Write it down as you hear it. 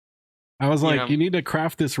I was like, you need to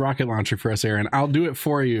craft this rocket launcher for us, Aaron. I'll do it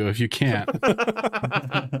for you if you can't.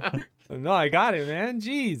 No, I got it, man.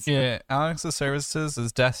 Jeez. Yeah, Alex's services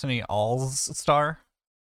is Destiny All's Star.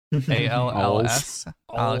 ALLS.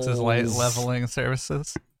 Alex's light leveling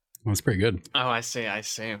services. Well, that's pretty good. Oh, I see. I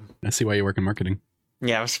see why you work in marketing.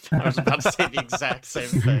 Yeah, I was about to say the exact same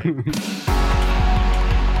thing.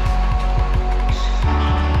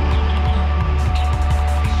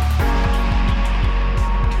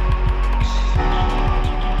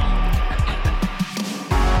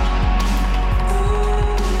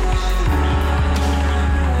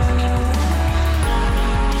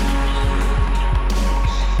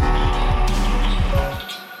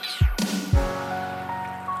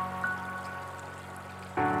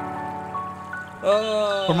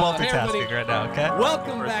 We're multitasking right now, okay?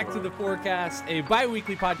 Welcome back to The Forecast, a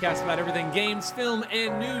bi-weekly podcast about everything games, film,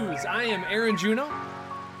 and news. I am Aaron Juno.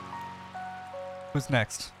 Who's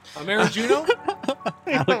next? I'm Aaron Juno.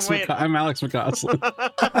 I'm Alex McCausland.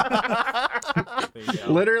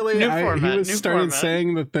 Literally, he was started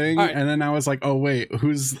saying the thing, and then I was like, "Oh wait,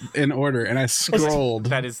 who's in order?" And I scrolled.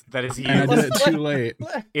 That is you. And I did it too late.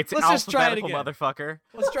 It's Let's just try it alphabetical, again. motherfucker.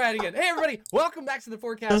 Let's try it again. Hey, everybody. Welcome back to The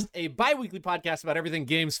Forecast, a bi-weekly podcast about everything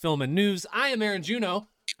games, film, and news. I am Aaron Juno.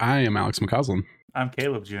 I am Alex McCausland. I'm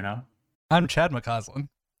Caleb Juno. I'm Chad McCausland.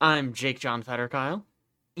 I'm Jake John Fetterkyle.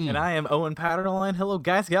 And I am Owen Patterline. Hello,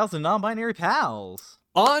 guys, gals, and non-binary pals.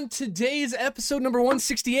 On today's episode number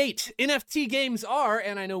 168, NFT games are,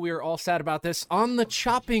 and I know we are all sad about this, on the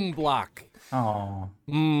chopping block. Oh.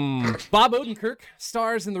 Bob Odenkirk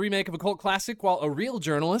stars in the remake of a cult classic, while a real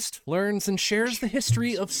journalist learns and shares the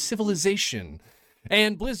history of civilization.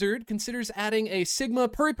 And Blizzard considers adding a Sigma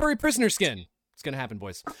Purri Purri Prisoner skin. It's going to happen,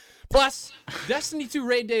 boys. Plus, Destiny 2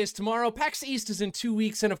 raid day is tomorrow, PAX East is in 2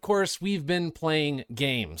 weeks, and of course, we've been playing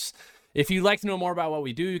games. If you'd like to know more about what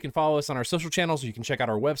we do, you can follow us on our social channels, or you can check out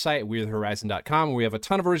our website at weirdhorizon.com, where we have a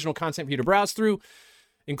ton of original content for you to browse through,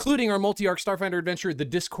 including our multi-arc Starfinder adventure, The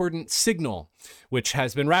Discordant Signal, which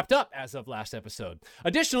has been wrapped up as of last episode.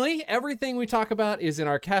 Additionally, everything we talk about is in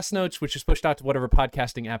our cast notes, which is pushed out to whatever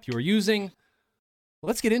podcasting app you are using.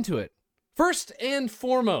 Let's get into it. First and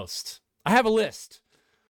foremost, I have a list.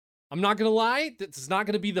 I'm not going to lie, this is not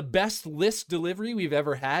going to be the best list delivery we've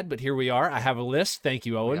ever had, but here we are. I have a list. Thank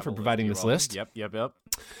you, Owen, for providing this list. Yep.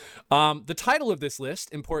 The title of this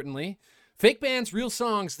list, importantly, Fake Bands, Real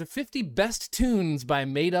Songs, the 50 Best Tunes by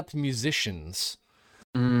Made-Up Musicians.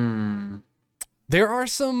 There are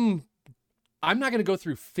some... I'm not going to go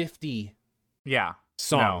through 50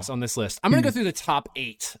 songs on this list. I'm going to go through the top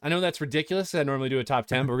 8. I know that's ridiculous. I normally do a top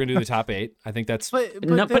 10, but we're going to do the top 8. I think that's... But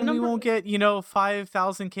we won't get,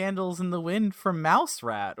 5,000 Candles in the Wind from Mouse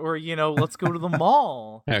Rat, or, Let's Go to the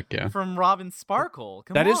Mall Heck yeah. from Robin Sparkle.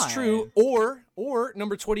 Come That on. is true. Or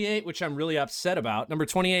number 28, which I'm really upset about. Number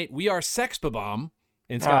 28, We Are Sex Bomb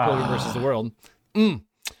in Scott Pilgrim versus the World. I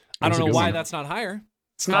don't know why that's not higher.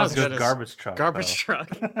 It's not as good as Garbage Truck. Garbage Truck.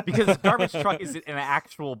 Because Garbage Truck is an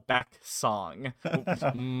actual Beck song.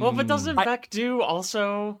 Well, but doesn't Beck do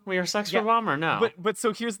also We Are Sex Bomb or no? But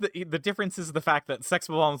so here's the difference is the fact that Sex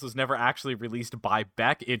Bombs was never actually released by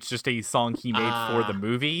Beck. It's just a song he made for the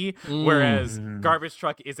movie, whereas Garbage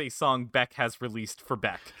Truck is a song Beck has released for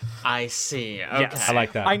Beck. I see. Okay. Yes. I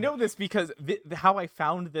like that. I know this because how I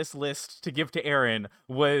found this list to give to Aaron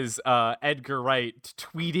was Edgar Wright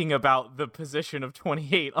tweeting about the position of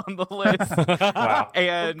 28 on the list. Wow.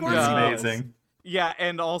 And Of course That's he amazing. yeah,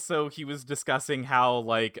 and also he was discussing how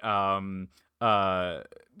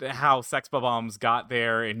how Sex Bombs got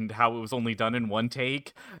there and how it was only done in one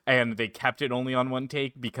take, and they kept it only on one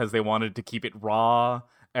take because they wanted to keep it raw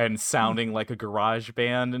and sounding like a garage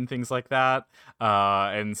band and things like that.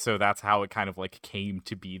 And so that's how it kind of came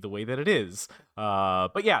to be the way that it is.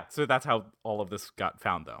 But yeah, so that's how all of this got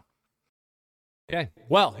found though. Okay,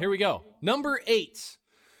 well, here we go. Number 8,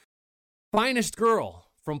 Finest Girl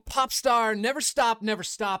from pop star Never Stop, Never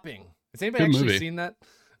Stopping. Has anybody Good actually movie. seen that?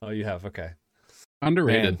 Oh, you have. Okay.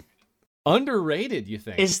 Underrated. Man. Underrated, you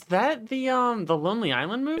think? Is that the Lonely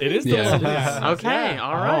Island movie? It is the Yeah. Lonely Island. Okay,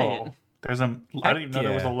 all right. Oh, I didn't even know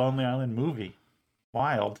there was a Lonely Island movie.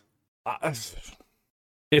 Wild.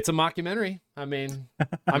 It's a mockumentary. I mean,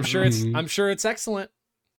 I'm sure it's excellent.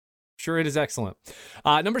 Sure, it is excellent.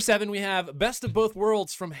 Number 7, we have Best of Both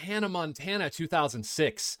Worlds from Hannah Montana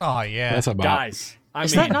 2006. Oh, yeah. That's a bop. Guys,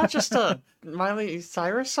 Is that not just a Miley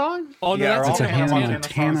Cyrus song? Oh, no, Yeah, that's It's a Hannah Montana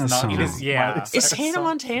Montana songs, not song. just Yeah. Miley Is Cyrus Hannah songs.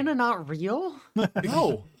 Montana not real?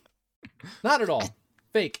 No, not at all.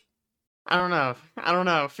 Fake. I don't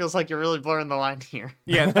know. Feels like you're really blurring the line here.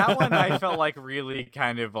 Yeah, that one I felt like really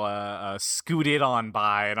kind of scooted on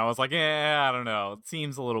by, and I was like, I don't know. It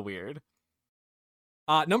seems a little weird.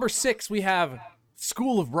 Number 6, we have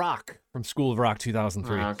School of Rock from School of Rock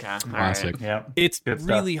 2003. Okay. Classic. Right. Yeah. It's Good stuff.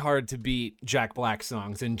 really hard to beat Jack Black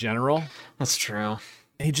songs in general. That's true.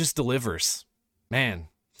 He just delivers. Man.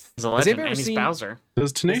 He's a Has legend, anybody and he's seen- Bowser.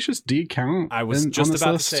 Does Tenacious D count? I was on just this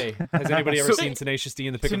about list? to say, has anybody ever So- seen Tenacious D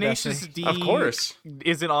in the Pick of Tenacious Destiny? D, Of course.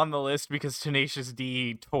 isn't on the list because Tenacious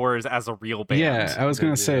D tours as a real band. Yeah, I was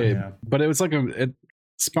gonna say, Yeah. but it was like it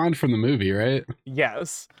spawned from the movie, right?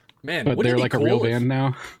 Yes. Man, But wouldn't they're it be like a cool real if- band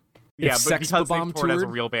now. Yeah, If but Sex because they Bomb toured as a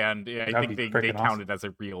toured? real band, yeah, I That'd think be they freaking counted as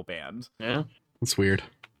a real band. Yeah. That's weird.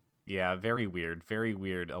 Yeah, very weird. Very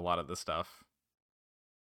weird, a lot of the stuff.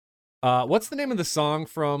 What's the name of the song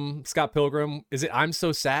from Scott Pilgrim? Is it I'm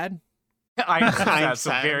So Sad? I'm so sad, I'm so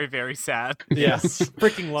sad. very, very sad. Yes.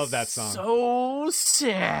 Freaking love that song. So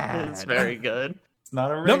sad. It's very good. It's not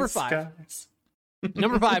a race, Number 5. guys.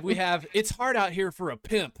 Number 5, we have It's Hard Out Here for a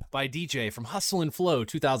Pimp by DJ from Hustle and Flow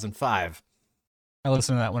 2005. I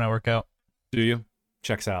listen to that when I work out. Do you?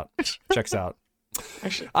 Checks out. Checks out.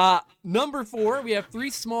 Actually, Number 4, we have 3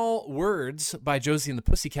 Small Words by Josie and the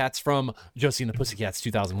Pussycats from Josie and the Pussycats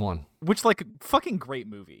 2001. Which, like, fucking great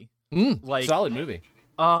movie. Like, Solid movie.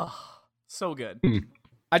 So good.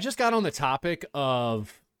 I just got on the topic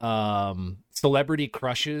of celebrity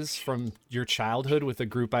crushes from your childhood with a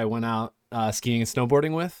group I went out skiing and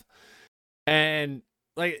snowboarding with. And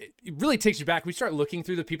like it really takes you back. We start looking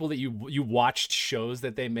through the people that you watched shows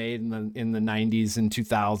that they made in the 90s and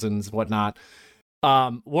 2000s, whatnot.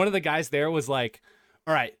 One of the guys there was like,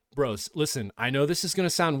 all right, bros, listen, I know this is going to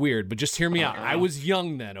sound weird, but just hear me out. I was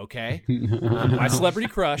young then, okay? My celebrity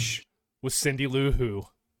crush was Cindy Lou Who.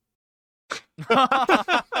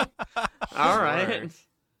 all right.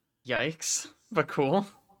 Yikes. But cool.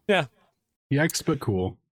 Yeah. Yikes, but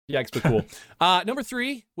cool. Yikes, but cool. Number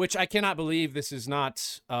 3, which I cannot believe this is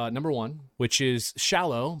not number 1, which is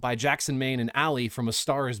Shallow by Jackson Maine and Alley from A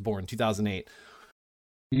Star Is Born 2008.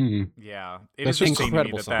 Yeah. It That's is an a shame to me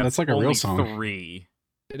incredible that song. That's like a real only song. 3.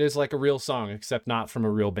 It is like a real song, except not from a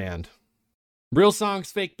real band. Real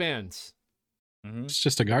songs, fake bands. It's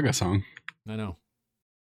just a Gaga song. I know.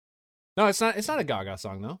 No, it's not. It's not a Gaga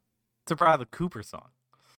song though. It's a Bradley Cooper song.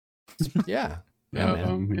 Yeah. Yeah,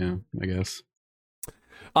 man. Yeah, I guess.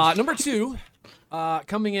 Number 2,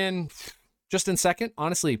 coming in just in second.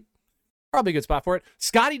 Honestly, probably a good spot for it.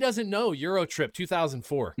 Scotty Doesn't Know Euro Trip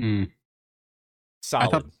 2004.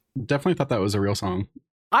 Solid. Definitely thought that was a real song.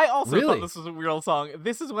 I also Really? thought this was a real song.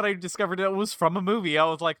 This is when I discovered it was from a movie. I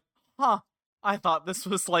was like, huh, I thought this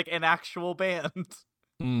was like an actual band.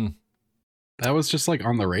 That was just like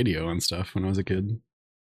on the radio and stuff when I was a kid.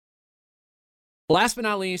 Last but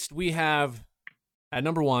not least, we have at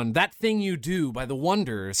number 1, That Thing You Do by The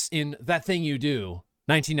Wonders in That Thing You Do,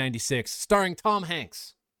 1996, starring Tom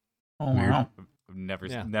Hanks. Oh, wow. I've never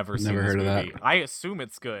Yeah. seen Never this heard of that. movie. I assume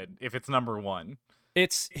it's good if it's number 1.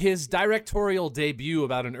 It's his directorial debut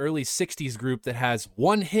about an early 60s group that has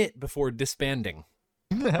one hit before disbanding.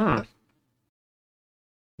 And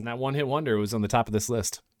that one-hit wonder was on the top of this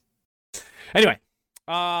list. Anyway,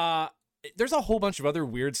 there's a whole bunch of other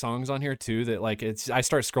weird songs on here too that like I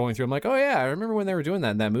start scrolling through. I'm like, oh yeah, I remember when they were doing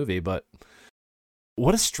that in that movie. But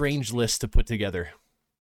what a strange list to put together.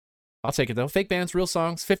 I'll take it though. Fake bands, real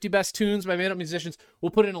songs, 50 best tunes by made-up musicians. We'll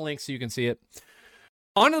put in a link so you can see it.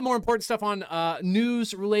 On to the more important stuff on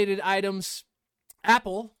news-related items.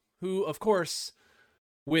 Apple, who of course,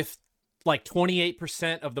 with like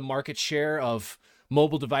 28% of the market share of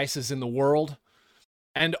mobile devices in the world,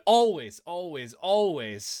 and always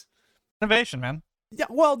Innovation, man. yeah,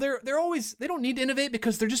 well, they don't need to innovate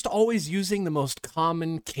because they're just always using the most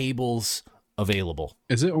common cables available.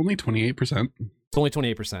 Is it only 28%? It's only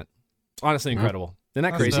 28%. Honestly, incredible. Isn't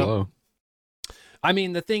that That's crazy? dope. Low. I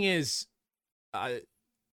mean, the thing is,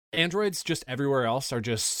 Androids just everywhere else are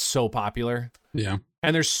just so popular. Yeah.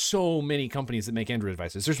 And there's so many companies that make Android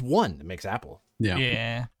devices. There's one that makes Apple. Yeah.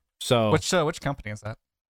 Yeah. So Which company is that?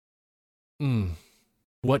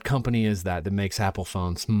 what company is that makes Apple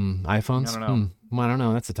phones? iPhones? I don't know. I don't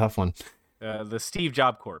know. That's a tough one. The Steve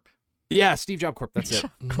Jobs Corp. Yeah, Steve Jobs Corp. That's it.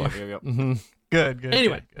 There you go. Mm-hmm. Good.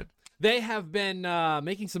 Anyway. good. They have been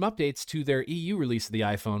making some updates to their EU release of the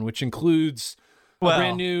iPhone, which includes a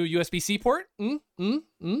brand new USB-C port.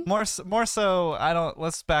 More so,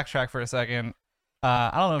 let's backtrack for a second.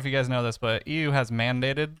 I don't know if you guys know this, but EU has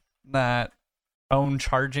mandated that phone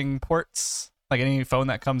charging ports, like any phone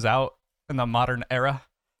that comes out in the modern era,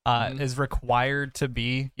 is required to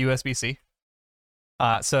be USB-C.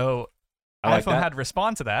 So iPhone had to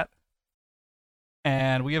respond to that,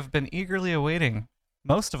 and we have been eagerly awaiting.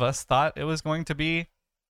 Most of us thought it was going to be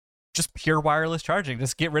just pure wireless charging.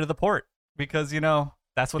 Just get rid of the port because,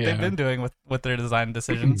 That's what they've been doing with their design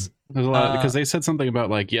decisions. There's a lot because they said something about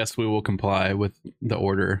like, yes, we will comply with the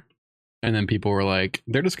order, and then people were like,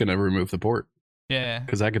 they're just gonna remove the port. Yeah,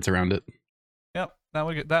 because that gets around it. Yep, that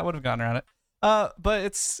would have gotten around it. But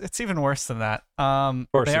it's even worse than that. They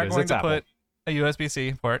are going to put a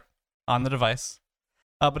USB-C port on the device.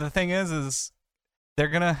 But the thing is they're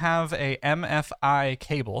gonna have a MFI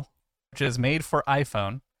cable, which is made for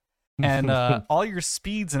iPhone. And all your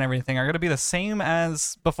speeds and everything are going to be the same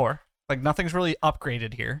as before. Like, nothing's really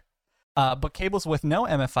upgraded here. But cables with no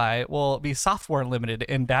MFI will be software limited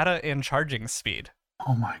in data and charging speed.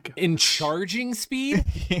 Oh my god. In charging speed?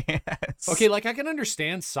 Yes. Okay, like, I can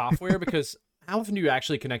understand software because how often do you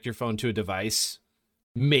actually connect your phone to a device?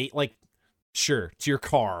 Like, sure, to your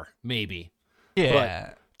car, maybe.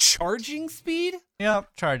 Yeah. But charging speed? Yep,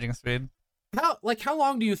 charging speed. How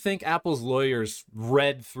long do you think Apple's lawyers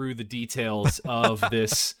read through the details of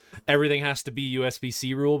this everything has to be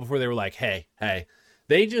USB-C rule before they were like, hey,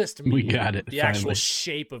 they just mean we got it, the actual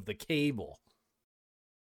shape of the cable.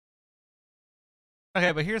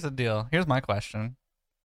 Okay, but here's the deal. Here's my question.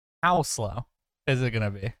 How slow is it going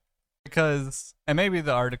to be? Because, and maybe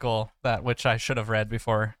the article which I should have read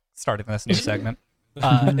before starting this new segment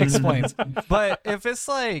explains. But if it's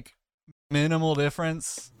like minimal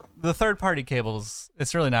difference, the third-party cables,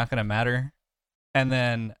 it's really not going to matter. And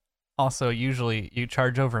then also usually you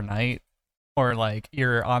charge overnight, or like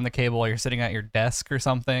you're on the cable while you're sitting at your desk or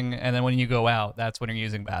something, and then when you go out, that's when you're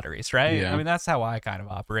using batteries, right? Yeah. I mean, that's how I kind of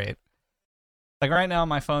operate. Like right now,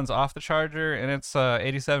 my phone's off the charger and it's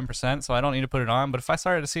 87%, so I don't need to put it on. But if I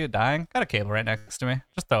started to see it dying, got a cable right next to me.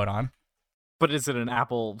 Just throw it on. But is it an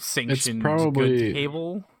Apple sanctioned probably good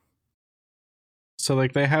cable? So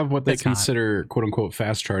like they have what they consider quote unquote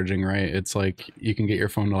fast charging, right? It's like you can get your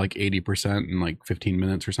phone to like 80% in like 15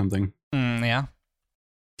 minutes or something. Yeah.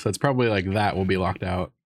 So it's probably like that will be locked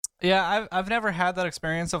out. Yeah, I've never had that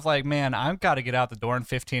experience of like, man, I've got to get out the door in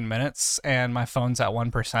 15 minutes and my phone's at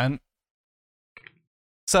 1%.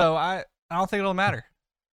 So I don't think it'll matter.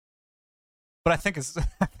 But I think it's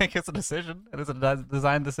a decision. It is a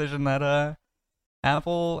design decision that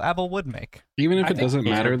Apple would make. Even if it doesn't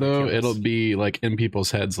matter though, it'll be like in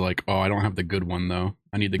people's heads like, oh, I don't have the good one though.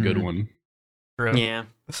 I need the good one. True. Yeah.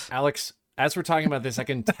 Alex, as we're talking about this, I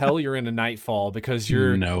can tell you're in a nightfall because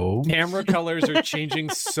your camera colors are changing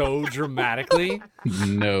so dramatically.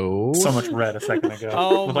 No. So much red a second ago.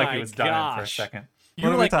 Oh Looked my like he was dying for a gosh. second.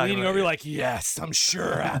 You're like leaning over, you're like, yes, I'm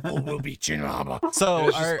sure Apple will be Chinaba. So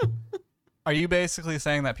are you basically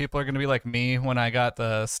saying that people are going to be like me when I got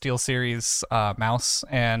the SteelSeries mouse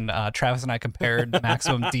and Travis and I compared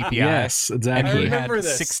maximum DPI? Yes, exactly. And he had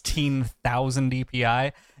 16,000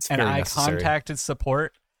 DPI, and I contacted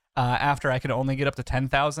support after I could only get up to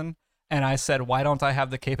 10,000. And I said, why don't I have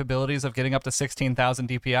the capabilities of getting up to 16,000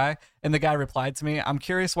 DPI? And the guy replied to me, I'm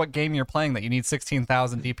curious what game you're playing that you need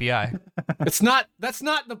 16,000 DPI. That's not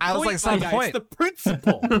the point. I was like, it's not the point. It's the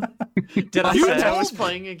principle. Did I say I was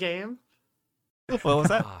playing a game? What was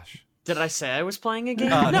that? Gosh. Did I say I was playing a game?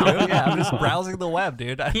 No. Yeah, I'm just browsing the web,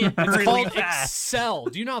 dude. It's really called fast. Excel.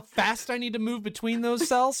 Do you know how fast I need to move between those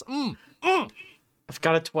cells? I've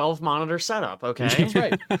got a 12 monitor setup, okay? That's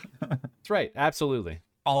right. That's right. Absolutely.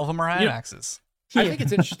 All of them are IMAXs. I think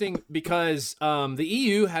it's interesting because the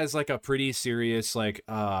EU has like a pretty serious like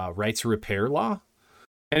right to repair law.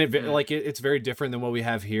 And it's very different than what we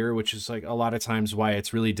have here, which is like a lot of times why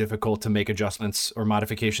it's really difficult to make adjustments or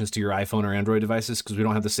modifications to your iPhone or Android devices because we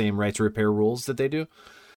don't have the same right to repair rules that they do.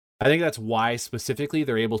 I think that's why specifically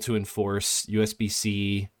they're able to enforce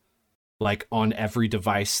USB-C like on every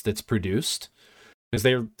device that's produced, because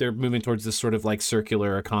they're moving towards this sort of like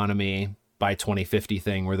circular economy by 2050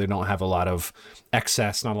 thing where they don't have a lot of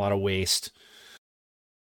excess, not a lot of waste.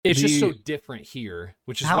 It's just so different here,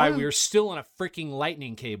 which is why we're still on a freaking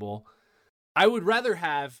lightning cable. I would rather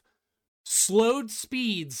have slowed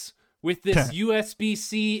speeds with this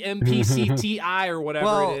USB-C MPC TI or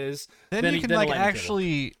whatever it is. Then you can like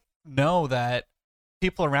actually know that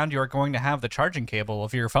people around you are going to have the charging cable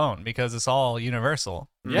of your phone because it's all universal.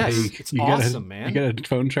 Yes, it's awesome, man. You got a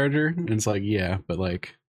phone charger? And it's like, yeah, but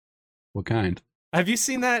like, what kind? Have you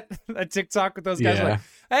seen that TikTok with those guys? Yeah. Like,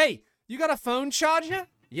 hey, you got a phone charger?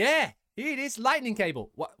 Yeah, here it is, lightning cable.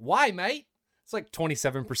 Why, mate? It's like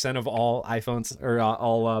 27% of all iPhones or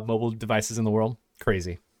all mobile devices in the world.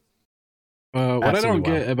 Crazy. What I don't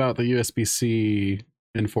get about the USB-C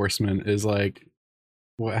enforcement is like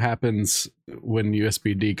what happens when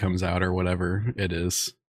USB-D comes out or whatever it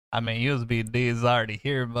is. I mean, USB-D is already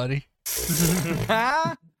here, buddy.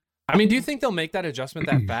 I I mean, do you think they'll make that adjustment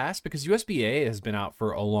that fast? Because USB-A has been out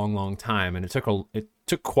for a long, long time, and it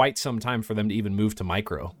took quite some time for them to even move to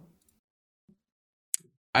micro.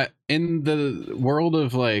 In the world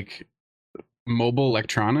of like mobile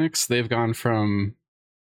electronics, they've gone from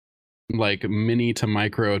like mini to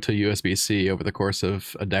micro to USB-C over the course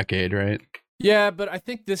of a decade, right? Yeah, but I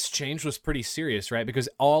think this change was pretty serious, right? Because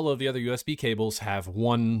all of the other USB cables have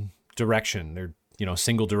one direction. They're,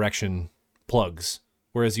 single direction plugs,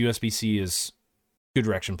 whereas USB-C is two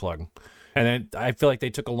direction plug. And then I feel like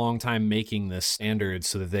they took a long time making this standard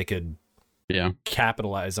so that they could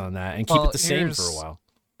capitalize on that and keep it the same for a while.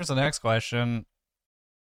 Here's the next question.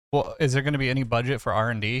 Well, is there going to be any budget for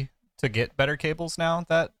R&D to get better cables now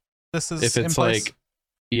that this is in place? Like,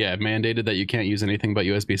 mandated that you can't use anything but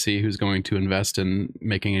USB-C, who's going to invest in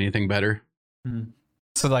making anything better?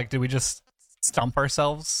 So, like, do we just stump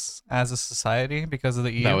ourselves as a society because of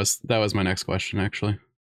the EU? That was my next question, actually.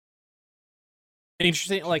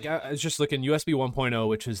 Interesting. Like, I was just looking, USB 1.0,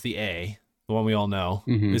 which is the A, the one we all know,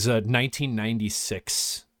 is a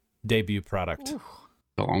 1996 debut product. Ooh.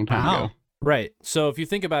 A long time ago. Right. So if you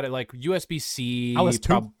think about it, like USB-C... I was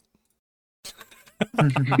two.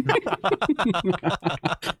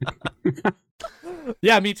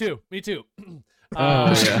 Yeah, me too.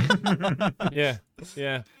 Yeah.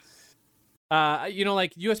 Yeah.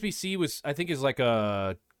 Like USB-C is like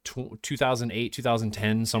a 2008,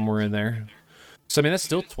 2010, somewhere in there. So, I mean, that's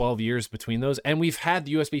still 12 years between those. And we've had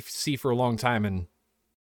the USB-C for a long time, and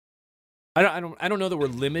I don't know that we're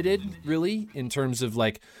limited really in terms of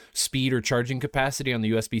like speed or charging capacity on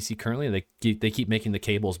the USB-C currently. They keep making the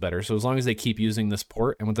cables better. So as long as they keep using this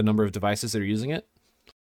port and with the number of devices that are using it,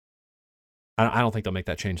 I don't think they'll make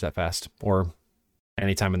that change that fast or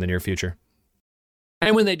anytime in the near future.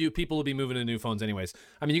 And when they do, people will be moving to new phones anyways.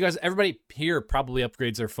 I mean, everybody here probably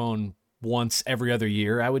upgrades their phone once every other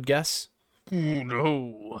year, I would guess.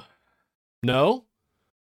 No. No?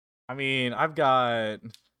 I mean, I've got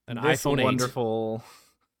an iPhone 8. Wonderful.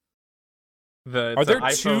 Are there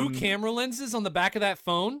two camera lenses on the back of that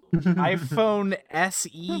phone? iPhone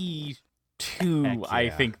SE 2, yeah. I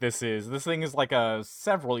think this is. This thing is like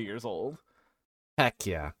several years old. Heck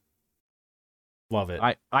yeah. Love it.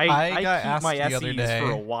 I got keep asked my the other SEs day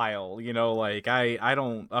for a while, like I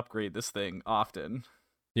don't upgrade this thing often.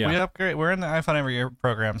 Yeah. We upgrade. We're in the iPhone every year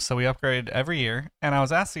program, so we upgrade every year. And I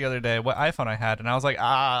was asked the other day what iPhone I had, and I was like,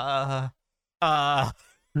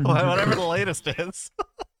 whatever the latest is.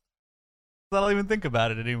 I don't even think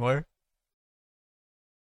about it anymore.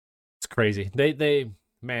 It's crazy. They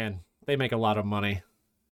make a lot of money.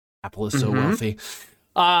 Apple is so wealthy.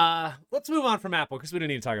 Let's move on from Apple because we don't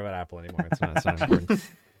need to talk about Apple anymore. It's not important.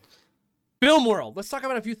 Film world. Let's talk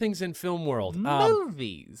about a few things in film world.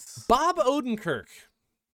 Movies. Bob Odenkirk.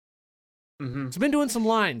 He's been doing some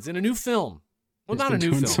lines in a new film. Well, not a new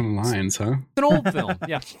film. Some lines, huh? It's an old film.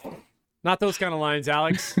 Yeah. Not those kind of lines,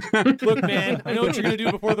 Alex. Look, man, I know what you're going to do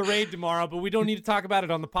before the raid tomorrow, but we don't need to talk about it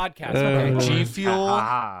on the podcast. Okay. G Fuel.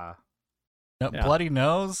 Yeah. Bloody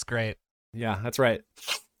nose. Great. Yeah, that's right.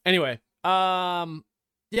 Anyway, Bob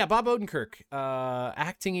Odenkirk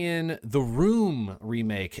acting in The Room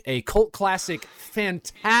remake, a cult classic,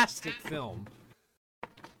 fantastic film.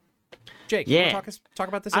 Jake, you want to talk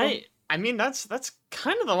about this? I mean, that's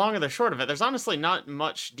kind of the long and the short of it. There's honestly not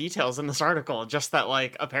much details in this article, just that,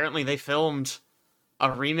 like, apparently they filmed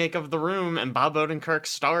a remake of The Room, and Bob Odenkirk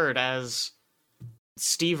starred as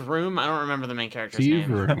Steve Room. I don't remember the main character's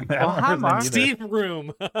name. Room. Steve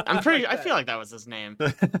Room. I feel like that was his name.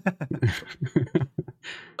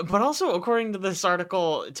 But also, according to this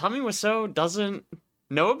article, Tommy Wiseau doesn't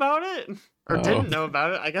know about it, or didn't know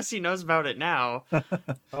about it. I guess he knows about it now.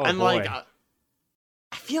 Like,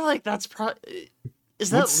 I feel like that's is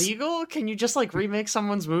that legal? Can you just like remake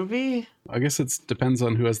someone's movie? I guess it depends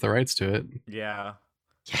on who has the rights to it. Yeah.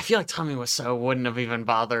 Yeah, I feel like Tommy Wiseau wouldn't have even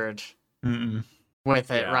bothered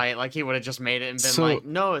with it, right? Like he would have just made it and been like,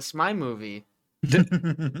 "No, it's my movie."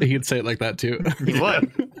 He'd say it like that too. He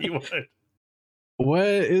would. He would. What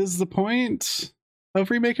is the point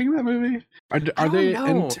of remaking that movie? Are they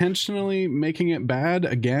intentionally making it bad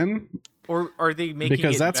again? Or are they making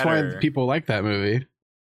because it that's better? why people like that movie.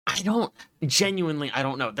 I don't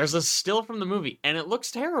know. There's a still from the movie, and it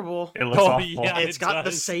looks terrible. It looks awful. Yeah, It's got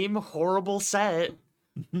the same horrible set.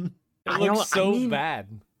 It looks so bad.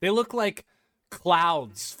 They look like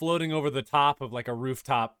clouds floating over the top of like a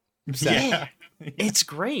rooftop set. Yeah, it's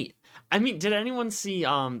great. I mean, did anyone see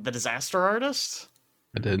The Disaster Artist?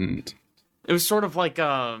 I didn't. It was sort of like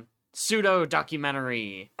a pseudo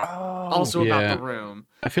documentary, also about The Room.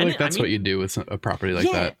 I feel like that's what you do with a property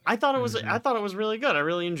like that. I thought it was really good. I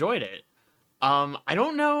really enjoyed it. I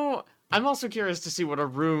don't know. I'm also curious to see what a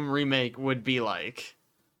Room remake would be like.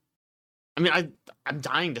 I mean, I'm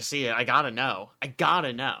dying to see it. I gotta know.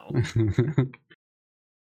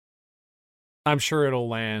 I'm sure it'll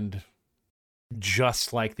land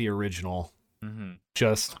just like the original. Mm-hmm.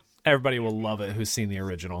 Just everybody will love it who's seen the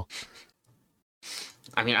original.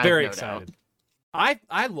 I mean, Very I have no excited. doubt.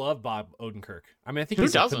 I love Bob Odenkirk. I mean, I think Who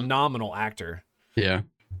he's doesn't? a phenomenal actor. Yeah.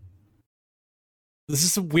 This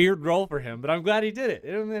is a weird role for him, but I'm glad he did it.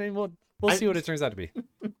 I mean, we'll see what it turns out to be.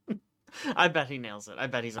 I bet he nails it. I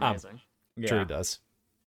bet he's amazing. Sure he does.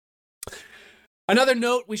 Another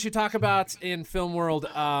note we should talk about in film world,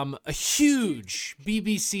 a huge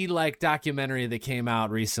BBC-like documentary that came out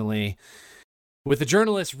recently with the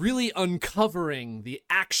journalists really uncovering the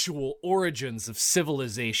actual origins of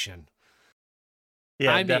civilization.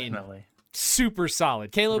 Yeah, I mean, definitely. super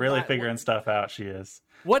solid. Caleb, Really figuring stuff out, she is.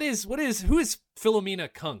 who is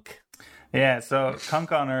Philomena Kunk? Yeah, so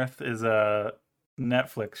Kunk on Earth is a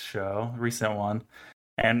Netflix show, recent one,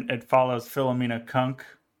 and it follows Philomena Kunk,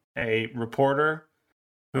 a reporter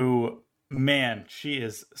who, man, she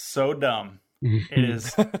is so dumb. It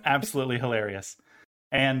is absolutely hilarious.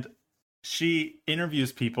 And she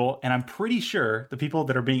interviews people, and I'm pretty sure the people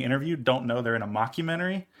that are being interviewed don't know they're in a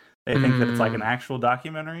mockumentary. They think that it's like an actual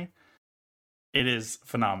documentary. It is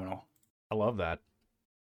phenomenal. I love that.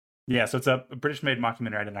 Yeah, so it's a British-made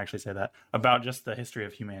mockumentary, I didn't actually say that, about just the history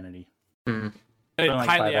of humanity. It's It's only like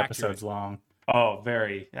highly 5 episodes long. Oh,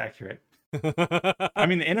 very accurate. I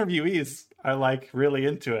mean, the interviewees are like really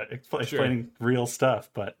into it, explaining real stuff.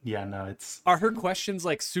 But yeah, no, it's... Are her questions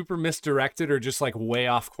like super misdirected or just like way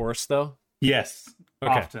off course though? Yes,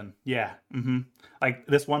 Okay. often. Yeah. Mm-hmm. Like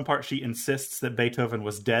this one part, she insists that Beethoven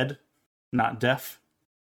was dead, not deaf,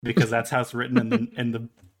 because that's how it's written in the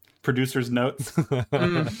producer's notes.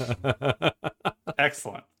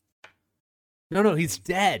 Excellent. No, he's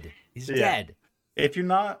dead. He's Yeah. dead. If you're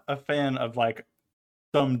not a fan of like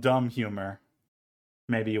some dumb humor,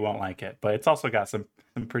 maybe you won't like it. But it's also got some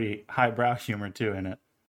pretty highbrow humor too in it.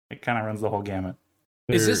 It kind of runs the whole gamut.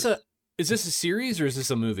 Is this a series or is this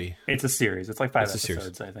a movie? It's a series. It's like 5 It's a series.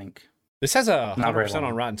 episodes, I think. This has a Not very 100% long.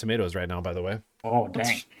 on Rotten Tomatoes right now, by the way. Oh,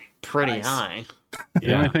 dang. Pretty Nice. high.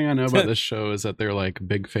 The only thing I know about this show is that they're like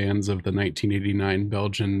big fans of the 1989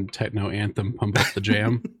 Belgian techno anthem "Pump Up the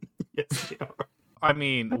Jam." Yes, they are. I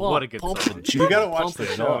mean, Well, what a good pump song. it. You gotta watch Pump the it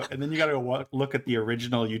show, up. and then you gotta look at the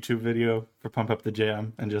original YouTube video for "Pump Up the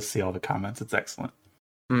Jam" and just see all the comments. It's excellent.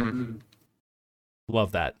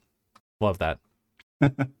 Love that. Love that.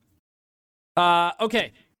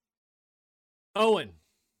 Okay. Owen,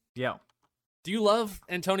 Yeah. do you love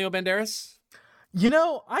Antonio Banderas? You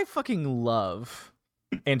know, I fucking love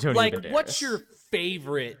Antonio Like, Banderas. what's your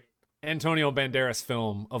favorite Antonio Banderas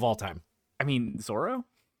film of all time? I mean, Zorro?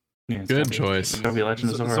 Yeah, it's Good gotta be- choice. it's gotta be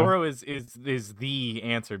Legend of Zorro. Zorro is the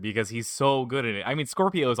answer because he's so good at it. I mean,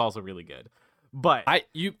 Scorpio is also really good. But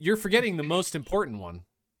You're forgetting the most important one.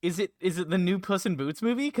 is it the new Puss in Boots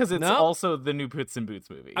movie? Because it's No. also the new Puss in Boots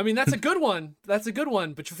movie. I mean, that's a good one. That's a good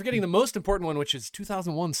one, but you're forgetting the most important one, which is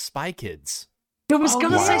 2001 Spy Kids. I was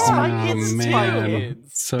gonna say wow. Spy Kids Oh, too. man.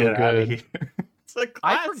 Kids. So Get out of good. here. It's a I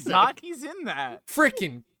classic. forgot he's in that.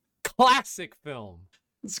 Freaking classic film.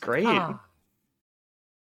 It's great.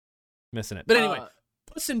 Missing it. But anyway,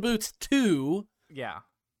 Puss in Boots 2, Yeah.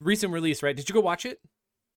 recent release, right? Did you go watch it?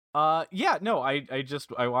 Yeah, no, I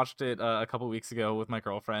watched it a couple weeks ago with my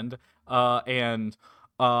girlfriend, and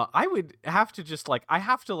I would have to just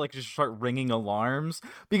just start ringing alarms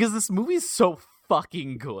because this movie's so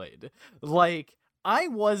fucking good. Like, I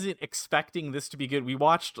wasn't expecting this to be good. We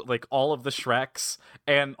watched like all of the Shreks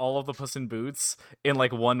and all of the Puss in Boots in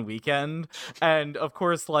like one weekend, and of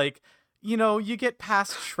course, like, you know, you get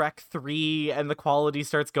past Shrek 3 and the quality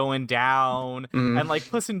starts going down, and like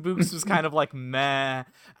Puss in Boots was kind of like meh. And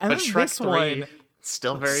But then Shrek this 3, one,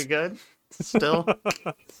 still very good. Still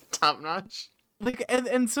top notch. like,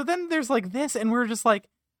 and so then there's like this, and we're just like,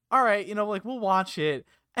 all right, you know, like we'll watch it,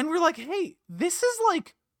 and we're like, hey, this is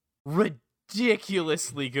like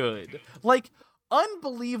ridiculously good, like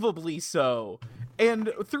unbelievably so.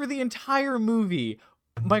 And through the entire movie,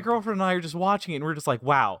 my girlfriend and I are just watching it, and we're just like,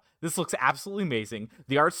 wow, this looks absolutely amazing.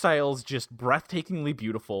 The art style is just breathtakingly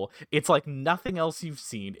beautiful. It's like nothing else you've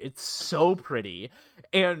seen. It's so pretty.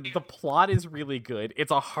 And the plot is really good.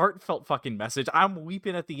 It's a heartfelt fucking message. I'm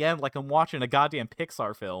weeping at the end like I'm watching a goddamn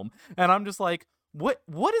Pixar film. And I'm just like, what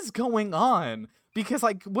is going on? Because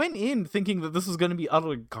I went in thinking that this was going to be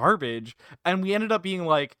utter garbage, and we ended up being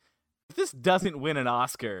like, if this doesn't win an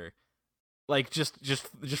Oscar, like, just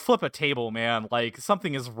flip a table, man. Like,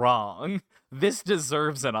 something is wrong. This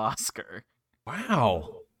deserves an Oscar.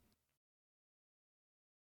 Wow.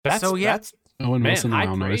 That's Owen man, Wilson high and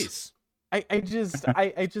Wild Noise.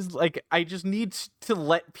 praise. I just need to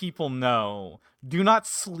let people know. Do not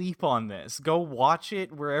sleep on this. Go watch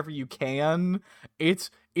it wherever you can. It's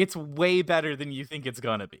way better than you think it's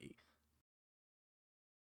gonna be.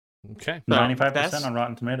 Okay. 95% on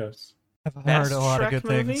Rotten Tomatoes. I've heard Best a lot of Shrek good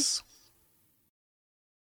movie? things.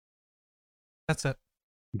 That's it.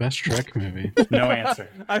 Best Shrek movie. No answer.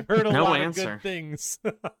 I've heard a No lot answer. of good things.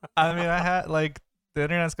 I mean, I had like the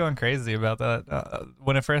internet's going crazy about that.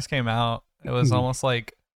 When it first came out, it was almost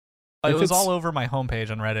like it was all over my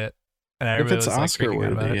homepage on Reddit, and If everybody it's was like Oscar freaking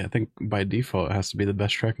out about worthy, it. I think by default it has to be the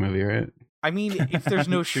best Shrek movie, right? I mean, if there's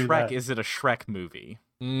no True Shrek, that. is it a Shrek movie?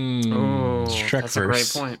 Oh, Shrek that's a great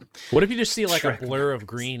verse. point. What if you just see like Shrek. a blur of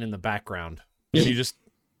green in the background? And you just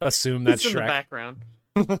assume that's It's in the Shrek. background.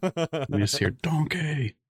 You just hear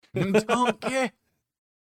donkey. Okay.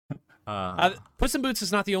 Puss in Boots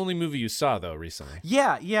is not the only movie you saw though recently.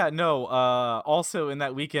 Yeah, no. Also, in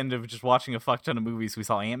that weekend of just watching a fuck ton of movies, we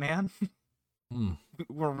saw Ant-Man.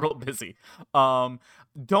 We're real busy.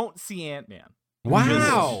 Don't see Ant-Man.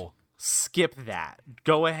 Wow. Skip that.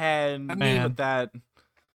 Go ahead I mean- with that.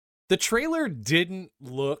 The trailer didn't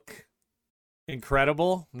look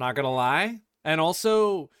incredible, not gonna lie. And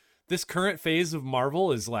also, this current phase of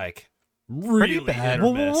Marvel is like really bad. hit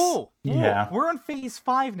or miss. Yeah. We're on phase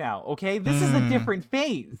 5 now, okay? This is a different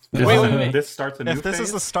phase. Wait. This starts a new If this phase?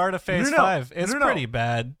 is the start of Phase No. 5, it's No. pretty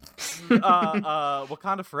bad.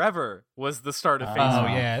 Wakanda Forever was the start of phase Oh 5.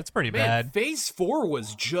 yeah, it's pretty Man, bad. phase 4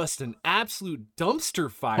 was just an absolute dumpster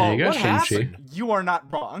fire. There you go, What Shang-Chi. happened? You are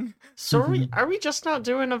not wrong. So are we just not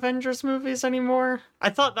doing Avengers movies anymore? I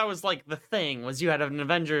thought that was like the thing, was you had an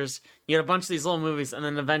Avengers, you had a bunch of these little movies and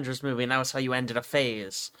then an Avengers movie, and that was how you ended a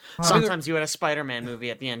phase. Sometimes you had a Spider-Man movie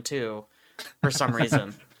at the end too, for some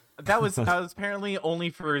reason. That was apparently only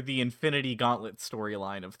for the Infinity Gauntlet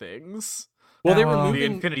storyline of things. Well, they were Oh. The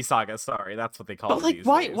moving. Infinity Saga, sorry, that's what they call But it. like, these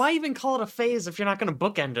why days. why even call it a phase if you're not going to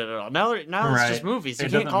bookend it at all? Now it's Right. just movies. You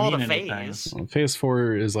It can't doesn't call it a mean anything. phase. Well, phase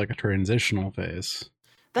 4 is like a transitional phase.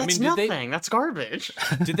 That's did they- nothing. That's garbage.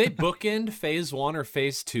 Did they bookend phase 1 or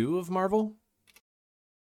phase 2 of Marvel?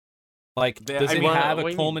 Like, does I it mean, have what do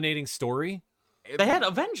a you mean? culminating story? They had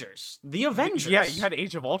Avengers, the Avengers. Yeah, you had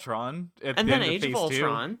Age of Ultron at and the then end Age of phase 2.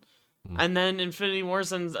 Ultron, and then Infinity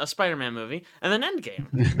Wars and a Spider-Man movie, and then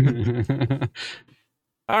Endgame.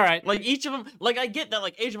 All right. Like each of them, like I get that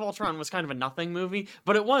like Age of Ultron was kind of a nothing movie,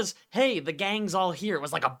 but it was, hey, the gang's all here. It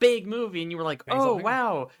was like a big movie, and you were like, Gang's all oh here.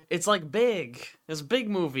 wow, it's like big. It's a big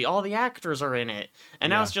movie. All the actors are in it, and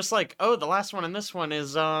now Yeah. it's just like, oh, the last one and this one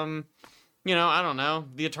is I don't know,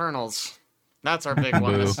 the Eternals. That's our big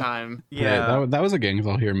one this Boo. time. Yeah. that was a Gangs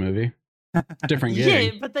All Here movie. Different Yeah,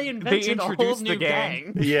 gang. but they invented a whole introduced new the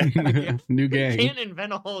gang. gang. Yeah. New You gang. can't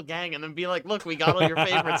invent a whole gang and then be like, look, we got all your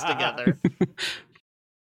favorites together.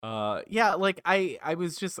 Yeah, like I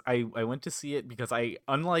went to see it because I,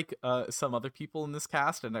 unlike some other people in this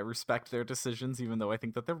cast, and I respect their decisions even though I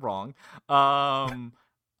think that they're wrong.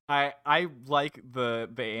 I like the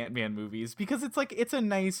Ant-Man movies because it's a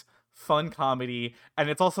nice fun comedy, and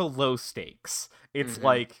it's also low stakes. It's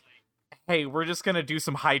like, hey, we're just gonna do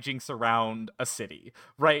some hijinks around a city,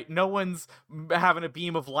 right? No one's having a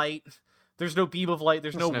beam of light. There's no beam of light.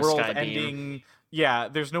 There's no no world sky beam. ending. Yeah,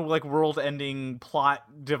 there's no like world ending plot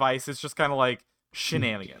device. It's just kind of like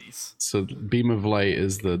shenanigans. So beam of light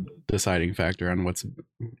is the deciding factor on what's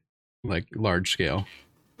like large scale.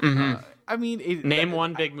 I mean, Name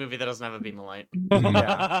one big movie that doesn't have a beam of light.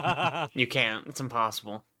 Yeah. You can't. It's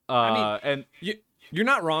impossible. And You're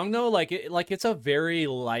not wrong though. Like it's a very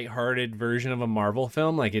lighthearted version of a Marvel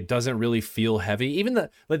film. Like it doesn't really feel heavy. Even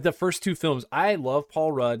the first two films. I love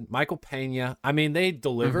Paul Rudd, Michael Pena. I mean, they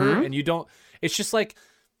deliver, and you don't. It's just like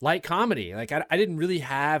light comedy. Like I didn't really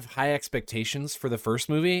have high expectations for the first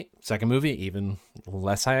movie. Second movie, even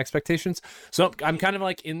less high expectations. So I'm kind of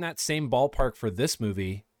like in that same ballpark for this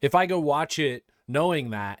movie. If I go watch it knowing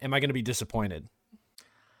that, am I going to be disappointed?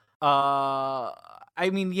 I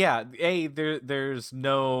mean, yeah. There's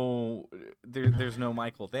no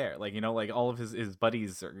Michael there. Like like all of his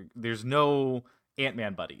buddies are. There's no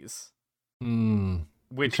Ant-Man buddies.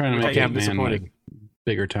 Which Trying to which make I am Ant-Man disappointed. like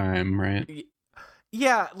bigger time, right?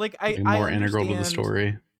 Yeah, like I And more integral to the understand-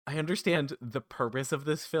 story. I understand the purpose of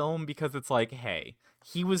this film because it's like, hey,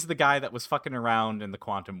 he was the guy that was fucking around in the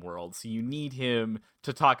quantum world, so you need him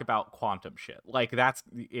to talk about quantum shit. Like, that's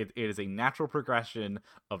it is a natural progression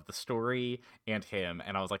of the story and him.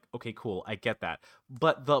 And I was like, okay, cool, I get that.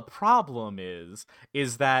 But the problem is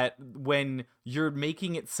that when you're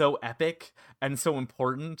making it so epic and so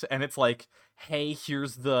important, and it's like, hey,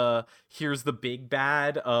 here's the big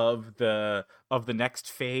bad of the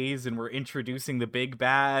next phase, and we're introducing the big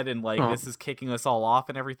bad, and like this is kicking us all off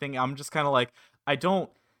and everything. I'm just kind of like, I don't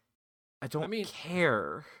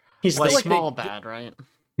care. He's like, the small bad, right?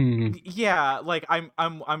 Yeah, like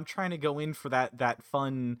I'm trying to go in for that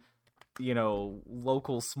fun,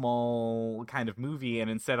 local small kind of movie,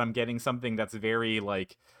 and instead I'm getting something that's very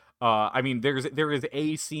like, I mean, there is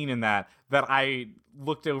a scene in that I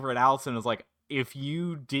looked over at Allison and was like, if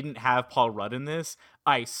you didn't have Paul Rudd in this,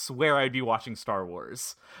 I swear I'd be watching Star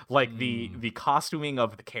Wars. Like the costuming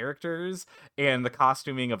of the characters and the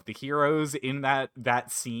costuming of the heroes in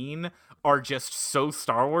that scene are just so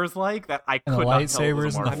Star Wars like that I could not tell it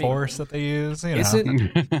was a lightsabers and the Force that they use. You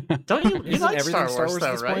know. Don't you like Star Wars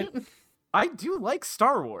though, right? I do like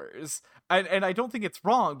Star Wars, and I don't think it's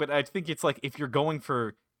wrong, but I think it's like, if you're going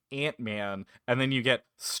for Ant-Man and then you get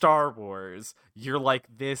Star Wars, you're like,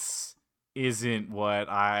 this isn't what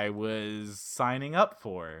I was signing up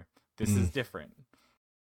for. This is different.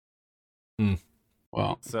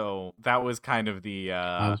 Well, so that was kind of the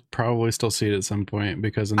I'll probably still see it at some point,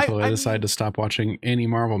 because until I decide to stop watching any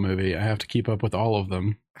Marvel movie, I have to keep up with all of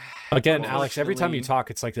them. Again, Alex, every time you talk,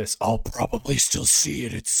 it's like this, I'll probably still see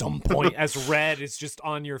it at some point, as red is just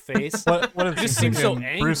on your face. What it just seems so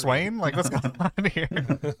angry. Bruce Wayne? Like, what's going on here?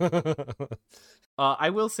 I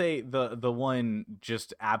will say the one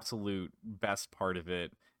just absolute best part of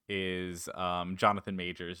it is Jonathan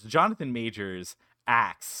Majors. Jonathan Majors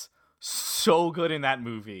acts so good in that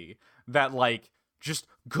movie that, like, just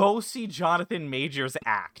go see Jonathan Majors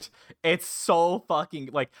act. It's so fucking,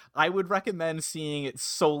 like, I would recommend seeing it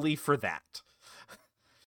solely for that.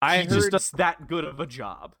 He just does that good of a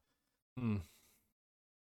job.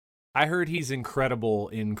 I heard he's incredible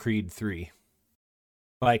in Creed 3.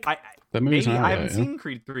 Like, that movie's maybe not I haven't right, seen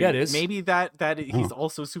Creed 3. Yeah, it is. Maybe that he's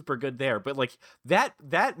also super good there. But like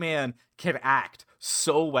that man can act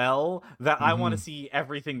so well that I want to see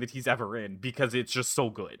everything that he's ever in, because it's just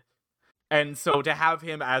so good. And so to have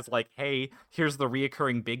him as like, hey, here's the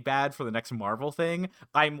reoccurring big bad for the next Marvel thing,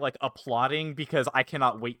 I'm like applauding, because I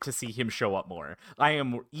cannot wait to see him show up more. I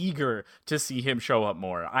am eager to see him show up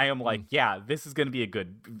more. I am like, yeah, this is going to be a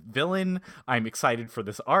good villain. I'm excited for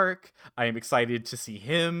this arc. I am excited to see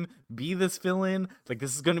him be this villain. Like,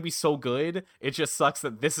 this is going to be so good. It just sucks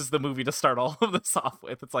that this is the movie to start all of this off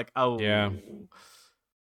with. It's like, oh. Yeah.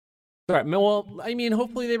 All right. Well, I mean,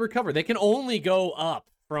 hopefully they recover. They can only go up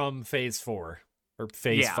from phase 4 or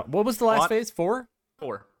phase 5. What was the last phase? 4?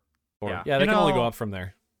 4. Yeah, they can only go up from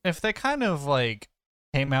there. If they kind of like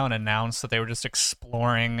came out and announced that they were just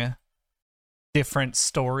exploring different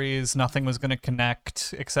stories, nothing was going to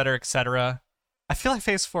connect, etc., I feel like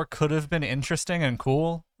phase 4 could have been interesting and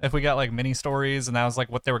cool if we got like mini stories and that was like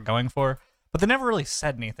what they were going for. But they never really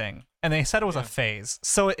said anything, and they said it was a phase,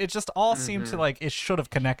 so it just all seemed to like it should have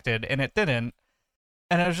connected, and it didn't,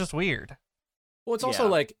 and it was just weird. Well, it's also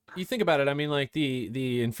like, you think about it, I mean, like,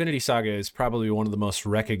 the Infinity Saga is probably one of the most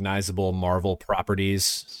recognizable Marvel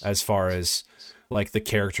properties as far as, like, the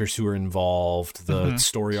characters who are involved, the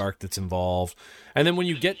story arc that's involved. And then when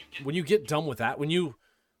you get done with that,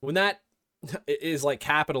 when that is, like,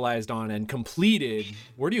 capitalized on and completed,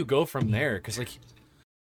 where do you go from there? Because, like,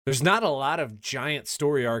 there's not a lot of giant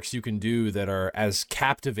story arcs you can do that are as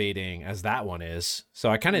captivating as that one is. So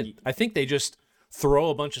I think they just throw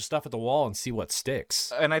a bunch of stuff at the wall and see what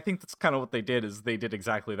sticks. And I think that's kind of what they did, is they did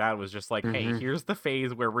exactly that. It was just like, hey, here's the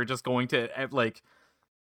phase where we're just going to like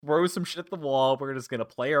throw some shit at the wall. We're just going to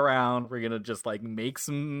play around. We're going to just like make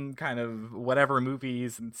some kind of whatever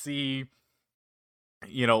movies and see,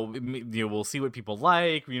 we'll see what people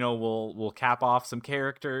like, we'll cap off some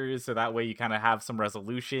characters. So that way you kind of have some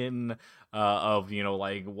resolution of,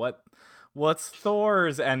 like what's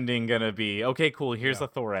Thor's ending gonna be? Okay, cool. Here's the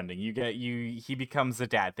Thor ending. He becomes a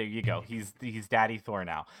dad. There you go. He's Daddy Thor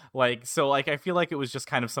now. Like, so like I feel like it was just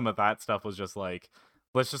kind of some of that stuff was just like,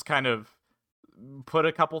 let's just kind of put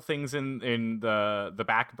a couple things in the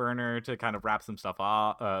back burner to kind of wrap some stuff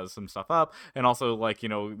up, and also like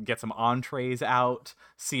get some entrees out,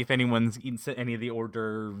 see if anyone's eaten any of the hors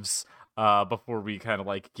d'oeuvres before we kind of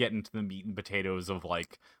like get into the meat and potatoes of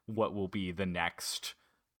like what will be the next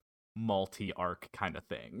multi-arc kind of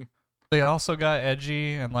thing. They also got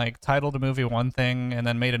edgy and like titled a movie one thing and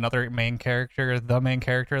then made another main character the main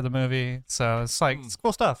character of the movie. So it's like it's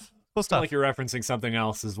cool stuff. Cool stuff. Like you're referencing something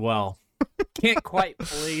else as well. Can't quite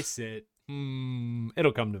place it.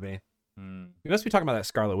 It'll come to me. You must be talking about that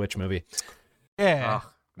Scarlet Witch movie. Yeah.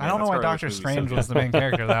 I don't know why Doctor Strange was the main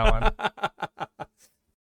character of that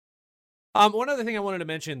one. One other thing I wanted to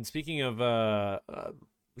mention, speaking of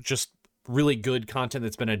just really good content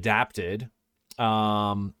that's been adapted,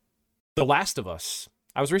 The Last of Us.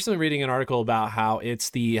 I was recently reading an article about how it's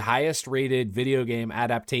the highest rated video game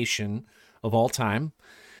adaptation of all time.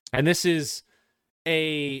 And this is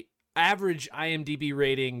a average IMDb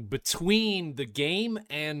rating between the game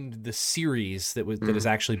and the series that has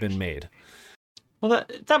actually been made. Well,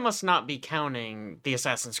 that must not be counting the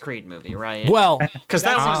Assassin's Creed movie, right? Well, because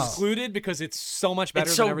that's was excluded because it's so much better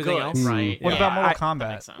it's so than everything good, else. right? What about Mortal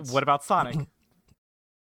Kombat? What about Sonic?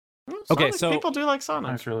 Okay, Sonic, so people do like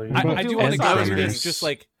Sonic. That's really. I do want to go through Runners. this just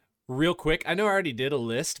like real quick. I know I already did a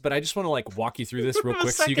list, but I just want to like walk you through this real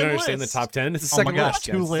quick so you can second understand list. the top 10. It's a Oh my second gosh, list.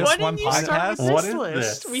 2 guys. lists, Why one didn't you start podcast? with What this is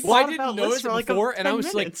list? this? We Well, I thought didn't about notice lists it for like before, and I 10 was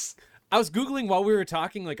like, minutes. I was Googling while we were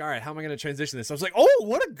talking, like, all right, how am I going to transition this? I was like, oh,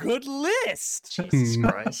 what a good list. Jesus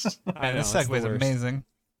Christ. I know, This it's the segue is worst. amazing.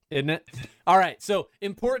 Isn't it? All right. So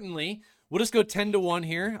importantly, we'll just go 10-1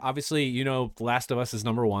 here. Obviously, you know, The Last of Us is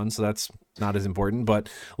number 1, so that's not as important. But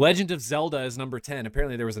Legend of Zelda is number 10.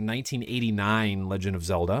 Apparently, there was a 1989 Legend of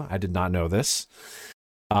Zelda. I did not know this.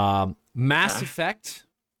 Mass Effect,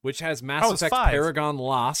 which has Mass it's Effect 5. Paragon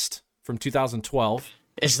Lost from 2012.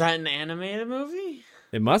 Is that an animated movie?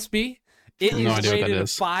 It must be. It No is idea what that rated a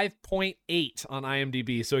is. 5.8 on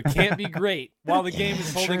IMDb, so it can't be great. While the game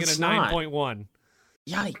is Sure holding it's it a not. 9.1.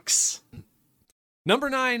 Yikes. Number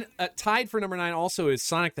 9, tied for number 9 also is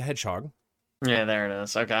Sonic the Hedgehog. Yeah, there it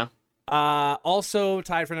is. Okay. Also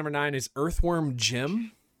tied for number 9 is Earthworm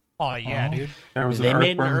Jim. Oh yeah, dude. There was They an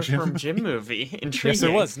made an Earthworm Earthworm Jim. Jim movie. Intriguing. Yes,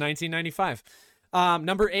 there was, 1995.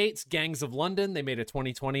 Number 8's Gangs of London. They made a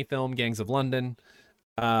 2020 film, Gangs of London.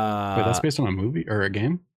 Wait, that's based on a movie or a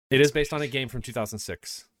game? It is based on a game from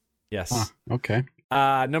 2006. Yes. Huh, okay.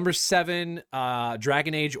 Number 7,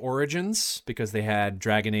 Dragon Age Origins, because they had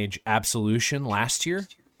Dragon Age Absolution last year.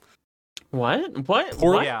 What?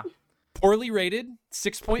 Poorly, Yeah. poorly rated, That's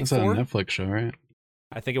a 6.4. Netflix show, right?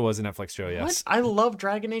 I think it was a Netflix show, yes. What? I love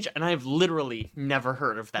Dragon Age, and I've literally never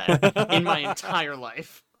heard of that in my entire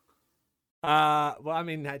life. Well, I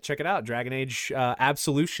mean, check it out. Dragon Age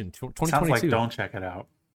Absolution, 2022. Sounds like don't check it out.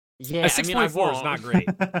 Yeah, A 6.4 is not great.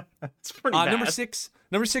 It's pretty bad.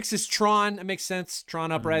 Number six is Tron. It makes sense.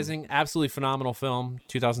 Tron Uprising, absolutely phenomenal film,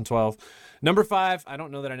 2012. Number 5, I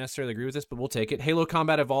don't know that I necessarily agree with this, but we'll take it. Halo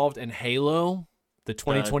Combat Evolved and Halo, the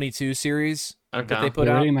 2022 series that they put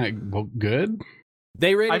They're out. rating that good?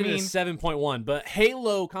 They rated I it mean- a 7.1, but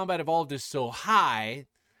Halo Combat Evolved is so high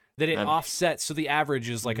that it offsets, so the average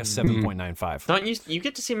is like a 7.95. Don't you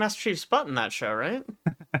get to see Master Chief's butt in that show, right?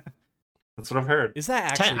 That's what I've heard. Is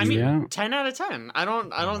that actually 10, I mean, Yeah. 10 out of 10. I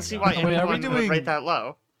don't see God. why Wait, are we anyone would doing- rate that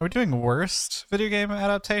low. Are we doing worst video game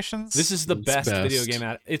adaptations? This is the It's best video best.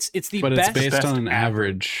 game it's the But best. it's based Best on an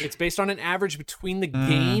average. It's based on an average between the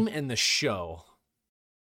game and the show.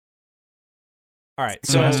 All right,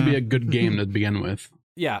 So it has to so be a good game to begin with.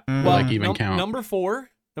 yeah, Mm. well, Like even count. Number four.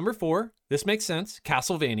 This makes sense.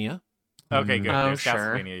 Castlevania, Okay, good. Oh, There's sure.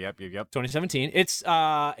 Castlevania. Yep. 2017. Its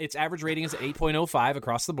average rating is 8.05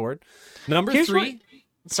 across the board. Number Here's 3.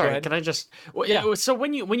 Sorry, ahead. can I just? Yeah. So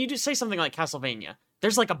when you do say something like Castlevania,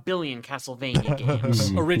 there's like a billion Castlevania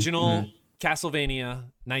games. Original Castlevania,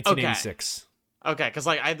 1986. Okay, because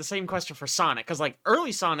like I had the same question for Sonic, because like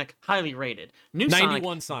early Sonic highly rated, new 91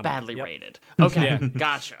 Sonic, Sonic, badly yep. rated. Okay, Yeah.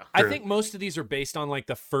 gotcha. I think most of these are based on like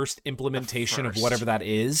the first implementation of first. whatever that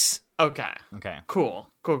is. Okay, Okay. cool.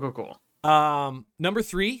 Number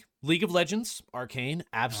 3, League of Legends, Arcane,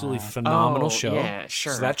 absolutely phenomenal show. Yeah,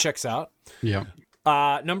 sure. So that checks out. Yeah.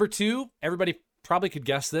 Number 2, everybody probably could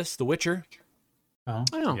guess this, The Witcher. Oh.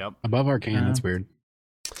 Oh. Yep. Above Arcane, Yeah. that's weird.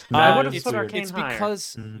 I would have it's put Arcane it's higher.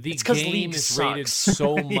 because Mm. the It's 'cause game League is rated sucks.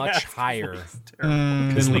 so much Yes, higher.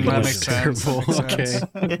 Because League that of makes Legends. sense. That makes Okay. sense.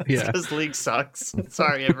 It's Yeah. because League sucks.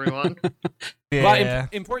 Sorry, everyone. Yeah. Well,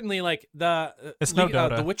 importantly, like It's no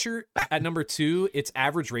Dota. The Witcher at number 2, its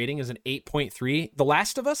average rating is an 8.3. The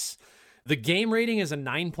Last of Us, the game rating is a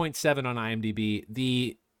 9.7 on IMDb.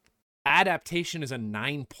 The adaptation is a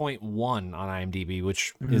 9.1 on IMDb,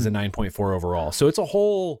 which is a 9.4 overall. So it's a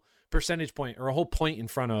whole percentage point or a whole point in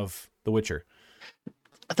front of The Witcher.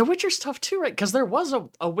 The Witcher's tough too, right? Because there was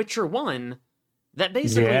a Witcher 1 that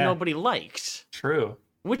basically Yeah. nobody liked. True.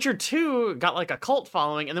 Witcher 2 got like a cult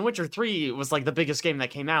following, and then Witcher 3 was like the biggest game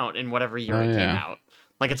that came out in whatever year it came yeah. out.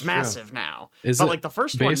 Like it's massive now. Is but it like the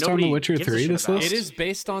first one, based on nobody The Witcher gives a 3, shit this about. list? It is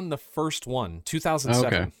based on the first one,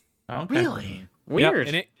 2007. Okay. Really? Weird.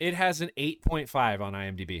 Yep, and it has an 8.5 on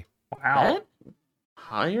IMDb. Wow. That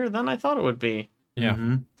higher than I thought it would be. Yeah.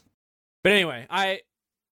 Mm-hmm. But anyway,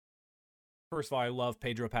 first of all, I love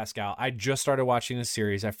Pedro Pascal. I just started watching this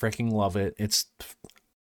series. I freaking love it. It's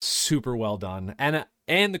super well done.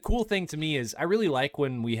 And the cool thing to me is I really like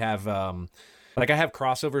when we have I have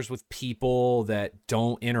crossovers with people that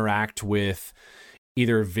don't interact with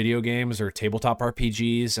either video games or tabletop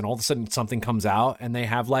RPGs, and all of a sudden something comes out and they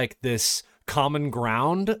have like this common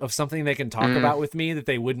ground of something they can talk about with me that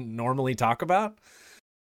they wouldn't normally talk about.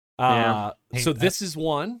 So this is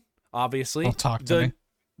one, obviously. Don't talk to me.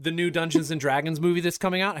 The new Dungeons and Dragons movie that's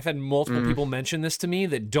coming out. I've had multiple people mention this to me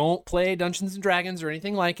that don't play Dungeons and Dragons or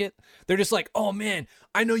anything like it. They're just like, "Oh man,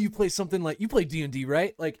 I know you play something like you play D&D,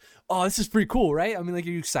 right? Like, oh, this is pretty cool, right? I mean, like, are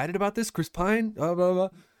you excited about this, Chris Pine?" Blah blah blah.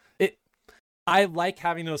 I like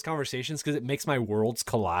having those conversations because it makes my worlds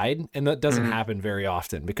collide, and that doesn't happen very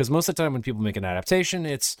often. Because most of the time when people make an adaptation,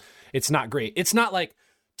 it's not great. It's not like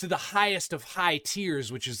to the highest of high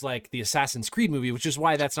tiers, which is like the Assassin's Creed movie, which is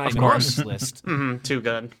why that's not even on this list. Too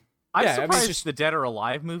good. I'm Yeah, I mean, surprised it's just- the Dead or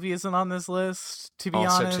Alive movie isn't on this list, to be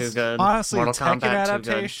Also honest. too good. Honestly, Mortal Tekken Kombat, too good.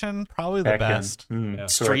 adaptation, probably the Tekken. best. Yeah.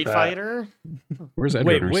 Street Fighter. Where's Ed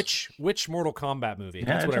Wait, Runners? which Mortal Kombat movie? Yeah,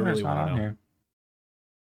 That's what I really want to know. Here.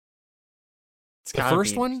 It's The gotta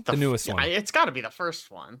first be one? The newest one? It's got to be the first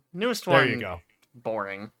one. Newest There one. you go.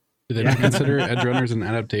 Boring. Do they not consider Edge Runners an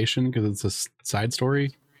adaptation because it's a side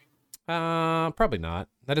story? Probably not.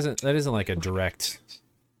 That isn't like a direct.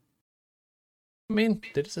 I mean,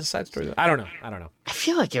 it is a side story. I don't know. I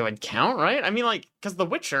feel like it would count, right? I mean, like, because The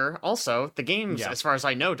Witcher, also, the games, as far as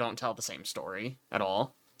I know, don't tell the same story at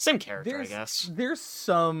all. Same character, I guess. There's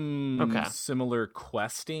some Okay. similar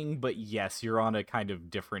questing, but yes, you're on a kind of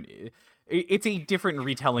different... It's a different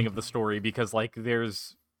retelling of the story because, like,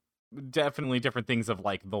 there's definitely different things of,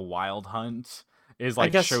 like, the Wild Hunt is,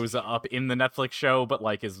 like, shows up in the Netflix show, but,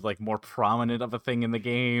 like, is, like, more prominent of a thing in the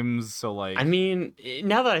games, so, like... I mean,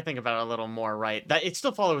 now that I think about it a little more, right, that it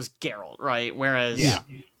still follows Geralt, right? Whereas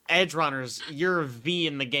Edge Runners, you're V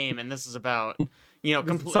in the game, and this is about... You know,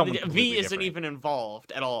 Someone V completely isn't different. even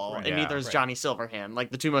involved at all, Right, and neither is Johnny Silverhand.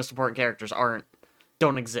 Like, the two most important characters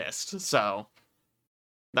don't exist, so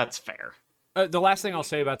that's fair. The last thing I'll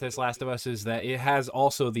say about this Last of Us is that it has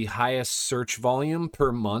also the highest search volume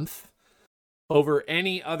per month over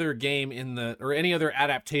any other game or any other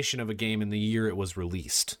adaptation of a game in the year it was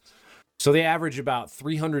released. So they average about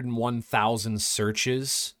 301,000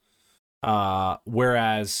 searches.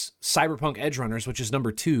 Whereas Cyberpunk Edge Runners, which is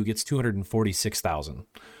number 2, gets 246,000.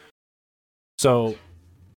 So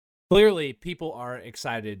clearly people are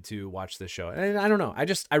excited to watch this show. And I don't know.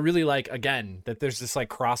 I really like, again, that there's this like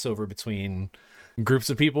crossover between groups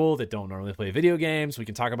of people that don't normally play video games. We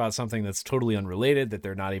can talk about something that's totally unrelated, that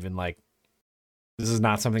they're not even like, this is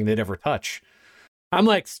not something they'd ever touch. I'm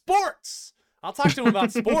like, sports! I'll talk to them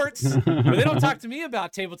about sports, but they don't talk to me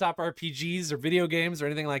about tabletop RPGs or video games or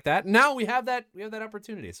anything like that. Now we have that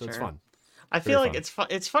opportunity, so it's fun. I feel like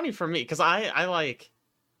it's funny for me because I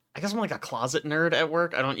guess I'm like a closet nerd at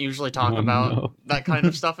work. I don't usually talk about that kind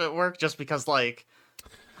of stuff at work just because like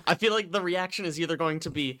I feel like the reaction is either going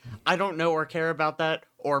to be I don't know or care about that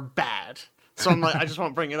or bad. So I'm like I just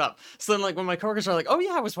won't bring it up. So then like when my coworkers are like, "Oh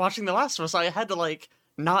yeah, I was watching The Last of Us," I had to like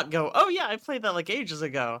not go, "Oh yeah, I played that like ages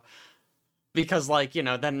ago." Because, like, you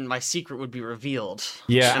know, then my secret would be revealed.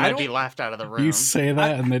 Yeah, and I'd be laughed out of the room. You say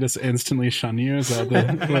that and they just instantly shun you. Is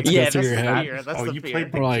that what's Yeah, goes through your head? fear. That's Oh, the you fear.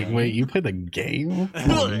 played the We're like, game? wait, you played the game?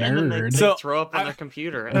 Oh, And then they nerd. throw up on their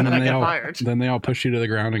computer, and then I they get all, fired. then they all push you to the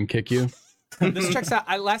ground and kick you. This checks out.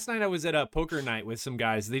 Last night I was at a poker night with some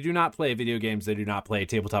guys. They do not play video games. They do not play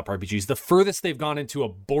tabletop RPGs. The furthest they've gone into a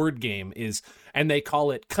board game is, and they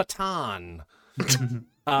call it Catan.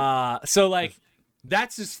 So like,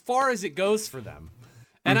 that's as far as it goes for them.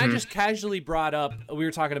 And I just casually brought up, we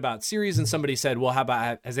were talking about series, and somebody said, well, how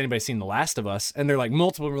about, has anybody seen The Last of Us? And they're like,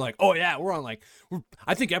 multiple were like, oh yeah, we're on like,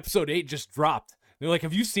 I think episode 8 just dropped. They're like,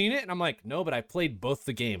 have you seen it? And I'm like, no, but I played both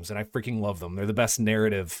the games and I freaking love them. They're the best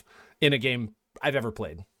narrative in a game I've ever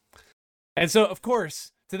played. And so, of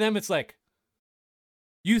course, to them, it's like,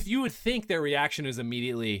 you would think their reaction is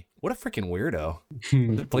immediately, what a freaking weirdo.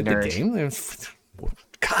 Played the game?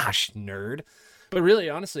 Gosh, nerd. But really,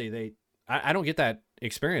 honestly, I don't get that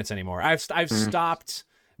experience anymore. I've stopped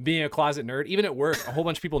being a closet nerd. Even at work, a whole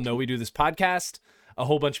bunch of people know we do this podcast. A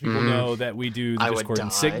whole bunch of people know that we do the Discord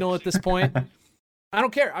and Signal at this point. I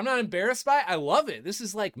don't care. I'm not embarrassed by it. I love it. This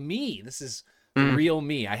is like me. This is real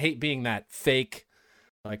me. I hate being that fake,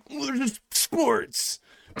 like, sports.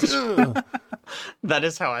 That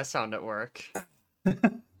is how I sound at work.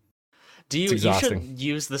 You should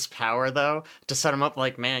use this power though to set him up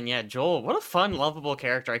like, man, yeah, Joel, what a fun, lovable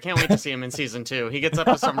character. I can't wait to see him in season 2. He gets up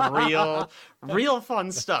to some real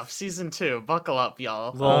fun stuff. Season 2, buckle up,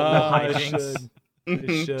 y'all.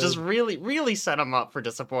 Just really set him up for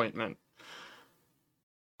disappointment.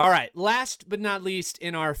 All right, last but not least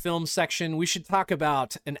in our film section, we should talk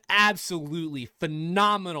about an absolutely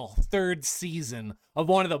phenomenal 3rd season of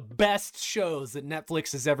one of the best shows that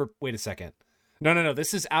Netflix has ever... Wait a second. No.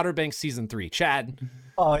 This is Outer Banks season 3. Chad.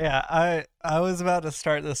 Oh yeah, I was about to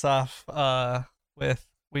start this off with,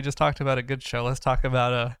 we just talked about a good show. Let's talk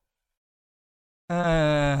about a.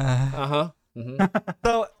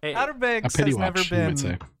 So Outer Banks has never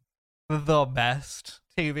been the best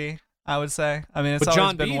TV, I would say. I mean, it's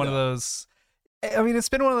always been one of those. I mean, it's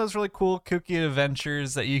been one of those really cool, kooky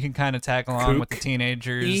adventures that you can kind of tag along with the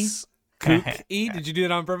teenagers. Did you do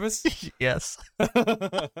it on purpose? Yes.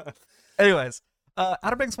 Anyways,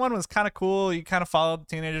 Outer Banks 1 was kind of cool. You kind of followed the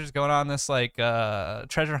teenagers going on this like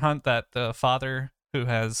treasure hunt that the father, who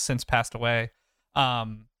has since passed away,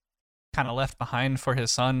 kind of left behind for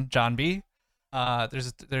his son, John B.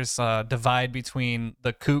 There's a divide between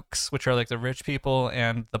the kooks, which are like the rich people,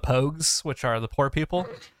 and the pogues, which are the poor people.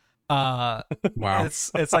 Wow.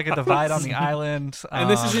 It's like a divide on the island. And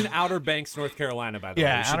this is in Outer Banks, North Carolina, by the way.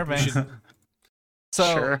 Yeah, Outer Banks.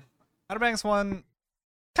 So, sure. Outer Banks 1,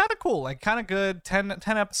 kind of cool, like kind of good. 10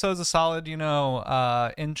 episodes of solid,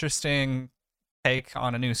 interesting take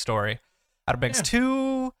on a new story. Outer Banks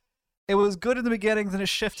 2, it was good in the beginning, then it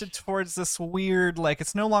shifted towards this weird, like,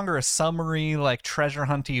 it's no longer a summary, like, treasure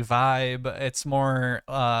hunty vibe. It's more,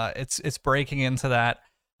 it's breaking into that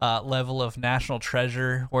level of National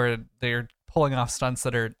Treasure, where they're pulling off stunts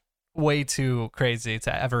that are way too crazy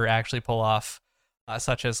to ever actually pull off,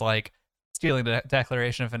 such as, like, stealing the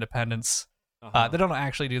Declaration of Independence. They don't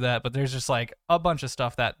actually do that, but there's just, like, a bunch of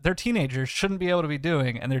stuff that their teenagers shouldn't be able to be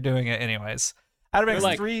doing, and they're doing it anyways. Outer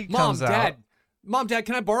Banks 3 comes out. Mom, Dad,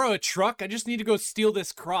 can I borrow a truck? I just need to go steal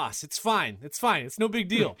this cross. It's fine. It's no big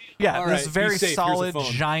deal. Yeah, all this right, very solid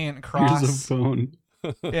giant cross. Here's a phone.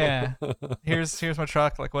 Yeah, here's my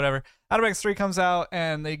truck, like, whatever. Outer Banks 3 comes out,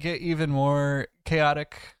 and they get even more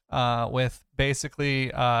chaotic with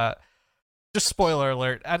basically just spoiler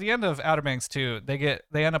alert, at the end of Outer Banks 2, they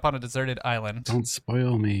end up on a deserted island. Don't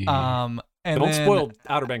spoil me. And don't spoil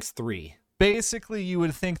Outer Banks 3. Basically, you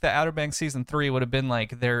would think that Outer Banks Season 3 would have been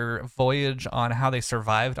like their voyage on how they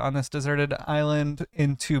survived on this deserted island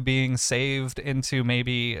into being saved, into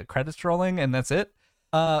maybe credits rolling, and that's it.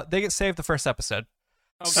 They get saved the first episode.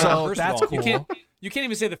 Okay. So that's cool. You can't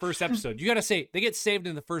even say the first episode. You got to say they get saved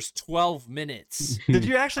in the first 12 minutes. Did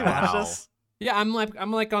you actually watch this? Yeah, I'm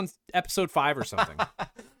like on episode 5 or something.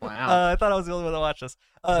 Wow. I thought I was the only one that watched this.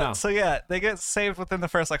 No. So yeah, they get saved within the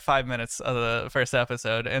first like 5 minutes of the first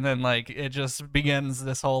episode, and then like it just begins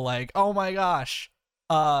this whole like, oh my gosh,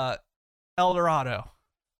 El Dorado.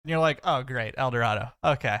 And you're like, oh great, El Dorado.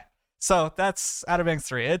 Okay. So that's Outer Banks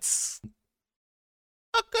 3. It's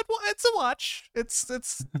a good one. It's a watch. It's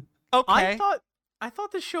okay. I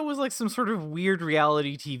thought this show was like some sort of weird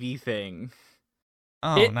reality TV thing.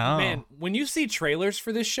 Oh no. Man, when you see trailers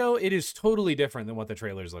for this show, it is totally different than what the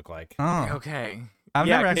trailers look like. Oh. Okay. I've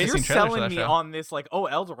never actually seen trailers for selling that me show. on this like, oh,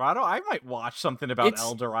 El Dorado? I might watch something about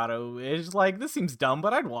El Dorado. It's like, this seems dumb,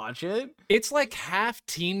 but I'd watch it. It's like half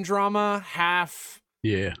teen drama, half...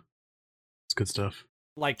 Yeah. It's good stuff.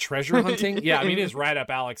 Like treasure hunting. Yeah, I mean, it is right up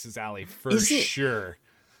Alex's alley for sure.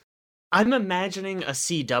 I'm imagining a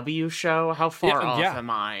CW show. How far off am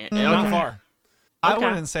I? Not far. I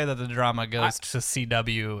wouldn't say that the drama goes to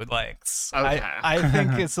CW lengths. Okay. I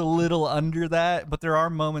think it's a little under that, but there are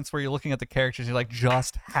moments where you're looking at the characters, you're like,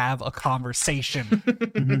 just have a conversation.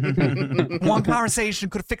 One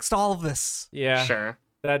conversation could have fixed all of this. Yeah. Sure.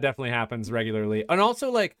 That definitely happens regularly. And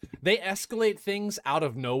also, like, they escalate things out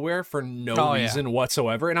of nowhere for no reason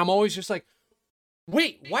whatsoever. And I'm always just like,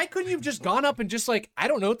 wait, why couldn't you have just gone up and just, like, I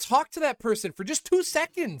don't know, talk to that person for just 2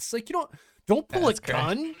 seconds? Like, you don't pull a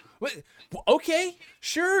gun. What? Okay,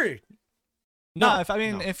 sure. No,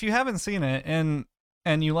 if you haven't seen it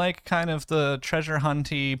and you like kind of the treasure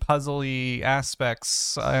hunty, puzzly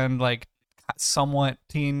aspects and like somewhat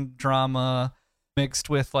teen drama mixed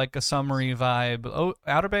with like a summary vibe,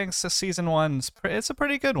 Outer Banks season 1, it's a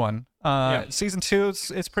pretty good one. Season 2,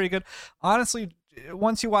 it's pretty good. Honestly,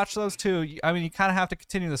 once you watch those 2, I mean, you kind of have to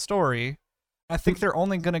continue the story. I think they're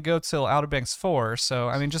only going to go till Outer Banks 4, so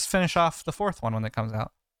I mean, just finish off the 4th one when it comes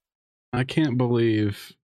out. I can't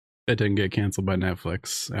believe it didn't get canceled by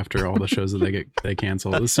Netflix after all the shows that they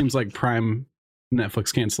canceled. This seems like prime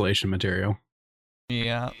Netflix cancellation material.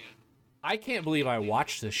 Yeah. I can't believe I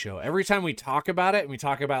watched this show. Every time we talk about it and we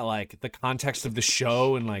talk about like the context of the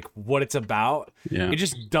show and like what it's about, it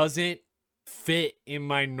just doesn't fit in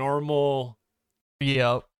my normal.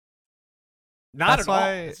 Yep. Not that's at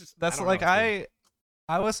why, all. Just, that's like I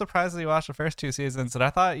was surprised that you watched the first 2 seasons, and I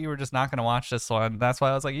thought you were just not going to watch this one. That's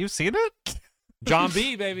why I was like, "You've seen it?" John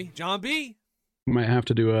B, baby, John B. Might have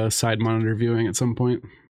to do a side monitor viewing at some point.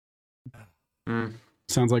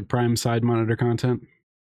 Sounds like prime side monitor content.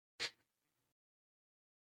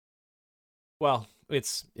 Well,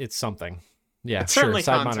 it's something. Yeah, It's sure. certainly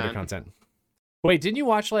Side content. monitor content. Wait, didn't you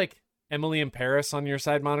watch like Emily in Paris on your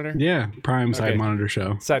side monitor? Yeah, prime side Okay. monitor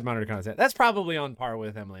show. Side monitor content. That's probably on par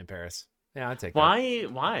with Emily in Paris. Yeah, I'd take that. Why?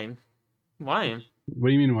 What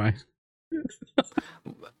do you mean why?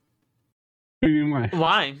 What do you mean why?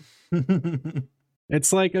 Why?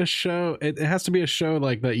 It's like a show. It has to be a show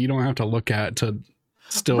like that you don't have to look at to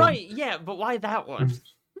still. Right, yeah, but why that one?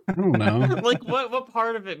 I don't know. Like, what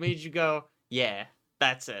part of it made you go, yeah,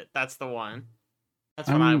 that's it. That's the one. That's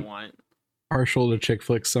what I want. Partial to chick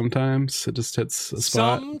flicks sometimes. It just hits a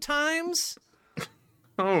spot. Sometimes.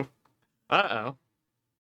 Oh. Uh-oh.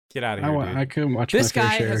 Get out of here, dude. I couldn't watch This my fair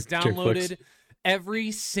guy share has of chick flicks. downloaded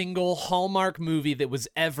every single Hallmark movie that was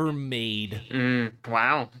ever made.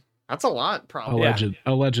 Wow. That's a lot, probably.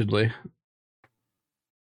 Allegedly.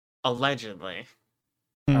 Allegedly.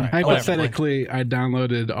 All right, Hypothetically, I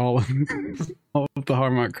downloaded all of the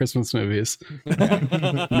Hallmark Christmas movies.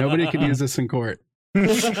 Nobody can use this in court.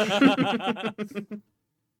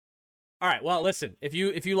 All right, well, listen. If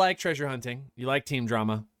you like treasure hunting, you like team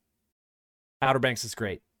drama, Outer Banks is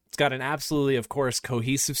great. It's got an absolutely, of course,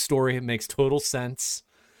 cohesive story. It makes total sense.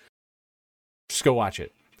 Just go watch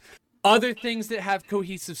it. Other things that have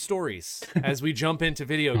cohesive stories as we jump into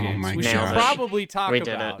video games. We should gosh. probably talk We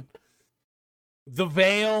did about The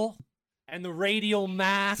Veil and the radial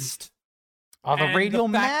mast. Oh, the and radial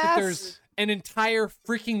the fact that mass. there's an entire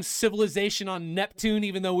freaking civilization on Neptune,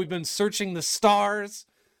 even though we've been searching the stars.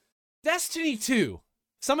 Destiny 2.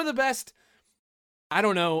 Some of the best, I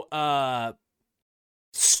don't know,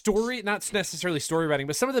 story, not necessarily story writing,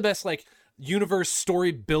 but some of the best like universe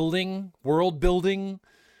story building, world building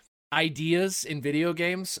ideas in video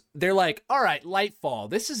games. They're like, all right, Lightfall,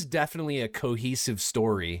 this is definitely a cohesive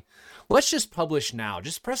story. Let's just publish now.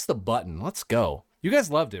 Just press the button. Let's go. You guys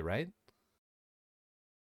loved it, right?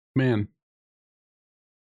 Man,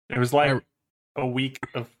 It was like a week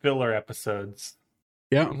of filler episodes.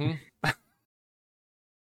 yeah. Mm-hmm.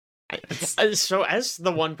 So, as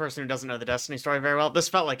the one person who doesn't know the Destiny story very well, this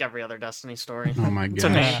felt like every other Destiny story. Oh my To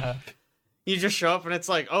me. gosh. You just show up and it's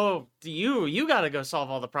like, oh, you gotta go solve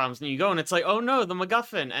all the problems, and you go and it's like, oh no, the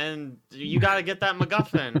MacGuffin, and you gotta get that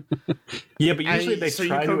MacGuffin. Yeah, but usually they so you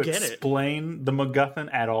try go to get it. explain the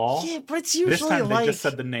MacGuffin at all. Yeah, but it's This usually time like they just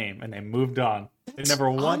said the name and they moved on. They never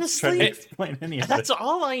once tried to honestly, explain any of that's it.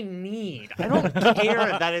 all I need. I don't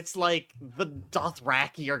care that it's like the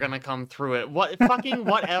Dothraki are gonna come through it. What fucking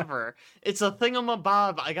whatever. It's a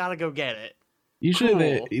thingamabob. I gotta go get it.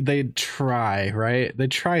 Usually Cool. they try, right? They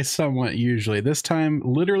try somewhat usually. This time,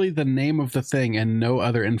 literally the name of the thing and no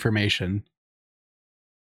other information.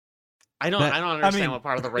 I don't understand mean, what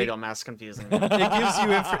part of the radial mass confusing me. It gives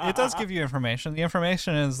you. It does give you information. The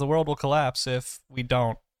information is the world will collapse if we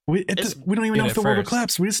don't. We don't even know Get if it the world will first.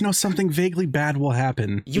 collapse. We just know something vaguely bad will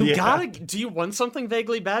happen. Do you want something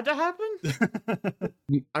vaguely bad to happen?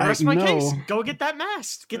 I rest my know. case. Go get that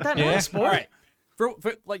mast. Get that mast, boy. All right. For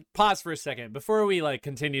like, pause for a second before we like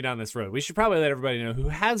continue down this road. We should probably let everybody know who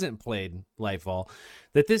hasn't played Lightfall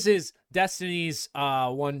that this is Destiny's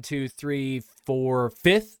 1, 2, 3, 4,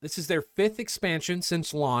 5th. This is their 5th expansion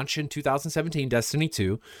since launch in 2017. Destiny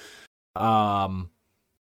 2. And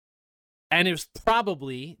it was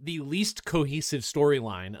probably the least cohesive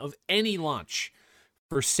storyline of any launch.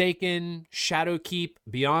 Forsaken, Shadowkeep,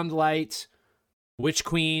 Beyond Light, Witch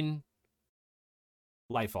Queen,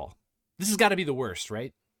 Lightfall. This has got to be the worst,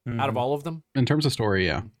 right? Out of all of them? In terms of story,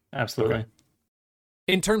 yeah. Absolutely. Okay.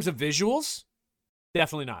 In terms of visuals,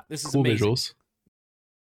 definitely not. This is Cool amazing. visuals.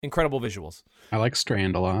 Incredible visuals. I like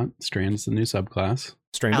Strand a lot. Strand's the new subclass.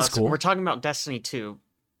 Strand Alex, is cool. we're talking about Destiny 2.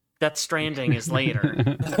 Death Stranding is later.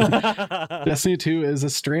 Destiny 2 is a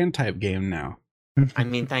Strand type game now. I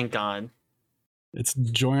mean, thank God. It's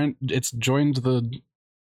joined the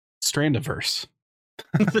Strandiverse.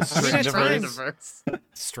 Strandiverse.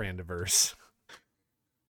 Strandiverse.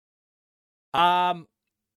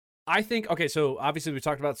 I think, okay, so obviously we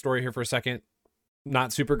talked about story here for a second.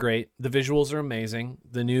 Not super great. The visuals are amazing.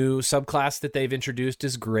 The new subclass that they've introduced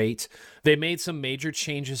is great. They made some major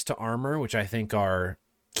changes to armor, which I think are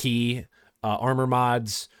key. Armor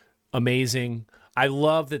mods, amazing. I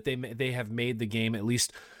love that they have made the game at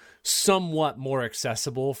least somewhat more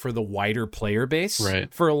accessible for the wider player base.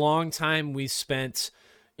 Right. For a long time, we spent,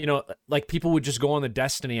 like people would just go on the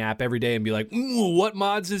Destiny app every day and be like, "Ooh, what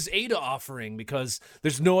mods is Ada offering?" Because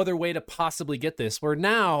there's no other way to possibly get this. Where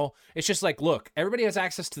now it's just like, look, everybody has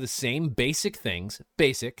access to the same basic things.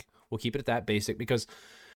 Basic. We'll keep it at that, basic, because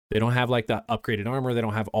they don't have like the upgraded armor. They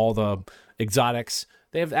don't have all the exotics.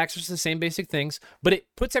 They have access to the same basic things, but it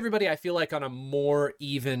puts everybody, I feel like, on a more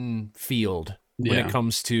even field when it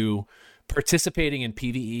comes to participating in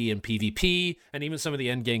PvE and PvP, and even some of the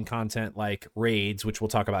end game content like raids, which we'll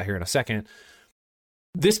talk about here in a second.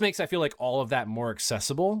 This makes, I feel like, all of that more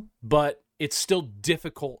accessible, but it's still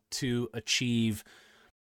difficult to achieve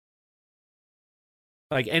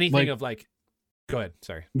like anything of like, go ahead,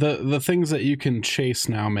 sorry. The things that you can chase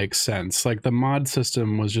now make sense. Like the mod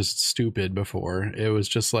system was just stupid before. It was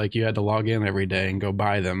just like you had to log in every day and go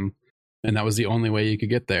buy them, and that was the only way you could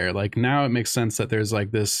get there. Like now it makes sense that there's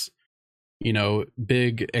like this,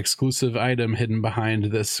 big exclusive item hidden behind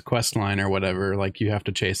this quest line or whatever. Like you have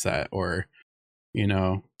to chase that, or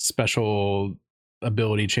special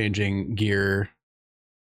ability changing gear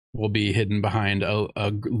will be hidden behind a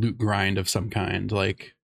loot grind of some kind.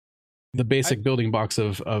 Like the basic building blocks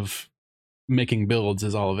of making builds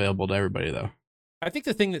is all available to everybody, though. I think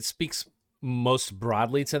the thing that speaks most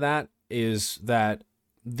broadly to that is that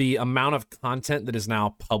the amount of content that is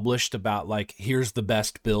now published about, like, here's the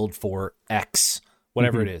best build for X,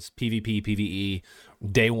 whatever it is, PvP, PvE,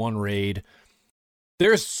 day one raid.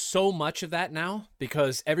 There's so much of that now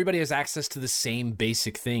because everybody has access to the same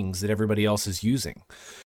basic things that everybody else is using.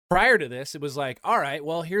 Prior to this, it was like, all right,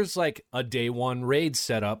 well, here's like a day one raid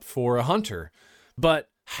setup for a hunter, but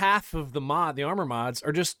half of the armor mods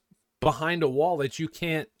are just behind a wall that you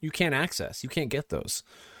can't access. You can't get those.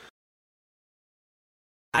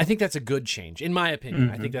 I think that's a good change, in my opinion.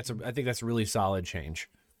 I think that's a really solid change.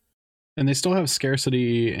 And they still have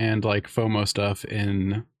scarcity and like FOMO stuff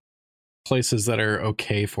in places that are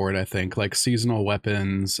okay for it. I think like seasonal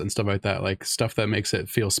weapons and stuff like that, like stuff that makes it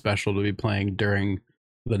feel special to be playing during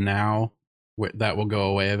the now. That will go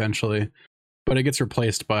away eventually, but it gets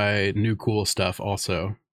replaced by new cool stuff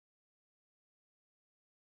also.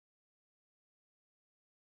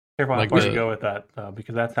 Careful how far you go with that, though,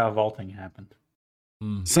 because that's how vaulting happened.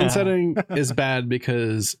 Sunsetting is bad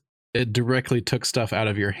because it directly took stuff out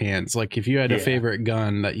of your hands. Like if you had a favorite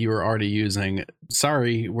gun that you were already using,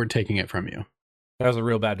 sorry, we're taking it from you. That was a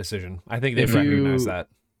real bad decision. I think they've recognized that.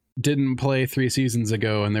 Didn't play 3 seasons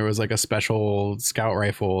ago and there was like a special scout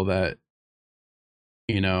rifle that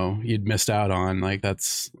you'd missed out on, like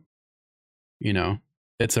that's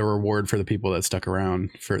it's a reward for the people that stuck around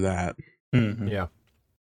for that. Yeah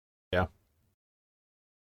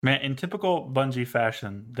Man, in typical Bungie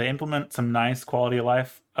fashion, they implement some nice quality of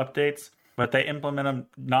life updates, but they implement them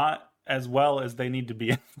not as well as they need to be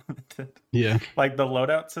implemented. Yeah. Like the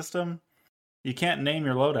loadout system, you can't name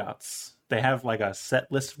your loadouts. They have like a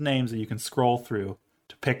set list of names that you can scroll through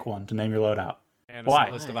to pick one to name your loadout. And a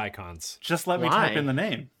set list of icons. Just let me type in the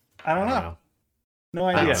name. I don't know. No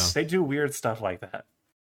idea. They do weird stuff like that.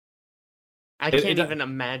 I can't even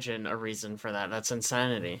imagine a reason for that. That's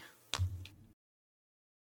insanity.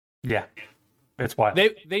 Yeah, it's wild.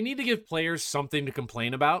 They need to give players something to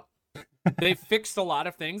complain about. They fixed a lot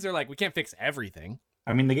of things. They're like, we can't fix everything.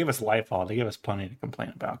 I mean, they gave us Lightfall. They gave us plenty to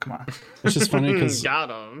complain about. Come on. It's just funny because got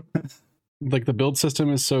them. Like the build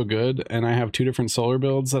system is so good, and I have 2 different solar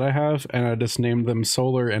builds that I have, and I just named them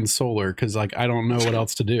Solar and Solar because like I don't know what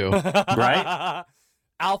else to do. Right?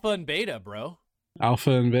 Alpha and beta, bro.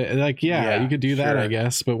 Alpha and beta, like you could do that, I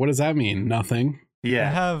guess. But what does that mean? Nothing.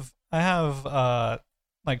 Yeah. I have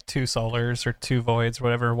like 2 solars or 2 voids or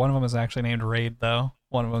whatever. One of them is actually named Raid though.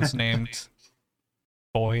 One of them's named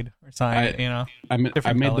Void or something. I made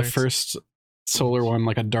colors. the first solar one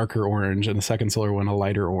like a darker orange, and the second solar one a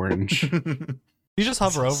lighter orange. You just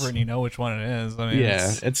hover over it and you know which one it is. I mean,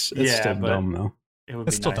 it's still dumb though.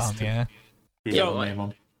 It's still dumb, yeah. Go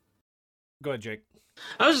ahead, Jake.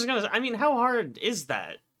 I was just gonna say, I mean, how hard is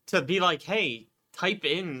that to be like, hey, type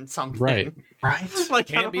in something? Right. Like,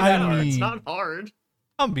 Can't be that that hard. hard. It's not hard.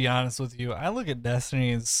 I'll be honest with you. I look at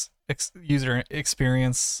Destiny's user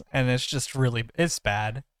experience and it's just it's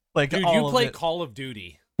bad. Like, dude, you play Call of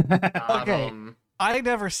Duty. Okay. I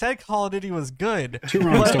never said Call of Duty was good. 2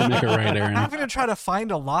 wrongs don't make it right, Aaron. Having to try to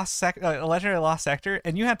find a legendary lost sector,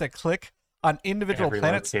 and you have to click on individual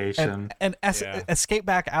planets and escape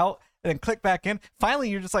back out, and then click back in. Finally,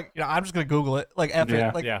 you're just like, I'm just gonna Google it. Like, F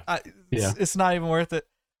it. Like, it's not even worth it.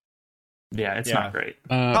 Yeah, it's not great.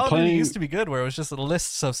 Call of Duty used to be good, where it was just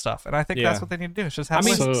lists of stuff, and I think that's what they need to do. It's just have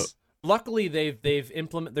lists. So luckily they've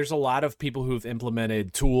implement. There's a lot of people who've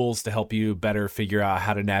implemented tools to help you better figure out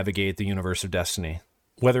how to navigate the universe of Destiny.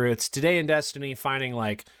 Whether it's today in Destiny finding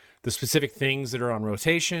like the specific things that are on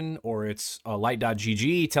rotation, or it's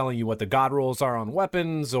light.gg telling you what the god rolls are on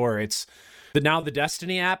weapons, or it's the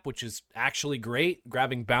Destiny app, which is actually great,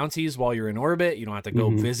 grabbing bounties while you're in orbit. You don't have to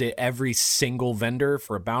go visit every single vendor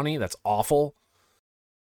for a bounty. That's awful.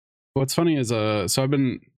 What's funny is so I've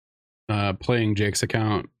been playing Jake's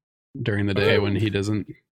account during the day when he doesn't.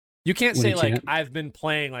 You can't say like I've been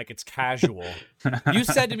playing like it's casual. You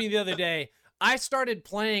said to me the other day, I started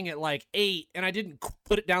playing at like 8 and I didn't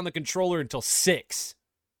put it down the controller until 6.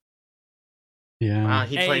 Yeah. Wow,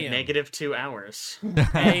 he played -2 hours.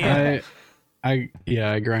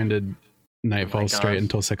 I grinded Nightfall straight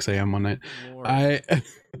until 6 a.m. one night.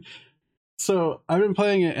 So I've been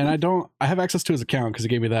playing it, and I have access to his account because he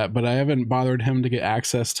gave me that, but I haven't bothered him to get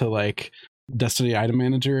access to like Destiny Item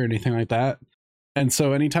Manager or anything like that. And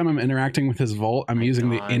so anytime I'm interacting with his vault, I'm using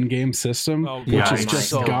the in-game system, which is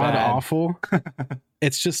just god awful.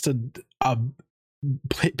 It's just a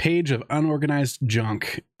page of unorganized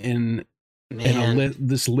junk in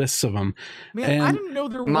this lists of them. Man, and I didn't know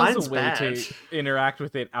there was a way to interact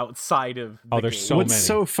with it outside of the there's game. so What's many.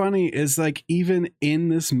 so funny is like even in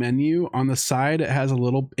this menu on the side, it has a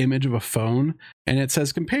little image of a phone and it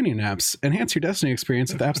says companion apps. Enhance your Destiny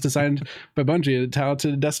experience with apps designed by Bungie and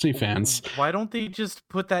talented Destiny fans. Why don't they just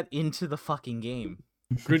put that into the fucking game?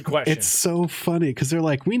 Good question. It's so funny because they're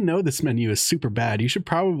like, we know this menu is super bad. You should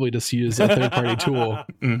probably just use a third-party tool.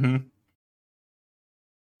 Mm-hmm.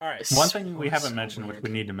 All right. One thing we haven't mentioned, which we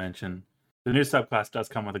need to mention, the new subclass does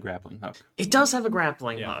come with a grappling hook. It does have a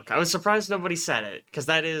grappling hook. I was surprised nobody said it, because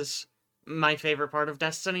that is my favorite part of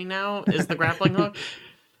Destiny now, is the grappling hook.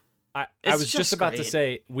 I was just about to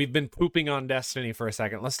say, we've been pooping on Destiny for a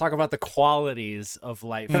second. Let's talk about the qualities of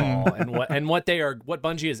Lightfall and what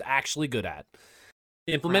Bungie is actually good at.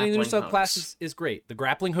 Implementing the new subclass is great. The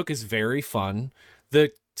grappling hook is very fun.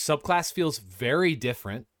 The subclass feels very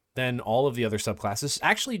different than all of the other subclasses.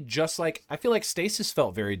 Actually, just like I feel like Stasis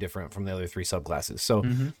felt very different from the other 3 subclasses. So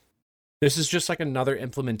this is just like another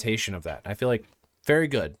implementation of that. I feel like very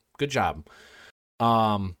good. Good job.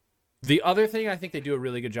 The other thing I think they do a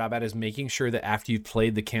really good job at is making sure that after you've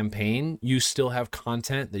played the campaign, you still have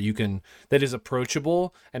content that is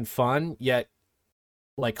approachable and fun, yet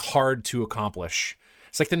like hard to accomplish.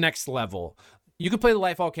 It's like the next level. You can play the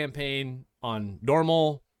Lightfall campaign on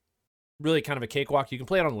normal, really kind of a cakewalk. You can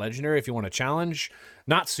play it on legendary if you want a challenge.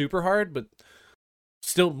 Not super hard, but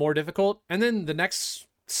still more difficult. And then the next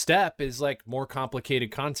step is like more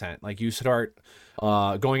complicated content. Like you start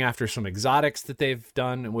going after some exotics that they've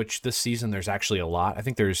done, which this season there's actually a lot. I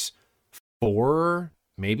think there's 4,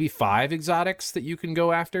 maybe 5 exotics that you can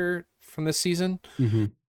go after from this season,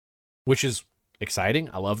 which is exciting.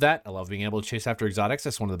 I love that. I love being able to chase after exotics.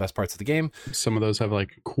 That's one of the best parts of the game. Some of those have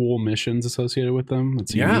like cool missions associated with them.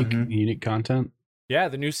 It's unique content. Yeah,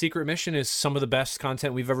 the new secret mission is some of the best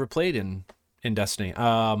content we've ever played in Destiny.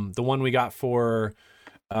 The one we got for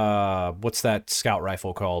what's that scout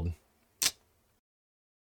rifle called?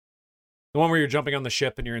 The one where you're jumping on the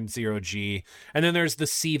ship and you're in 0G. And then there's the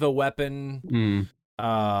Siva weapon.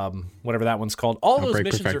 Whatever that one's called. All those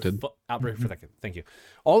missions are Outbreak Perfected. Thank you.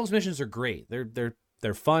 All those missions are great.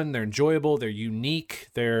 They're fun. They're enjoyable. They're unique.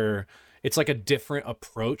 It's like a different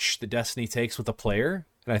approach that Destiny takes with the player,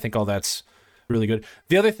 and I think all that's really good.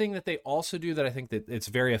 The other thing that they also do that I think that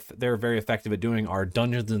they're very effective at doing are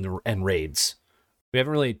dungeons and raids. We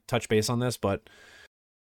haven't really touched base on this, but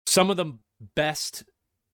some of the best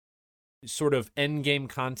sort of end game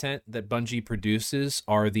content that Bungie produces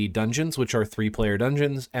are the dungeons, which are 3-player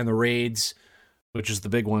dungeons, and the raids, which is the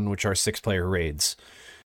big one, which are 6-player raids.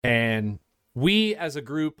 And we as a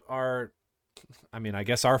group are, I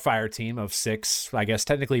guess our fire team of 6, I guess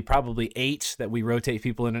technically probably 8 that we rotate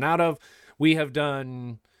people in and out of, we have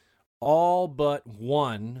done all but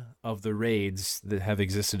one of the raids that have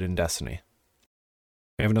existed in Destiny.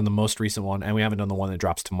 We haven't done the most recent one, and we haven't done the one that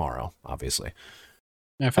drops tomorrow, obviously.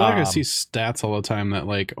 I feel like I see stats all the time that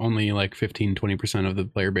like only like 15-20% of the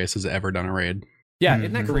player base has ever done a raid. Yeah,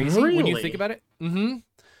 isn't that crazy when you Really? think about it? It's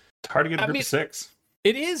hard to get a group of 6.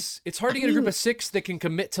 It is. It's hard to get a group of 6 that can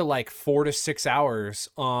commit to like 4 to 6 hours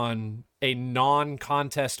on a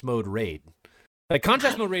non-contest mode raid. Like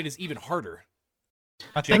contest mode raid is even harder.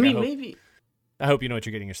 I hope you know what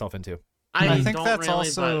you're getting yourself into. I think don't that's really,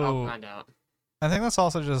 also- but I'll find out. I think that's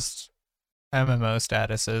also just MMO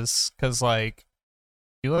statuses, because like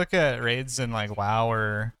you look at raids in like WoW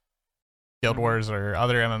or Guild Wars or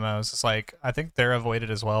other MMOs, it's like I think they're avoided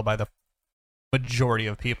as well by the majority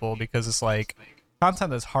of people, because it's like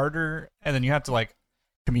content that's harder, and then you have to like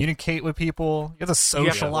communicate with people. You have to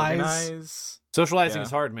socialize. Socializing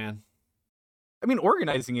is hard, man. I mean,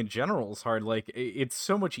 organizing in general is hard. Like, it's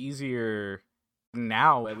so much easier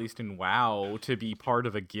now, at least in WoW, to be part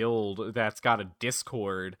of a guild that's got a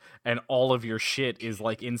Discord and all of your shit is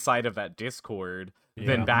like inside of that Discord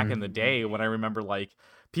than back in the day when I remember like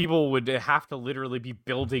people would have to literally be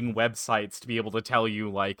building websites to be able to tell you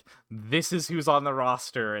like, this is who's on the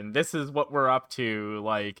roster and this is what we're up to.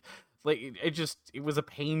 Like it was a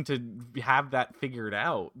pain to have that figured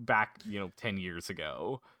out back, 10 years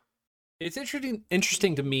ago. It's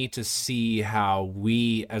interesting to me to see how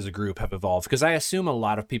we as a group have evolved, because I assume a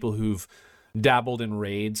lot of people who've dabbled in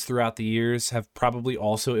raids throughout the years have probably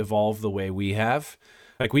also evolved the way we have.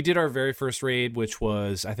 Like, we did our very first raid, which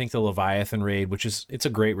was, I think, the Leviathan raid, it's a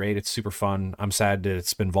great raid. It's super fun. I'm sad that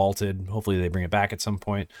it's been vaulted. Hopefully they bring it back at some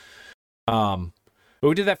point. But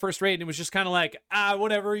we did that first raid, and it was just kind of like,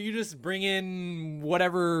 whatever, you just bring in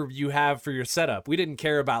whatever you have for your setup. We didn't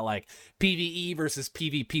care about, like, PvE versus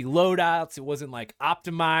PvP loadouts. It wasn't, like,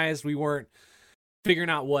 optimized. We weren't figuring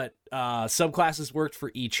out what subclasses worked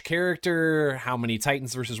for each character, how many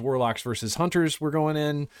Titans versus Warlocks versus Hunters were going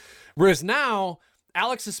in. Whereas now,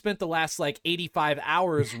 Alex has spent the last, 85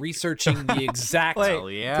 hours researching the exact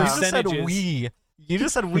percentages. You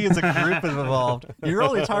just said we as a group have evolved. You're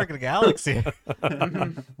only targeting Alex here.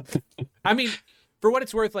 I mean, for what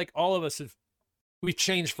it's worth, all of us we've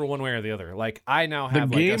changed for one way or the other. Like, I now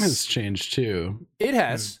have the game has changed too. It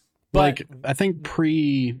has. But I think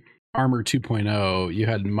pre-Armor 2.0, you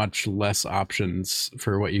had much less options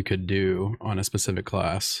for what you could do on a specific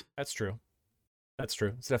class. That's true. It's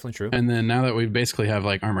definitely true. And then now that we basically have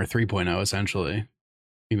Armor 3.0, essentially,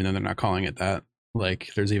 even though they're not calling it that,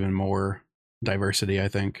 there's even more diversity, I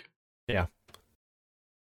think. Yeah.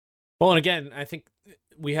 Well, and again, I think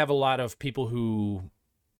we have a lot of people who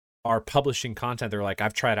are publishing content. They're like,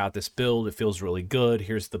 I've tried out this build. It feels really good.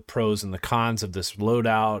 Here's the pros and the cons of this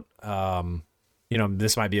loadout.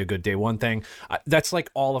 This might be a good day one thing. That's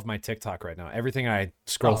all of my TikTok right now. Everything I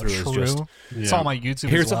scroll through is just... It's all my YouTube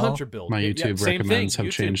Here's as well. a Hunter build. My YouTube recommends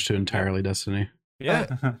have changed to entirely Destiny. Yeah.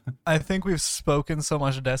 I think we've spoken so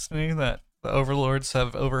much Destiny that the overlords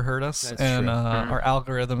have overheard us. That's and true. Our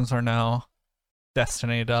algorithms are now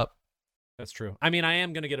Destinied up. That's true. I mean, I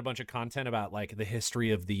am going to get a bunch of content about the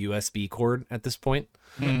history of the USB cord at this point,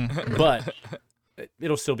 but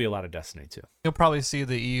it'll still be a lot of Destiny too. You'll probably see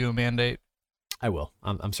the EU mandate. I will.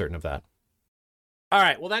 I'm certain of that. All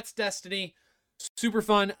right. Well, that's Destiny. Super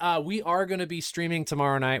fun. We are going to be streaming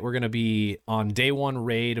tomorrow night. We're going to be on day one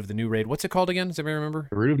raid of the new raid. What's it called again? Does anybody remember?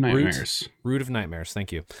 Root of Nightmares. Root of Nightmares.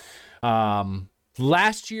 Thank you.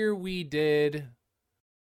 Last year we did,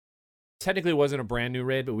 technically it wasn't a brand new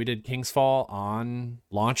raid, but we did King's Fall on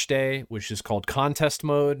launch day, which is called contest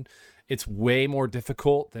mode. It's way more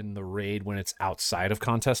difficult than the raid when it's outside of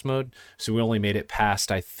contest mode. So we only made it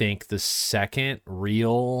past, I think, the second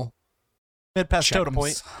real past checkpoint.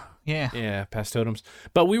 Totems. Yeah, past totems.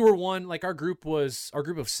 But we were one, our group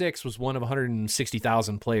of 6 was one of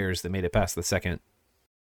 160,000 players that made it past the second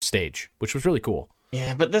stage, which was really cool.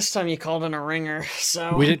 Yeah, but this time you called in a ringer,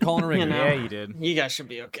 so... We did call in a ringer. Yeah, you did. You guys should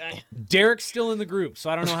be okay. Derek's still in the group, so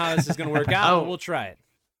I don't know how this is going to work out, but we'll try it.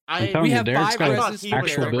 We have Derek's 5 got an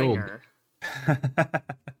actual build. I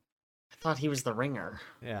thought he was the ringer.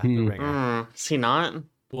 Yeah, the ringer. Is he not?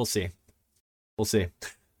 We'll see.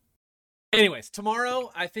 Anyways, tomorrow,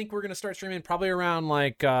 I think we're going to start streaming probably around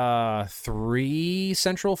 3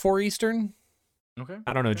 Central, 4 Eastern. Okay.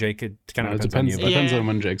 I don't know, Jake. It kind of depends on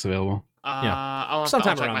when Jake's available. I'll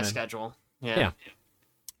check my schedule. Yeah.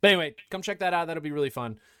 But anyway, come check that out. That'll be really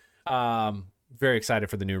fun. Very excited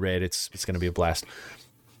for the new raid. It's going to be a blast.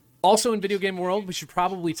 Also in video game world, we should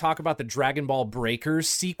probably talk about the Dragon Ball Breakers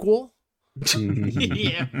sequel.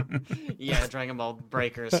 Yeah, Dragon Ball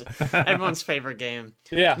Breakers. Everyone's favorite game.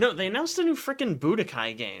 Yeah. No, they announced a new freaking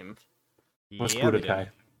Budokai game. What's Budokai?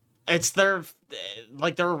 It's their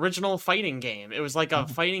original fighting game. It was a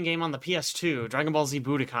fighting game on the PS2, Dragon Ball Z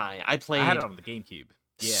Budokai. I had it on the GameCube.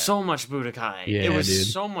 Yeah. So much Budokai. Yeah, it was dude.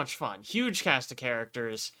 so much fun. Huge cast of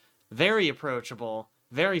characters, very approachable,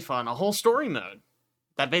 very fun. A whole story mode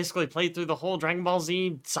that basically played through the whole Dragon Ball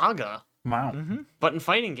Z saga. Wow. But in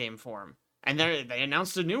fighting game form. And they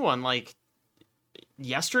announced a new one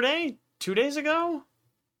yesterday, 2 days ago.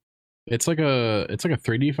 It's like a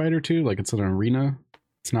 3D fighter too. It's an arena.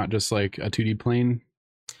 It's not just a 2D plane.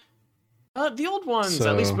 The old ones,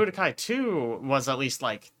 at least Budokai 2 was at least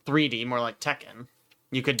 3D, more like Tekken.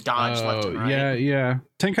 You could dodge left and right. Yeah.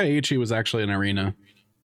 Tenkaichi was actually an arena.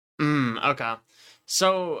 Okay.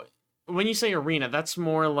 So when you say arena, that's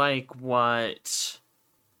more like what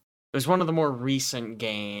It was one of the more recent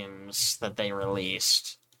games that they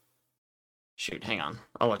released. Shoot, hang on.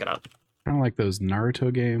 I'll look it up. Kind of like those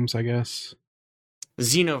Naruto games, I guess.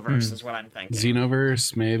 Xenoverse is what I'm thinking.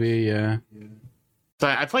 Xenoverse, maybe, yeah. So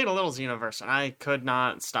I played a little Xenoverse, and I could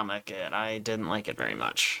not stomach it. I didn't like it very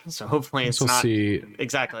much. So hopefully it's not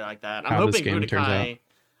exactly like that. I'm hoping Budokai...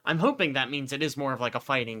 I'm hoping that means it is more of like a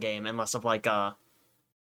fighting game and less of like a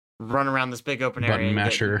run around this big open area. Button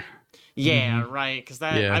masher. Yeah, right. Because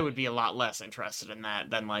I would be a lot less interested in that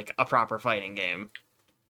than like a proper fighting game.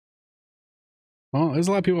 Well, there's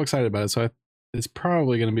a lot of people excited about it, so it's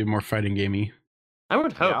probably going to be more fighting gamey. I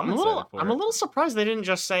would hope. Yeah, I'm a little surprised they didn't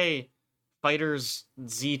just say Fighters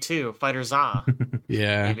Z2, Fighters Z.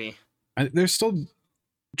 Yeah. Maybe. They're still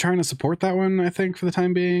trying to support that one, I think, for the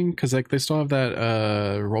time being, because like they still have that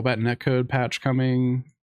rollback netcode patch coming.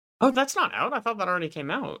 Oh, that's not out? I thought that already came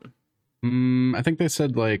out. I think they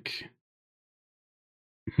said like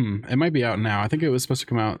it might be out now. I think it was supposed to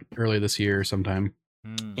come out early this year sometime.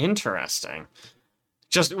 Interesting.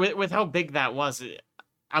 Just with how big that was,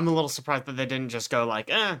 I'm a little surprised that they didn't just go like,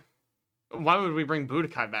 why would we bring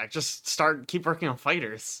Budokai back? Just keep working on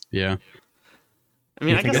fighters. Yeah. I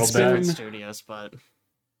mean, I guess it's different studios, but...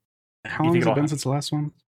 How long has it been since the last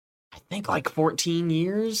one? I think like 14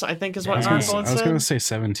 years, I think is what Narco said. I was going to say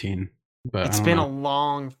 17, but it's been a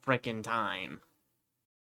long freaking time.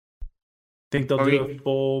 Think they'll do a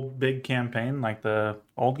full big campaign like the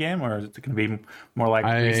old game, or is it going to be more like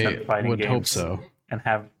recent fighting would games hope so. And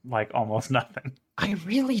have like almost nothing? I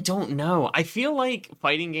really don't know. I feel like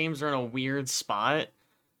fighting games are in a weird spot.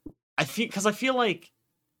 I feel like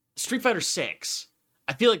Street Fighter 6,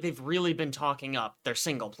 I feel like they've really been talking up their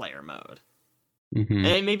single player mode. Mm-hmm.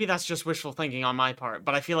 And maybe that's just wishful thinking on my part,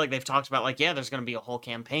 but I feel like they've talked about like, yeah, there's going to be a whole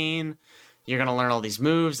campaign. You're going to learn all these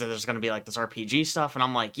moves. There's going to be like this RPG stuff. And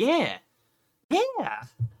I'm like, yeah,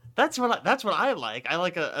 that's what I like. I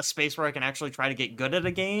like a space where I can actually try to get good at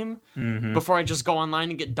a game before I just go online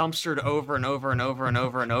and get dumpstered over and over and over and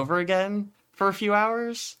over and over again for a few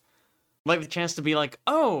hours. Like the chance to be like,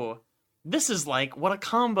 oh, this is like what a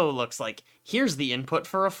combo looks like. Here's the input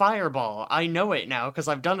for a fireball. I know it now because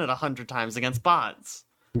I've done it 100 times against bots.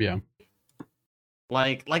 Yeah.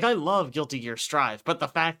 Like I love Guilty Gear Strive, but the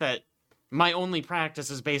fact that my only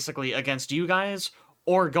practice is basically against you guys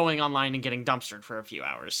or going online and getting dumpstered for a few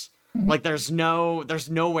hours. Like there's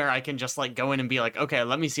nowhere I can just like go in and be like, okay,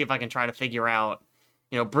 let me see if I can try to figure out,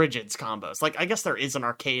 Bridget's combos. Like I guess there is an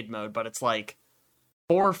arcade mode, but it's like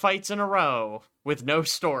 4 fights in a row with no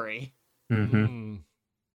story. And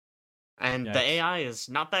the AI is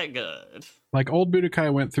not that good. Like old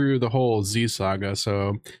Budokai went through the whole Z saga,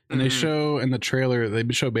 so and they show in the trailer they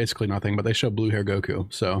show basically nothing, but they show blue hair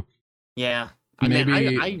Goku. So yeah,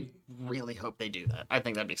 I really hope they do that. I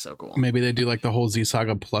think that'd be so cool. Maybe they do like the whole Z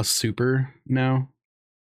saga plus Super now.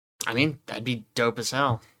 I mean, that'd be dope as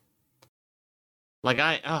hell. Like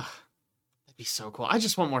that'd be so cool. I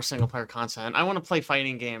just want more single player content. I want to play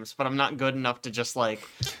fighting games, but I'm not good enough to just like,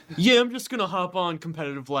 I'm just gonna hop on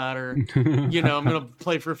competitive ladder. I'm gonna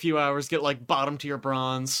play for a few hours, get like bottom tier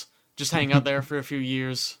bronze, just hang out there for a few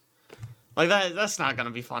years. Like that's not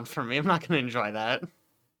gonna be fun for me. I'm not gonna enjoy that.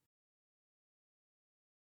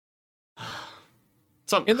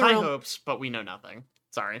 So high hopes, but we know nothing.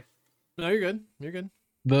 Sorry. No, you're good. You're good.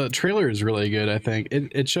 The trailer is really good. I think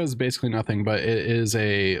it shows basically nothing, but it is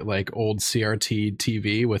a like old CRT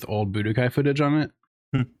TV with old Budokai footage on it,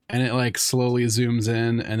 and it like slowly zooms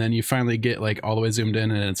in, and then you finally get like all the way zoomed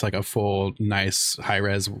in, and it's like a full nice high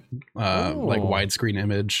res like widescreen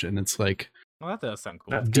image, and it's like that does sound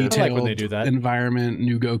cool. Detailed I like when they do that. Environment,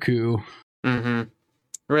 new Goku.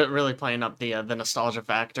 Really playing up the nostalgia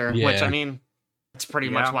factor, which I mean, it's pretty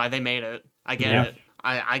much why they made it. I get it.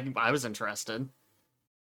 I was interested.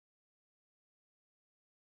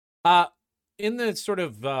 In the sort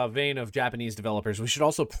of vein of Japanese developers, we should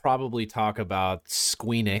also probably talk about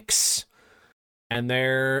Squeenix and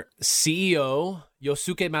their CEO,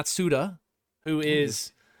 Yosuke Matsuda, who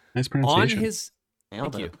is nice pronunciation. on his...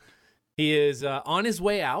 Thank you. He is on his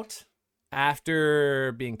way out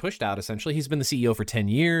after being pushed out, essentially. He's been the CEO for 10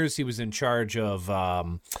 years. He was in charge of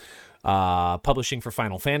publishing for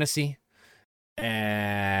Final Fantasy.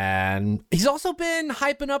 And he's also been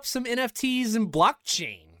hyping up some NFTs and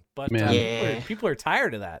blockchain. But people are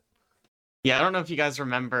tired of that. Yeah, I don't know if you guys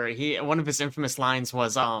remember. One of his infamous lines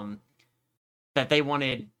was that they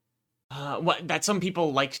wanted that some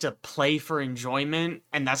people like to play for enjoyment,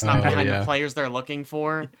 and that's not the kind of players they're looking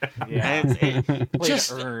for.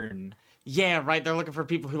 Just earn. Yeah, right. They're looking for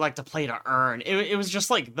people who like to play to earn. It was just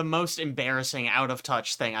like the most embarrassing, out of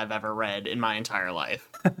touch thing I've ever read in my entire life.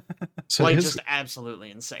 So like just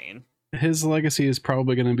absolutely insane. His legacy is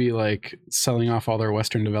probably going to be like selling off all their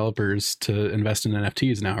Western developers to invest in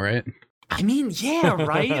NFTs now, right? I mean, yeah,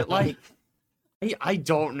 right? Like, I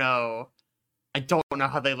don't know. I don't know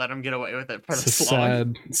how they let him get away with it for this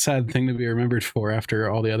long. Sad thing to be remembered for after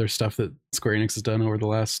all the other stuff that Square Enix has done over the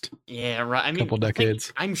last couple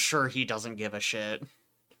decades. I'm sure he doesn't give a shit.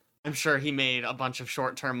 I'm sure he made a bunch of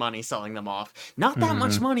short-term money selling them off. Not that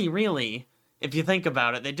much money, really. If you think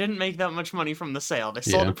about it, they didn't make that much money from the sale. They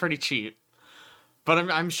sold it pretty cheap.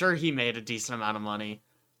 But I'm sure he made a decent amount of money.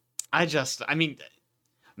 I mean,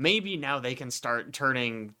 maybe now they can start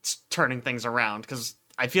turning things around, because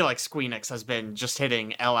I feel like Squeenix has been just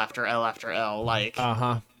hitting L after L after L. Like, for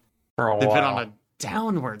a they've while. been on a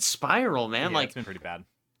downward spiral, man. Yeah, like, it's been pretty bad.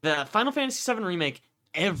 The Final Fantasy VII Remake,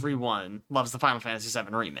 everyone loves the Final Fantasy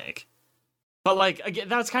VII Remake. But, like, again,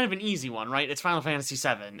 that's kind of an easy one, right? It's Final Fantasy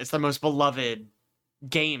VII. It's the most beloved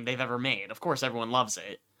game they've ever made. Of course, everyone loves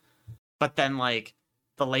it. But then, like,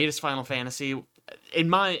 the latest Final Fantasy,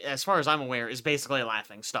 as far as I'm aware, is basically a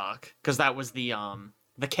laughingstock, because that was the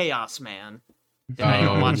Chaos Man. If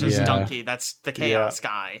anyone watches Donkey, that's the Chaos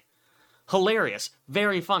guy. Hilarious,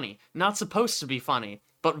 very funny. Not supposed to be funny,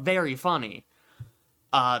 but very funny.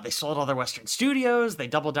 They sold all their Western studios. They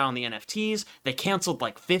doubled down on the NFTs. They canceled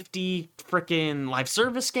like 50 freaking live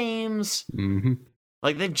service games. Mm-hmm.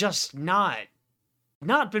 Like, they've just not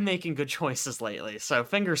been making good choices lately. So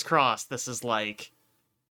fingers crossed this is like,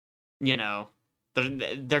 you know,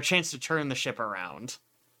 their chance to turn the ship around.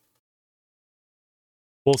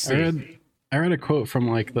 We'll see. I read a quote from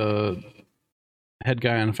like the head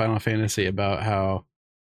guy on Final Fantasy about how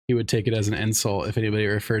he would take it as an insult if anybody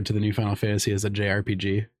referred to the new Final Fantasy as a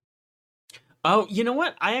JRPG. Oh, you know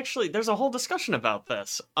what? There's a whole discussion about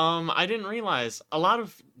this. I didn't realize a lot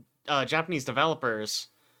of Japanese developers,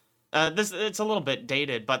 it's a little bit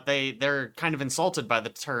dated, but they're kind of insulted by the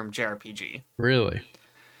term JRPG. Really?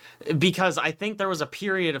 Because I think there was a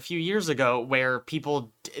period a few years ago where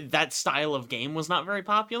that style of game was not very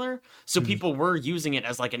popular, so people were using it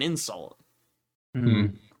as like an insult.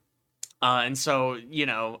 And so, you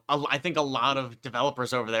know, I think a lot of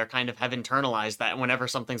developers over there kind of have internalized that whenever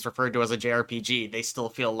something's referred to as a JRPG, they still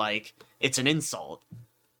feel like it's an insult.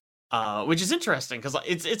 Which is interesting, because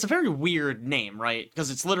it's a very weird name, right?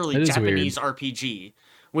 Because it's literally Japanese RPG,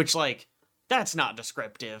 which, like, that's not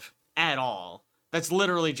descriptive at all. That's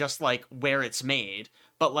literally just, like, where it's made.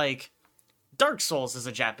 But, like, Dark Souls is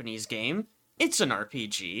a Japanese game. It's an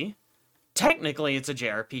RPG. Technically, it's a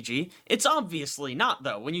JRPG. It's obviously not,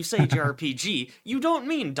 though. When you say JRPG, you don't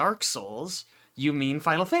mean Dark Souls. You mean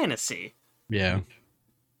Final Fantasy. Yeah.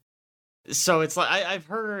 So it's like, I've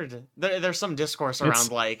heard there's some discourse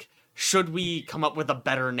around, like, should we come up with a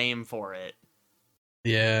better name for it?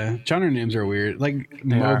 Yeah, genre names are weird. Like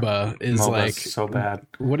MOBA is MOBA's like so bad.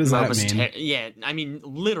 What does MOBA's that mean? yeah, I mean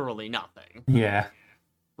literally nothing. Yeah.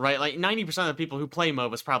 Right? Like 90% of the people who play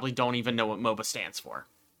MOBAs probably don't even know what MOBA stands for.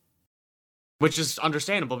 Which is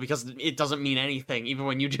understandable, because it doesn't mean anything even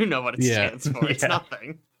when you do know what it stands for. It's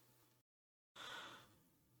nothing.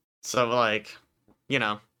 So, like, you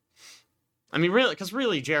know, I mean, really, because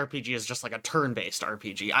really JRPG is just like a turn-based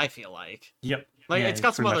RPG, I feel like. Yep. Like, Yeah, it's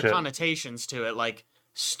got some pretty other much it. connotations to it, like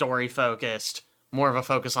story-focused, more of a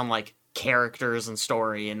focus on, like, characters and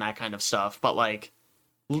story and that kind of stuff. But, like,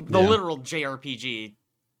 the literal JRPG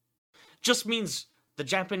just means the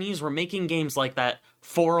Japanese were making games like that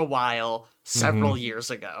for a while, several years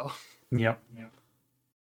ago. Yep.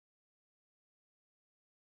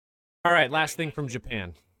 All right, last thing from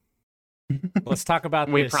Japan. Let's talk about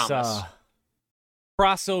We this promise.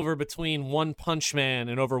 crossover between One Punch Man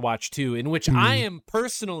and Overwatch 2, in which I am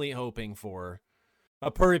personally hoping for a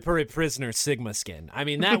Purri Purri Prisoner Sigma skin. I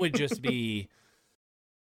mean, that would just be...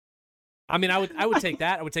 I mean, I would take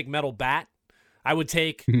that. I would take Metal Bat. I would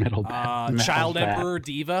take Metal Bat. Child Bat. Emperor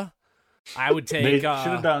Diva. I would They take... should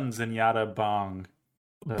have done Zenyatta Bong.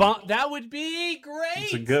 that would be great!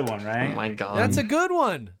 It's a good one, right? Oh my god. That's a good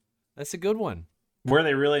one. That's a good one. Where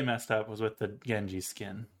they really messed up was with the Genji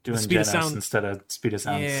skin, doing Speed of Genos Sound- instead of Speed of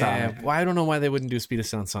Sound Yeah, Sonic. well, I don't know why they wouldn't do Speed of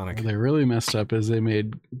Sound Sonic. What they really messed up is they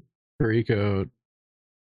made Kuriko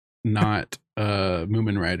not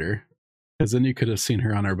Moomin Rider, because then you could have seen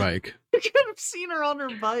her on her bike. You could have seen her on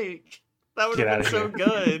her bike. That would Get have been so outta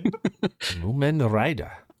good. Moomin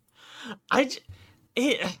Rider.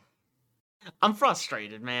 I'm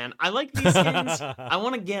frustrated, man. I like these skins. I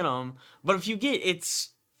want to get them, but if you get, it's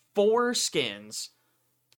 4 skins.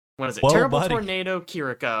 What is it? Whoa, Terrible buddy. Tornado,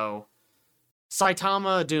 Kiriko,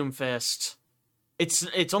 Saitama, Doomfist.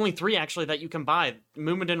 It's only 3 actually that you can buy.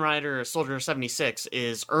 Mumadin Rider, Soldier 76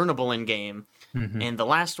 is earnable in game. And the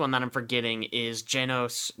last one that I'm forgetting is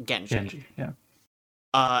Genos Genshin. Genji, yeah.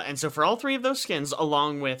 And so for all 3 of those skins,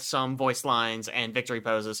 along with some voice lines and victory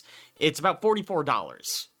poses, it's about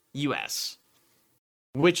 $44 US,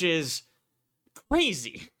 which is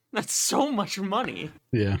crazy. That's so much money.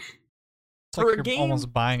 Yeah. It's like you're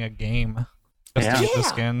almost buying a game just to get the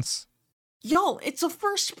skins. Y'all, it's a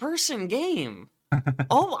first-person game.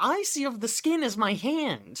 All I see of the skin is my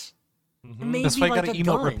hand. Maybe That's why you like gotta a emote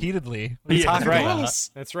gun. repeatedly. What are you talking about?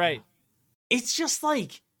 That's right. It's just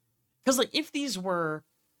like, because like if these were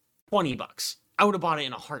 $20, I would have bought it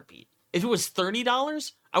in a heartbeat. If it was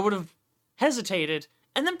 $30, I would have hesitated,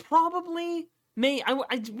 and then probably I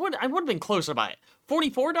would have been closer by it.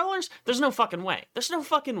 $44? There's no fucking way. There's no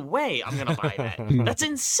fucking way I'm gonna buy that. That's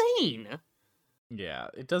insane. Yeah,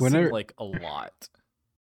 it does seem like a lot.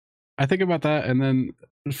 I think about that, and then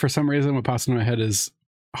for some reason, what pops into my head is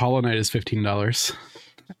Hollow Knight is $15.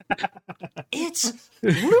 It's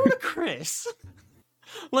ludicrous.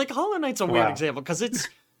 Like Hollow Knight's a weird example because it's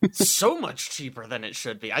so much cheaper than it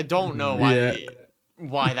should be. I don't know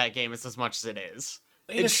why that game is as much as it is.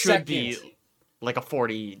 It should be like a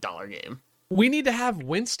 $40 game. We need to have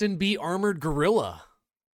Winston be armored gorilla.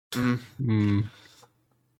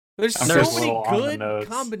 There's so many good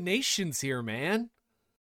combinations here, man.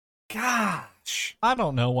 Gosh. I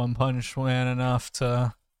don't know One Punch Man enough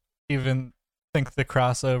to even think the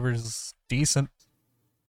crossover's decent.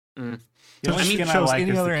 The only skin I like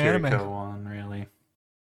is the Kiriko one, really.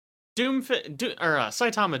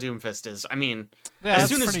 Saitama Doomfist is, I mean, Yeah, as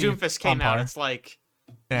soon as Doomfist came out, it's like,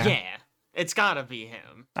 yeah, it's gotta be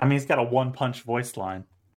him. I mean, he's got a one-punch voice line.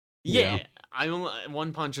 Yeah.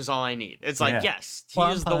 One punch is all I need. It's like, yes, he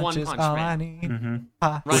is the one punch man.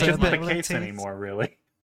 Which isn't the case anymore, really.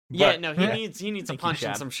 Yeah, no, he needs a punch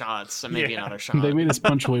and some shots, and maybe another shot. They made his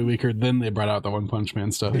punch way weaker, then they brought out the One Punch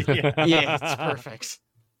Man stuff. Yeah, it's perfect.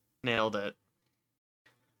 Nailed it.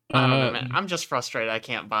 I don't know, man. I'm just frustrated I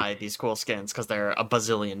can't buy these cool skins because they're $1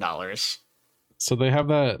 bazillion. So they have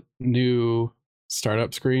that new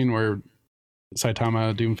startup screen where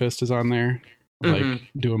Saitama Doomfist is on there, like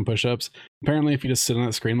doing push-ups. Apparently, if you just sit on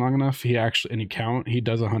that screen long enough, he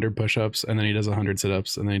does 100 push-ups, and then he does 100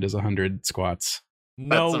 sit-ups, and then he does 100 squats.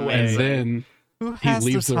 No way. And then he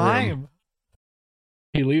leaves the room.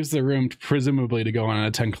 He leaves the room, presumably to go on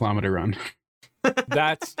a 10-kilometer run.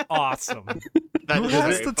 That's awesome. Who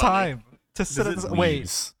has the time to sit at this?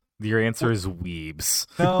 Wait. Your answer is weebs.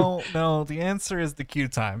 No, the answer is the queue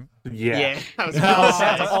time. Yeah. That's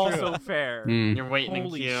also fair. You're waiting in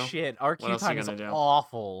Holy queue. shit, our queue time is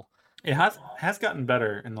awful. It has gotten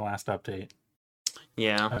better in the last update.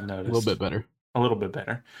 Yeah. I've noticed. A little bit better. A little bit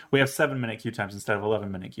better. We have 7-minute queue times instead of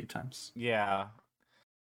 11-minute queue times. Yeah.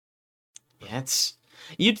 Yeah,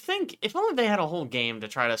 you'd think if only they had a whole game to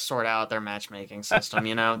try to sort out their matchmaking system,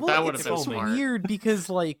 you know, that would have been smart. Weird because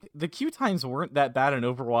like the queue times weren't that bad in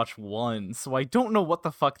Overwatch 1, so I don't know what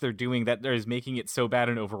the fuck they're doing that is making it so bad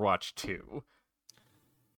in Overwatch 2.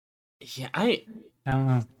 Yeah, I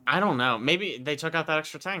don't know. Maybe they took out that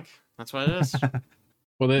extra tank. That's what it is.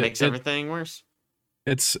 Well, makes everything worse.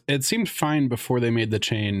 It seemed fine before they made the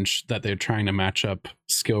change that they're trying to match up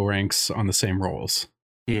skill ranks on the same roles.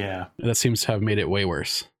 Yeah. That seems to have made it way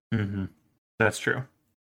worse. That's true.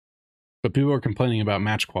 But people were complaining about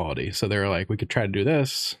match quality, so they were like, we could try to do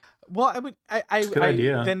this. Well, I good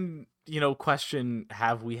idea. Then, question,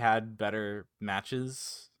 have we had better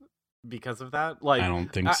matches because of that? Like, I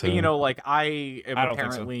don't think so. I am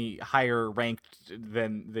apparently higher ranked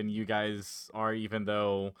than you guys are, even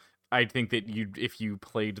though I think that if you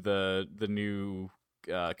played the new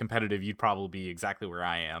competitive, you'd probably be exactly where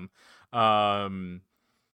I am.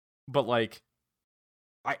 But like,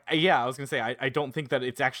 I was gonna say I don't think that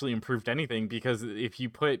it's actually improved anything, because if you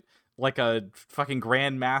put like a fucking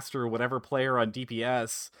grandmaster or whatever player on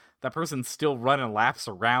DPS, that person's still running laps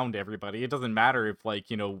around everybody. It doesn't matter if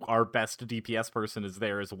our best DPS person is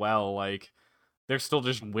there as well. Like, they're still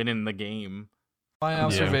just winning the game. My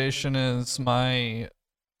observation is my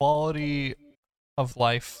quality of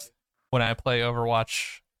life when I play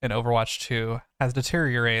Overwatch and Overwatch 2 has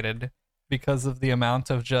deteriorated because of the amount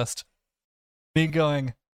of just me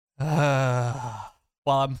going while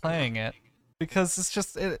I'm playing it, because it's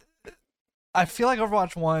just I feel like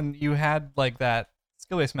Overwatch 1, you had like that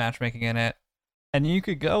skill-based matchmaking in it, and you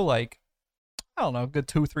could go like, I don't know, good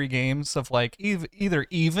 2-3 games of like either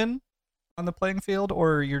even on the playing field,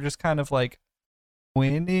 or you're just kind of like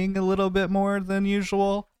winning a little bit more than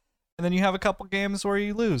usual, and then you have a couple games where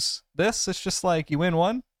you lose. This, it's just like you win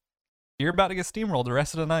one, you're about to get steamrolled the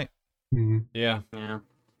rest of the night. Yeah.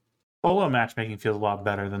 Solo matchmaking feels a lot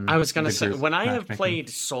better than I was gonna the say, group when I have matchmaking. played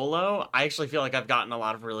solo, I actually feel like I've gotten a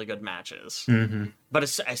lot of really good matches. Mm-hmm. But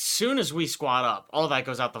as soon as we squad up, all that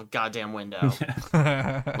goes out the goddamn window.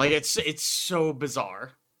 Like it's so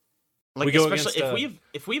bizarre. Like We go especially against,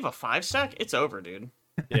 if we have a 5-stack, it's over, dude.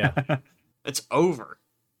 Yeah. It's over.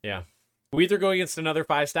 Yeah. We either go against another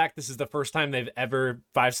 5-stack. This is the first time they've ever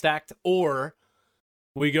 5-stacked, or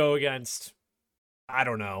we go against, I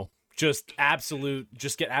don't know, just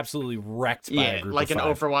get absolutely wrecked by a group like of an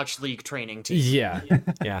 5. Overwatch League training team. Yeah.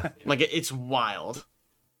 Yeah. Like it's wild.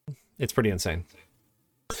 It's pretty insane.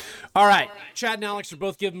 All right. Chad and Alex are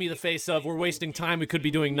both giving me the face of, we're wasting time. We could be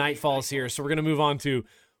doing Nightfalls here. So we're going to move on to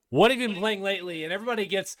what have you been playing lately? And everybody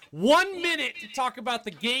gets 1 minute to talk about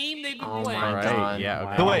the game they've been playing. my God. Yeah.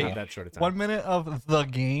 Wow. Okay. Wait, Not that short of time. 1 minute of the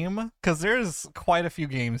game? Because there's quite a few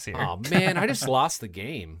games here. Oh, man. I just lost the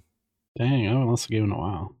game. Dang, I haven't lost a game in a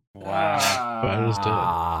while. Wow. But I just did.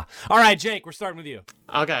 All right, Jake, we're starting with you.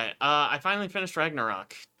 Okay, I finally finished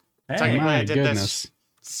Ragnarok. Hey. Technically, My I did goodness.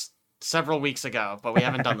 this several weeks ago, but we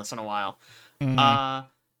haven't done this in a while. Mhm.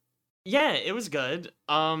 Yeah, it was good.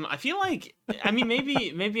 I feel like, I mean,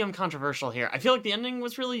 maybe I'm controversial here. I feel like the ending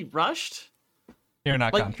was really rushed. You're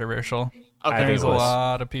not like- controversial. I Okay, think There's it a was.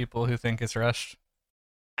 lot of people who think it's rushed.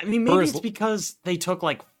 I mean, maybe First- it's because they took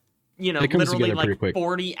like, It comes literally together pretty like quick.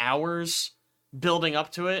 40 hours building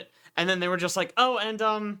up to it, and then they were just like, oh, and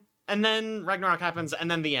then Ragnarok happens, and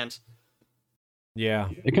then the end. Yeah.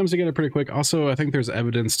 It comes together pretty quick. Also, I think there's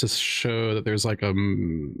evidence to show that there's like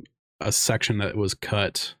a section that was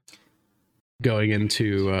cut going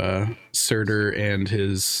into Surtur and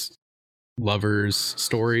his lover's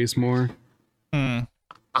stories more. Hmm.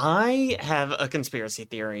 I have a conspiracy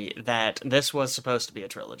theory that this was supposed to be a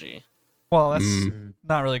trilogy. Well, that's Mm.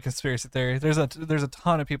 not really a conspiracy theory. There's a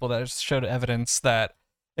ton of people that showed evidence that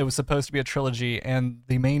it was supposed to be a trilogy, and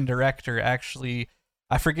the main director actually,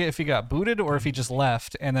 I forget if he got booted or if he just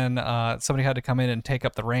left, and then somebody had to come in and take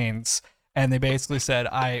up the reins, and they basically said,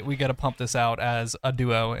 we got to pump this out as a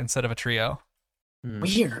duo instead of a trio.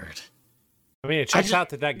 Weird. I mean, it checks just- out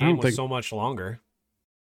that I game don't was think- so much longer.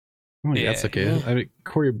 Oh, yeah, that's Yeah. okay. I mean,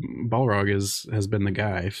 Corey Balrog has been the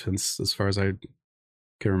guy since, as far as I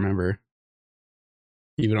can remember,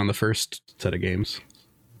 even on the first set of games.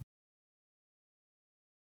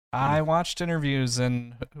 I watched interviews,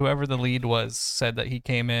 and whoever the lead was said that he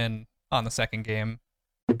came in on the second game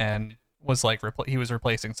and was like he was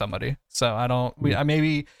replacing somebody. So I don't.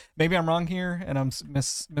 Maybe I'm wrong here, and I'm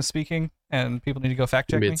misspeaking, and people need to go fact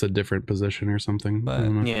check Maybe me. it's a different position or something. But- I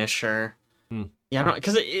don't know. Yeah, sure. Hmm. Yeah,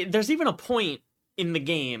 because there's even a point in the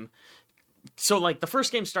game. So, like, the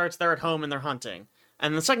first game starts, they're at home and they're hunting.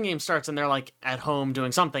 And the second game starts and they're, like, at home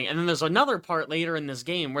doing something. And then there's another part later in this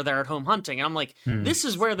game where they're at home hunting. And I'm like, this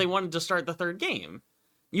is where they wanted to start the third game.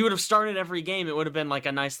 You would have started every game. It would have been, like,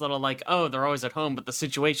 a nice little, like, oh, they're always at home, but the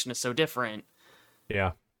situation is so different.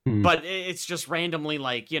 Yeah. Hmm. But it's just randomly,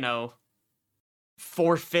 like, 4/5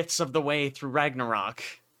 of the way through Ragnarok.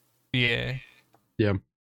 Yeah.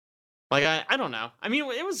 Like, I don't know. I mean,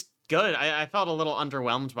 it was good. I felt a little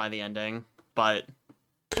underwhelmed by the ending, but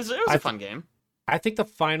it was a fun game. I think the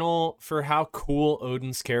final, for how cool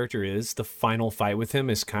Odin's character is, the final fight with him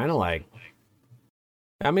is kind of like,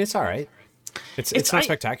 I mean, it's all right. It's not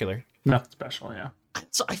spectacular. Nothing special, yeah.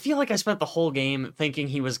 So I feel like I spent the whole game thinking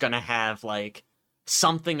he was going to have, like,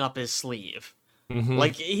 something up his sleeve. Mhm.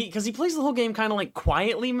 Like, because he plays the whole game kind of, like,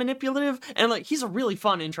 quietly manipulative, and, like, he's a really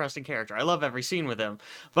fun, interesting character. I love every scene with him.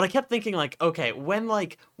 But I kept thinking, like, okay, when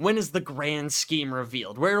is the grand scheme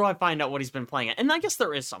revealed? Where do I find out what he's been playing at? And I guess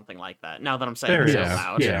there is something like that, now that I'm saying There it is. out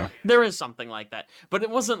loud. Yeah. There is something like that. But it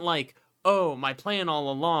wasn't like, oh, my plan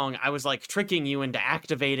all along, I was, like, tricking you into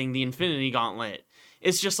activating the Infinity Gauntlet.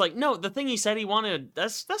 It's just like, no, the thing he said he wanted,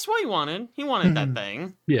 that's what he wanted. He wanted that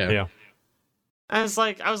thing. Yeah. Yeah. I was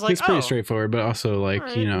like, It's pretty oh. straightforward, but also like,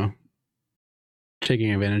 Alright.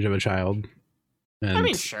 taking advantage of a child. And, I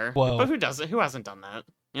mean, sure. Whoa. But who doesn't? Who hasn't done that?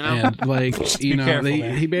 You know? and like, Be careful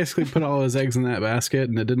there. he basically put all his eggs in that basket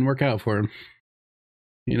and it didn't work out for him.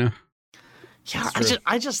 Yeah,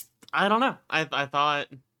 That's I don't know. I thought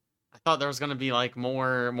there was gonna be like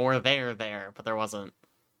more there, but there wasn't.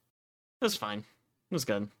 It was fine. It was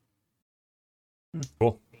good.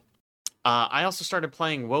 Cool. I also started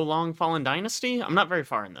playing Wolong Fallen Dynasty. I'm not very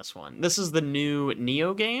far in this one. This is the new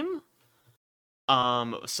Neo game.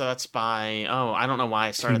 So that's by I don't know why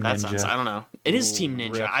I started Team that Ninja. sentence. I don't know. It is Ooh, Team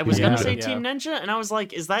Ninja. rip. I was gonna Yeah. say Yeah. Team Ninja, and I was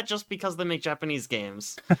like, is that just because they make Japanese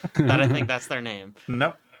games that I think that's their name?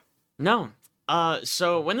 Nope. No.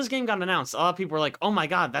 So when this game got announced, a lot of people were like, "Oh my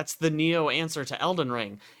god, that's the Neo answer to Elden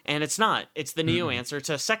Ring," and it's not. It's the Neo answer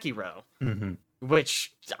to Sekiro. Mm-hmm.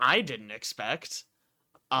 which I didn't expect.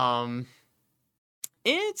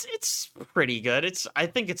 It's pretty good. I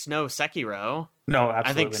think it's no Sekiro. No,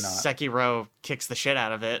 I think absolutely not. Sekiro kicks the shit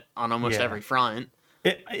out of it on almost every front.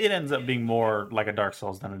 It ends up being more like a Dark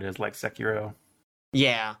Souls than it is like Sekiro.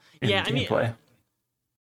 Yeah. Yeah, I mean, gameplay.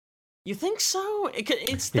 you think so?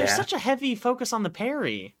 There's such a heavy focus on the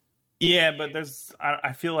parry. Yeah, but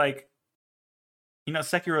I feel like,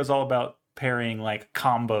 Sekiro is all about parrying like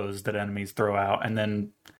combos that enemies throw out and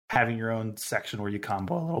then having your own section where you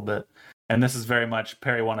combo a little bit. And this is very much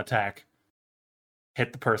parry one attack,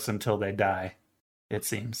 hit the person till they die, it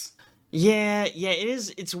seems. Yeah, it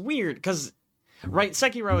is. It's weird because, right,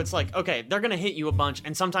 Sekiro, it's like, okay, they're going to hit you a bunch,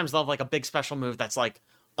 and sometimes they'll have like a big special move that's like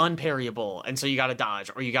unparryable, and so you got to dodge,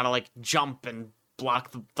 or you got to like jump and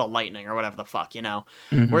block the lightning or whatever the fuck,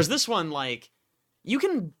 Mm-hmm. Whereas this one, like, you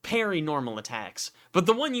can parry normal attacks, but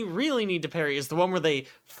the one you really need to parry is the one where they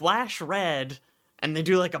flash red and they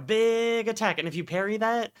do like a big attack, and if you parry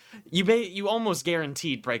that, you almost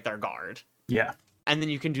guaranteed break their guard. Yeah. And then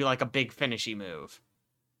you can do like a big finishy move.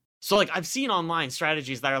 So like I've seen online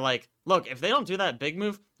strategies that are like, look, if they don't do that big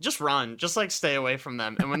move, just run, just like stay away from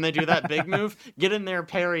them. And when they do that big move, get in there,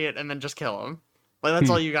 parry it, and then just kill them. Like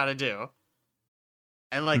that's all you got to do.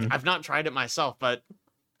 And like I've not tried it myself, but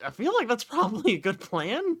I feel like that's probably a good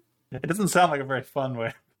plan. It doesn't sound like a very fun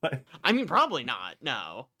way. I mean, probably not,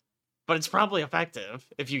 no. But it's probably effective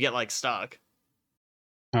if you get like stuck.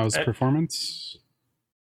 How's performance?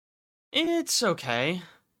 It's okay.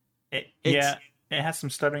 It has some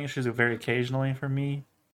stuttering issues very occasionally for me.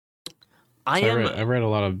 I've read a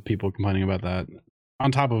lot of people complaining about that.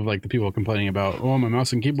 On top of like the people complaining about, my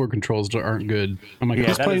mouse and keyboard controls aren't good. I'm like,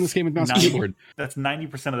 who's playing this game with mouse and keyboard? That's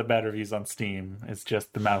 90% of the bad reviews on Steam. It's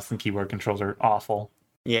just the mouse and keyboard controls are awful.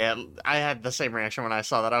 Yeah, I had the same reaction when I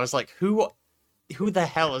saw that. I was like, who the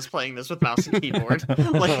hell is playing this with mouse and keyboard?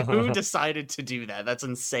 Like, who decided to do that? That's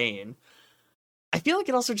insane. I feel like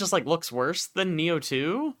it also just like looks worse than Neo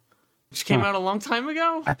 2, which came out a long time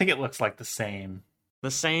ago. I think it looks like the same.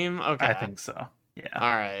 The same? Okay. I think so. Yeah.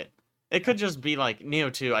 All right. It could just be like Neo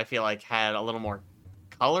 2, I feel like, had a little more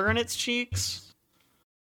color in its cheeks.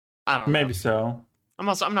 I don't know. Maybe so. I'm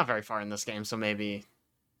not very far in this game, so maybe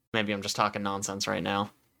I'm just talking nonsense right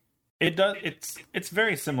now. It does. It's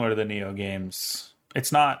very similar to the Neo games.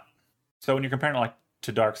 It's not. So when you're comparing it like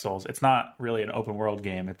to Dark Souls, it's not really an open world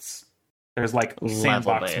game. There's like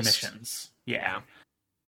sandbox missions. Yeah.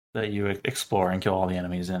 That you explore and kill all the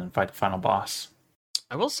enemies in and fight the final boss.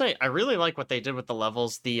 I will say I really like what they did with the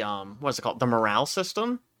levels. The what's it called? The morale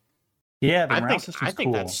system. Yeah, the morale system's I think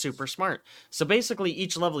cool. that's super smart. So basically,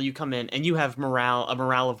 each level you come in and you have a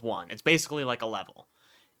morale of 1. It's basically like a level,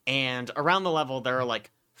 and around the level there are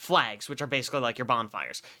like flags, which are basically like your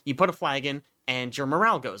bonfires. You put a flag in, and your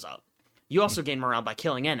morale goes up. You also gain morale by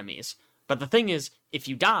killing enemies. But the thing is, if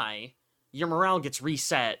you die, your morale gets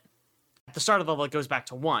reset. At the start of the level, it goes back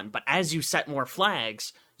to 1. But as you set more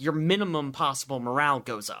flags, your minimum possible morale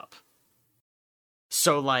goes up.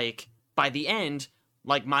 So, like, by the end,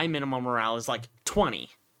 like, my minimum morale is, like,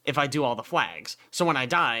 20 if I do all the flags. So when I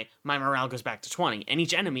die, my morale goes back to 20. And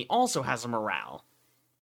each enemy also has a morale.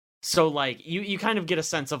 So, like, you kind of get a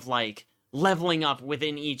sense of, like, leveling up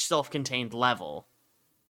within each self-contained level.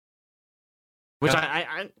 Which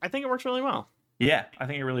I think it works really well. Yeah, I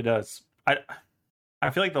think it really does. I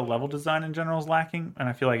feel like the level design in general is lacking, and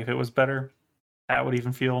I feel like if it was better, that would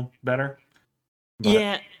even feel better. But...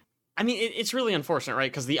 Yeah, I mean, it's really unfortunate,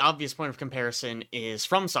 right? Because the obvious point of comparison is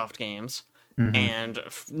FromSoft games, and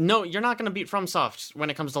no, you're not going to beat FromSoft when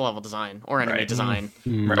it comes to level design, or enemy design,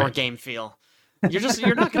 or game feel.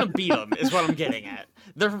 You're not going to beat them, is what I'm getting at.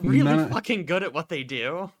 They're really fucking good at what they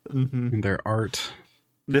do. Their art.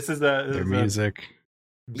 This is their music.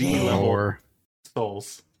 Lore.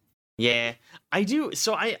 Souls. Yeah, I do.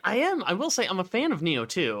 So I will say I'm a fan of Neo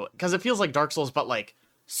 2, because it feels like Dark Souls, but like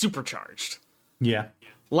supercharged. Yeah.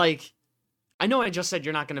 Like, I know I just said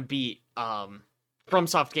you're not going to beat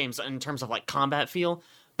FromSoft games in terms of like combat feel,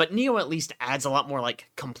 but Neo at least adds a lot more like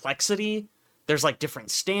complexity. There's like different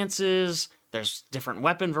stances, there's different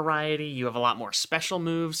weapon variety, you have a lot more special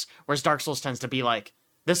moves, whereas Dark Souls tends to be like,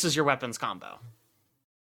 this is your weapons combo.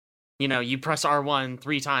 You know, you press R1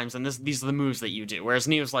 3 times, and these are the moves that you do. Whereas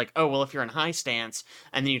Neo's like, oh, well, if you're in high stance,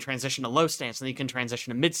 and then you transition to low stance, and then you can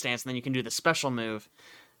transition to mid stance, and then you can do the special move.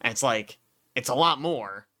 And it's like, it's a lot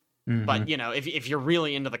more. But, you know, if you're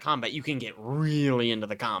really into the combat, you can get really into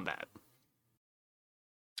the combat.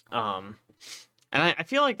 And I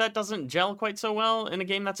feel like that doesn't gel quite so well in a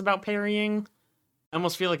game that's about parrying. I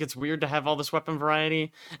almost feel like it's weird to have all this weapon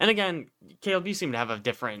variety. And again, KLB seem to have a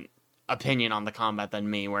different opinion on the combat than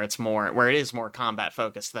me, where it is more combat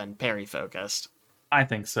focused than parry focused. I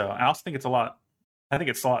think so. I also think it's a lot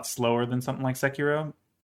slower than something like Sekiro.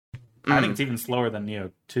 I think it's even slower than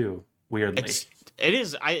Neo 2, weirdly. It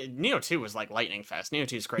is. Neo 2 was like lightning fast. Neo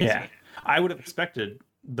 2 is crazy. Yeah. I would have expected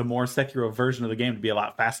the more Sekiro version of the game to be a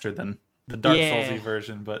lot faster than the Dark Soulsy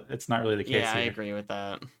version, but it's not really the case. Yeah, here. I agree with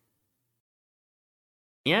that.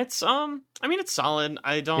 Yeah, it's I mean, it's solid.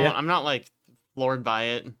 I'm not like floored by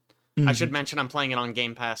it. Mm-hmm. I should mention I'm playing it on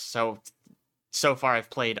Game Pass, so far I've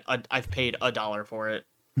paid $1 for it.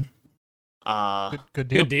 Good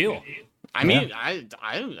deal. Good deal. I mean,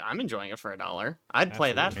 I'm enjoying it for $1. I'd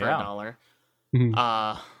play that for $1. Mhm.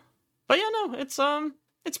 But yeah, no,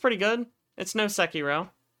 it's pretty good. It's no Sekiro,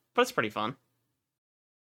 but it's pretty fun.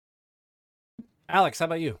 Alex, how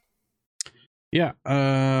about you? Yeah,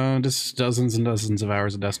 just dozens and dozens of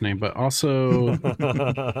hours of Destiny, but also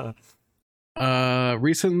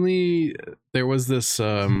recently there was this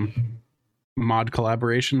mod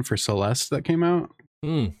collaboration for Celeste that came out.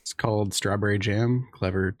 It's called Strawberry Jam.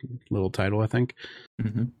 Clever little title, I think.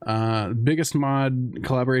 Biggest mod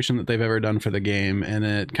collaboration that they've ever done for the game, and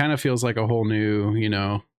it kind of feels like a whole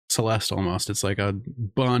new, Celeste almost. It's like a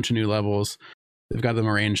bunch of new levels. They've got them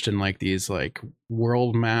arranged in like these like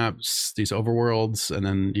world maps, these overworlds, and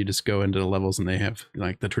then you just go into the levels and they have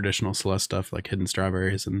like the traditional Celeste stuff, like hidden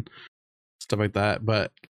strawberries and stuff like that.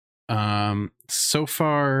 But so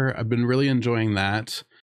far I've been really enjoying that.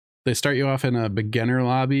 They start you off in a beginner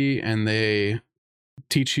lobby and they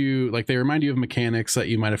teach you, like they remind you of mechanics that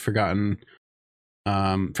you might have forgotten.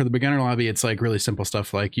 For the beginner lobby, it's like really simple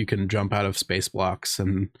stuff, like you can jump out of space blocks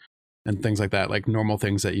and things like that, like normal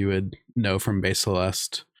things that you would know from base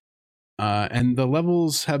Celeste. And the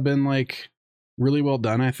levels have been like really well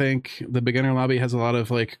done. I think the beginner lobby has a lot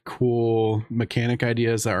of like cool mechanic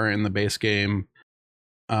ideas that are in the base game,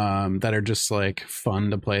 that are just like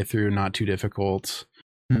fun to play through, not too difficult.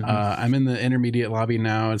 I'm in the intermediate lobby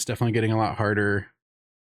now. It's definitely getting a lot harder.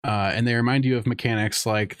 And they remind you of mechanics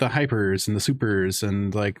like the hypers and the supers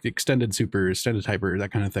and like the extended hyper,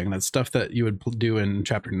 that kind of thing. That's stuff that you would do in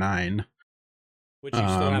chapter 9. Which you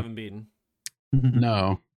still haven't beaten.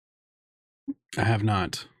 No, I have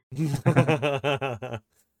not.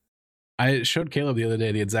 I showed Caleb the other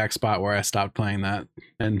day the exact spot where I stopped playing that,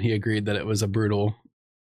 and he agreed that it was a brutal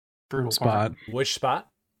spot. Which spot?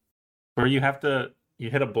 Where you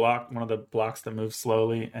hit a block, one of the blocks that moves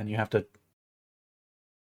slowly, and you have to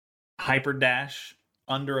hyper dash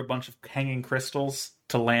under a bunch of hanging crystals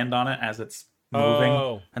to land on it as it's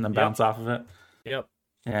moving, and then bounce off of it. Yep.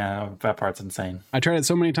 Yeah, that part's insane. I tried it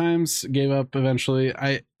so many times, gave up eventually.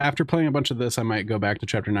 After playing a bunch of this, I might go back to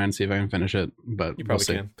chapter 9 and see if I can finish it, but you probably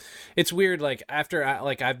can. It's weird, like after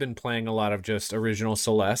I've been playing a lot of just original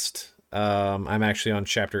Celeste. I'm actually on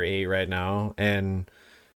chapter 8 right now, and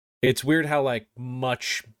it's weird how like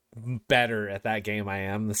much better at that game I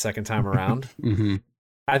am the second time around.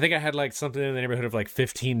 I think I had like something in the neighborhood of like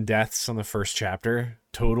 15 deaths on the first chapter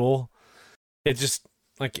total. It's just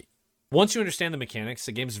like, once you understand the mechanics,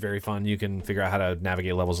 the game's very fun. You can figure out how to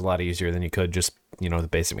navigate levels a lot easier than you could just, the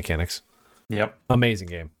basic mechanics. Yep. Amazing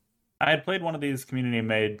game. I had played one of these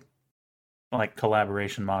community-made like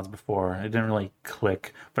collaboration mods before. It didn't really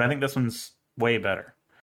click, but I think this one's way better.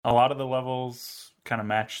 A lot of the levels kind of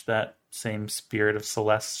match that same spirit of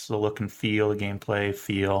Celeste, the look and feel, the gameplay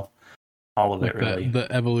feel, all of like it really.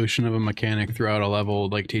 The evolution of a mechanic throughout a level,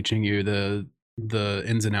 like teaching you the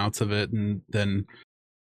ins and outs of it, and then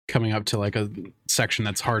coming up to like a section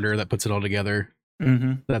that's harder that puts it all together.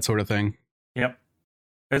 That sort of thing. Yep.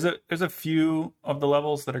 There's a few of the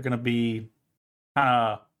levels that are going to be kind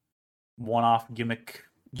of one-off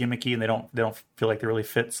gimmicky, and they don't feel like they really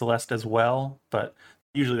fit Celeste as well, but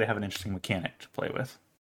usually they have an interesting mechanic to play with.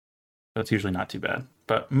 So it's usually not too bad.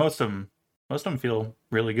 But most of them feel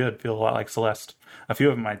really good, feel a lot like Celeste. A few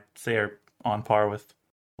of them I'd say are on par with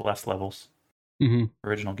Celeste levels.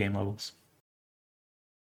 Original game levels.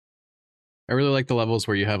 I really like the levels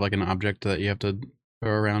where you have like an object that you have to go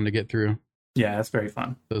around to get through. Yeah, that's very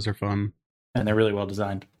fun. Those are fun. And they're really well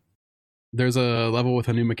designed. There's a level with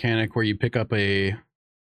a new mechanic where you pick up a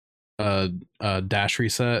dash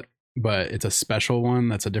reset, but it's a special one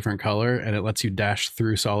that's a different color, and it lets you dash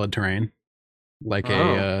through solid terrain. Like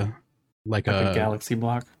a galaxy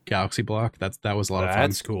block. Galaxy block. That was a lot of fun.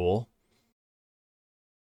 That's cool.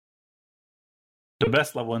 The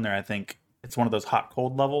best level in there, I think, it's one of those hot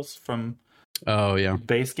cold levels from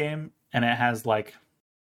base game, and it has like,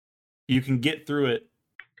 you can get through it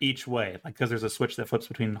each way, like because there's a switch that flips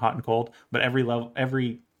between hot and cold, but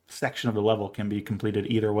every section of the level can be completed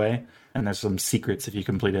either way, and there's some secrets if you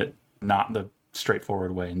complete it not the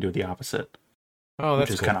straightforward way and do the opposite. Oh, that's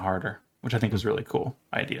which is cool. kind of harder, which I think was really cool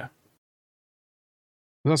idea.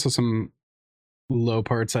 There's also some low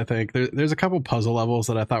parts, I think. There's a couple puzzle levels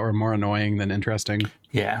that I thought were more annoying than interesting.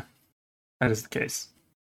 Yeah, that is the case.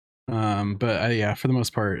 But yeah, for the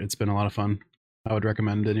most part, it's been a lot of fun. I would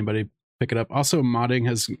recommend anybody pick it up. Also, modding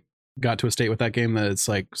has got to a state with that game that it's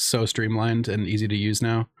like so streamlined and easy to use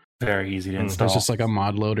now. Very easy to install. There's just like a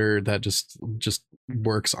mod loader that just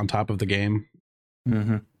works on top of the game.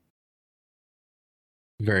 Mm-hmm.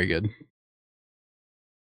 Very good.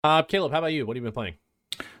 Caleb, how about you? What have you been playing?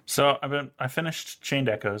 So I finished Chained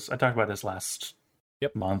Echoes. I talked about this last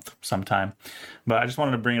month sometime, but I just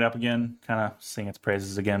wanted to bring it up again, kind of sing its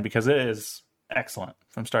praises again, because it is excellent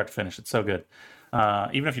from start to finish. It's so good.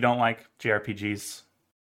 Even if you don't like JRPGs,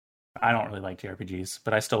 I don't really like JRPGs,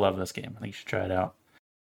 but I still love this game. I think you should try it out.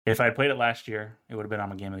 If I had played it last year, it would have been on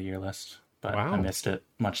my Game of the Year list, but I missed it.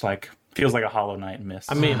 Feels like a Hollow Knight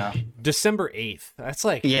miss. I mean, December 8th. That's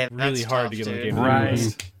like really hard to get on the Game of the Year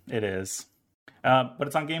list. It is. But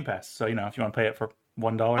it's on Game Pass, so if you want to pay it for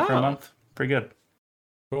 $1 for a month, pretty good.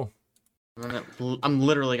 Cool. I'm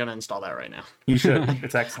literally gonna install that right now. You should.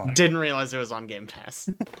 It's excellent. Didn't realize it was on Game Pass.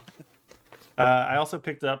 I also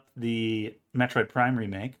picked up the Metroid Prime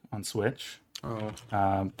remake on Switch.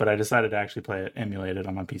 But I decided to actually play it emulated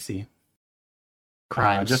on my PC.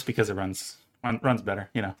 Crimes. Just because it runs better,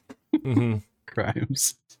 Mm-hmm.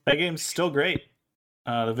 Crimes. That game's still great.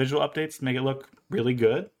 The visual updates make it look really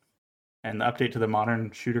good, and the update to the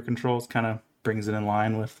modern shooter controls kind of brings it in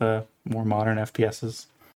line with more modern FPSs.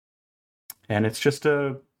 And it's just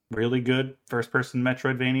a really good first-person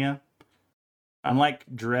Metroidvania. Unlike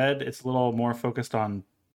Dread, it's a little more focused on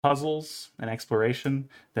puzzles and exploration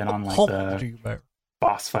than on the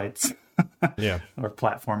boss fights. Or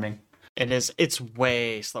platforming. It's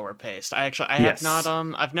way slower paced. Have not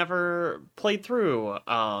I've never played through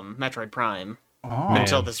Metroid Prime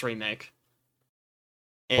until this remake.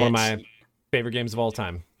 One of my favorite games of all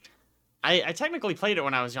time. I technically played it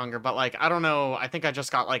when I was younger, but I don't know, I think I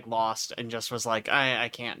just got lost and just was I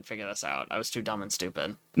can't figure this out. I was too dumb and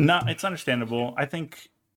stupid. No, it's understandable. I think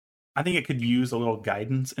it could use a little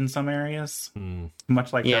guidance in some areas.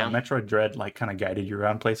 Much like Metroid Dread kind of guided you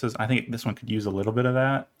around places. I think this one could use a little bit of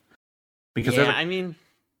that. Because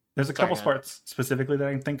there's a couple parts specifically that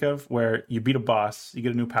I can think of where you beat a boss, you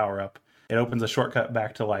get a new power-up, it opens a shortcut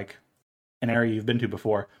back to an area you've been to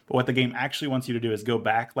before. But what the game actually wants you to do is go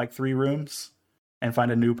back 3 rooms and find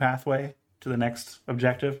a new pathway to the next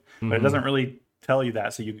objective. Mm-hmm. But it doesn't really tell you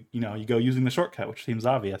that, so you go using the shortcut, which seems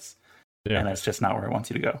obvious. Yeah. And that's just not where it wants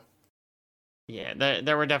you to go. Yeah,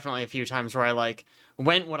 there were definitely a few times where I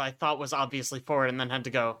went what I thought was obviously forward and then had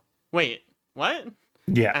to go, wait, what?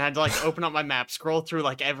 Yeah. And I had to open up my map, scroll through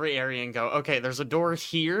every area and go, okay, there's a door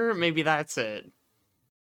here, maybe that's it.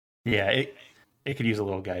 Yeah, it could use a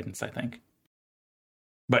little guidance, I think.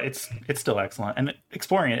 But it's still excellent, and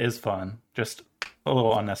exploring it is fun. Just a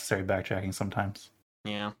little unnecessary backtracking sometimes.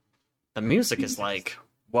 Yeah. The music is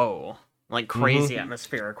whoa. Crazy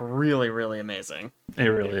atmospheric. Really, really amazing. It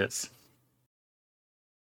really is.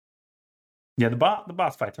 Yeah, the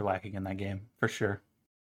boss fights are lacking in that game, for sure.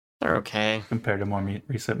 They're okay. Compared to more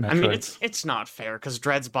recent Metroids. I mean, it's not fair, because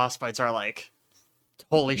Dread's boss fights are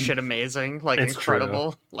holy shit amazing. It's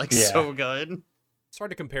incredible. So good. It's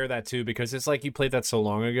hard to compare that too, because it's you played that so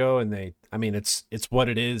long ago, and it's what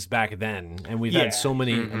it is back then, and we've had so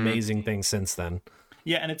many amazing things since then.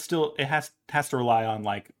 Yeah, and it has to rely on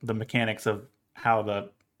the mechanics of how the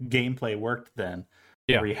gameplay worked then.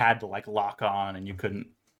 Yeah. Where you had to lock on and you couldn't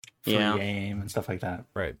free aim and stuff like that.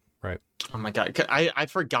 Right. Oh my god, I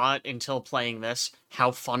forgot until playing this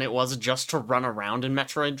how fun it was just to run around in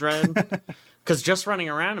Metroid Dread. Because just running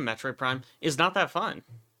around in Metroid Prime is not that fun.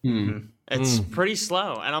 Mm-hmm. It's pretty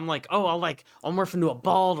slow. And I'm I'll morph into a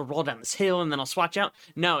ball to roll down this hill and then I'll swatch out.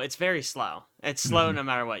 No, it's very slow. It's slow no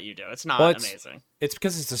matter what you do. It's not amazing. It's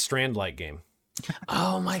because it's a Strand-like game.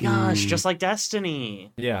 Oh my gosh, just like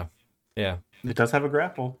Destiny. Yeah. It does have a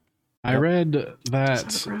grapple. I read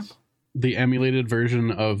that the emulated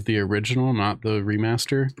version of the original, not the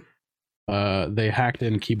remaster, they hacked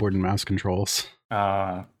in keyboard and mouse controls.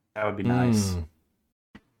 That would be nice.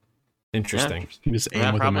 Interesting. You just aim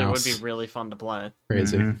that with probably a would mouse. be really fun to play.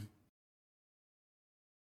 Crazy. Mm-hmm.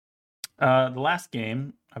 The last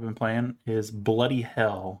game I've been playing is Bloody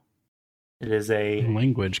Hell. It is a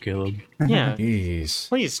language, Caleb. Yeah. Jeez.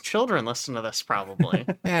 Please, children listen to this probably.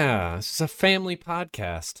 Yeah, this is a family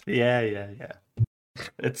podcast. Yeah.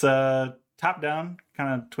 It's a top-down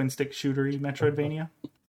kind of twin-stick shootery Metroidvania.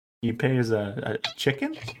 You play as a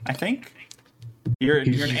chicken, I think. You're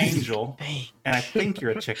an angel, and I think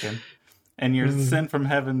you're a chicken. and you're sent from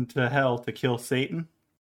heaven to hell to kill Satan.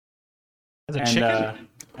 As a chicken?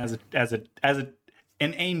 As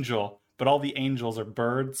an angel, but all the angels are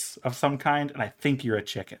birds of some kind, and I think you're a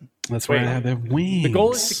chicken. That's why they have wings. The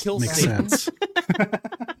goal is to kill Makes Satan. sense.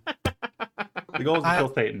 The goal is to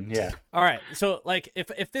kill Satan, yeah. All right, so like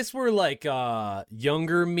if this were like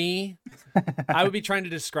younger me, I would be trying to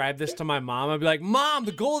describe this to my mom. I'd be like, Mom,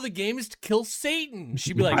 the goal of the game is to kill Satan.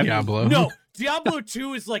 She'd be like, Diablo. No, Diablo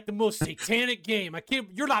 2 is like the most satanic game.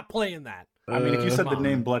 You're not playing that. I mean, if you said Mom. the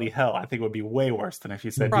name Bloody Hell, I think it would be way worse than if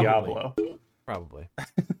you said Probably. Diablo. Probably.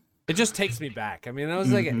 It just takes me back. I mean, I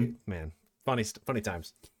was like, man, funny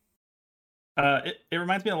times. It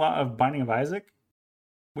reminds me a lot of Binding of Isaac.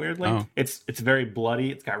 Weirdly, it's very bloody.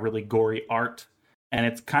 It's got really gory art, and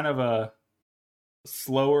it's kind of a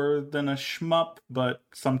slower than a shmup, but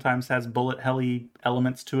sometimes has bullet helly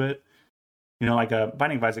elements to it. You know, like a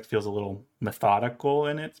Binding of Isaac feels a little methodical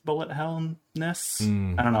in its bullet hellness.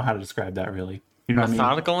 I don't know how to describe that really. You know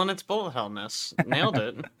methodical in its bullet hellness. Nailed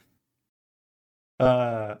it.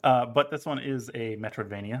 But this one is a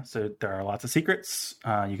Metroidvania, so there are lots of secrets.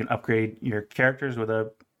 You can upgrade your characters with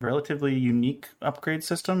a relatively unique upgrade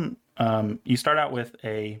system. You start out with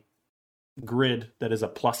a grid that is a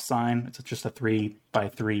plus sign. It's just a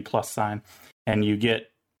 3x3 plus sign, and you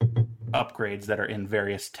get upgrades that are in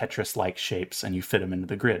various Tetris-like shapes, and you fit them into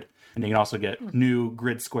the grid. And you can also get new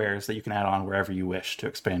grid squares that you can add on wherever you wish to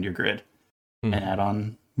expand your grid and add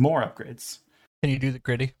on more upgrades. Can you do the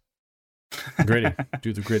gritty? Gritty.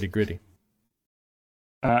 Do the gritty.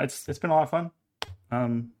 It's been a lot of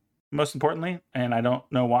fun. Most importantly, and I don't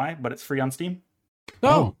know why, but it's free on Steam.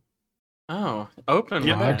 Oh, open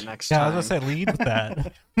with that next time. Yeah, I was gonna say lead with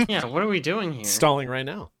that. Yeah, what are we doing here? stalling right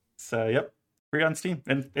now. So, yep, free on Steam,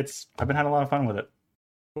 and I've been having a lot of fun with it.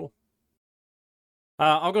 Cool.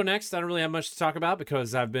 I'll go next. I don't really have much to talk about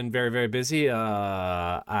because I've been very, very busy.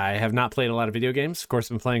 I have not played a lot of video games. Of course,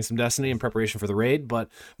 I've been playing some Destiny in preparation for the raid, but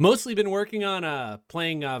mostly been working on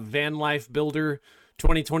playing Van Life Builder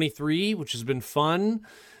 2023, which has been fun.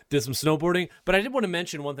 Did some snowboarding, but I did want to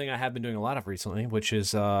mention one thing I have been doing a lot of recently, which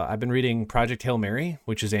is I've been reading Project Hail Mary,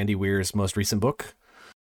 which is Andy Weir's most recent book.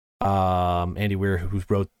 Andy Weir, who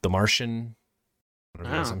wrote The Martian. I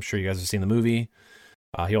don't know, I'm sure you guys have seen the movie.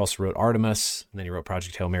 He also wrote Artemis, and then he wrote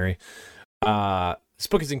Project Hail Mary. This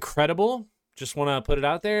book is incredible. Just want to put it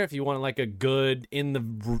out there if you want like a good in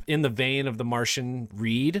the vein of The Martian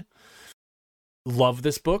read. Love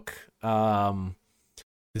this book.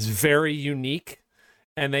 It's very unique.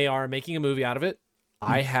 And they are making a movie out of it.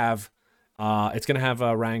 I have, it's going to have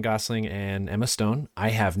Ryan Gosling and Emma Stone. I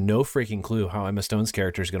have no freaking clue how Emma Stone's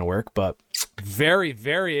character is going to work, but very,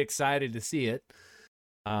 very excited to see it.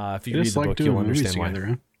 If you read the book, you'll understand why. Together,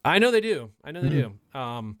 huh? I know they do.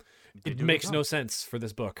 It makes no sense for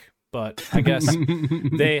this book, but I guess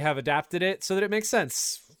they have adapted it so that it makes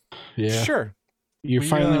sense. Yeah. Sure. You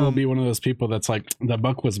finally will be one of those people that's like, the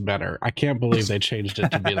book was better. I can't believe they changed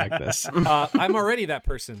it to be like this. I'm already that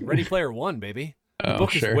person. Ready Player One, baby. The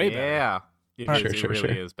book is way better. Yeah. It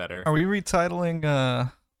really is better. Are we retitling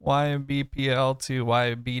YBPL to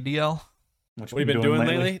YBDL? What have you been doing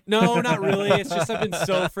lately? No, not really. It's just I've been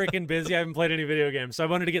so freaking busy. I haven't played any video games, so I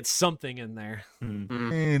wanted to get something in there.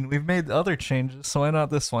 And we've made other changes, so why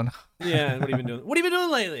not this one? Yeah, what have you been doing? What have you been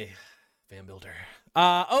doing lately? Van Builder.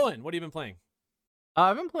 Owen, what have you been playing?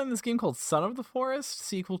 I've been playing this game called Son of the Forest,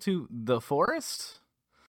 sequel to The Forest.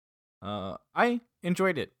 I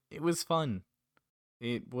enjoyed it. It was fun.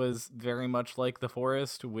 It was very much like The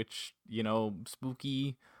Forest, which,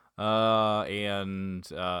 spooky. And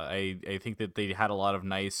I think that they had a lot of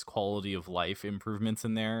nice quality of life improvements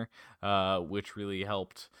in there, which really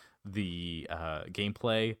helped the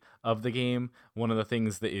gameplay of the game. One of the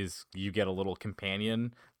things that is you get a little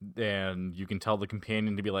companion, and you can tell the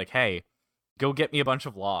companion to be like, hey, go get me a bunch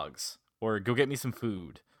of logs, or go get me some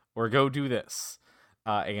food, or go do this.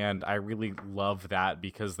 And I really love that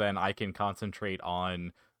because then I can concentrate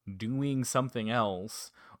on doing something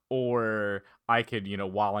else, or I could,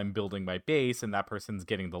 while I'm building my base and that person's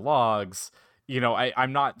getting the logs,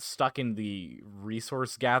 I'm not stuck in the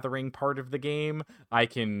resource gathering part of the game. I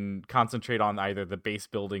can concentrate on either the base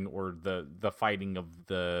building or the fighting of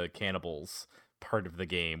the cannibals part of the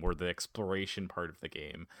game, or the exploration part of the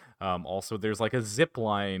game. Also, there's like a zip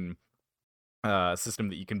line system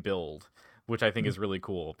that you can build, which I think is really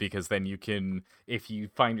cool, because then you can, if you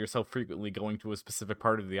find yourself frequently going to a specific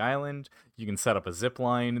part of the island, you can set up a zip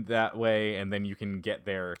line that way, and then you can get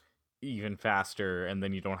there even faster, and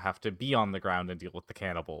then you don't have to be on the ground and deal with the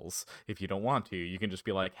cannibals if you don't want to. You can just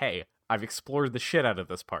be like, hey, I've explored the shit out of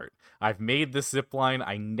this part. I've made this zip line.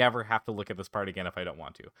 I never have to look at this part again if I don't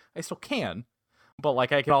want to. I still can, but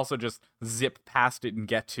like I can also just zip past it and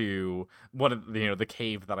get to one of the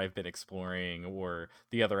cave that I've been exploring or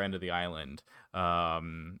the other end of the island.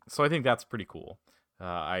 So I think that's pretty cool.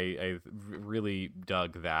 I really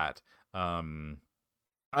dug that.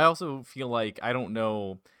 I also feel like I don't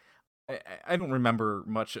remember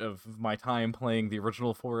much of my time playing the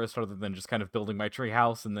original Forest other than just kind of building my tree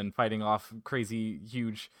house and then fighting off crazy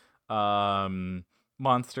huge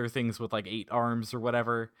monster things with like 8 arms or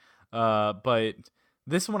whatever. But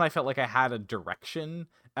this one I felt like I had a direction,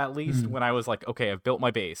 at least when I was like, okay, I've built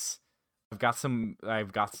my base. I've got some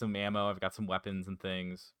ammo, I've got some weapons and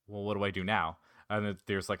things. Well, what do I do now? And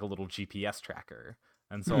there's like a little GPS tracker.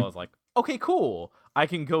 And so I was like, okay, cool. I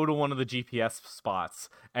can go to one of the GPS spots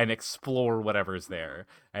and explore whatever's there.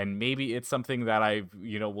 And maybe it's something that I,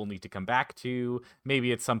 will need to come back to.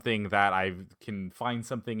 Maybe it's something that I can find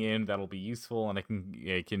something in that'll be useful and I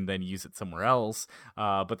can then use it somewhere else.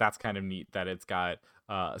 But that's kind of neat that it's got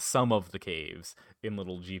some of the caves in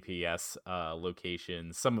little GPS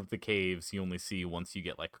locations. Some of the caves you only see once you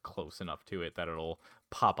get like close enough to it that it'll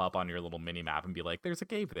pop up on your little mini map and be like, there's a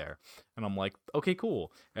cave there. And I'm like, okay,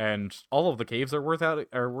 cool. And all of the caves are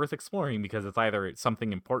worth exploring because it's either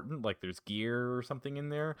something important, like there's gear or something in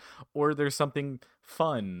there, or there's something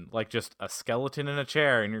fun, like just a skeleton in a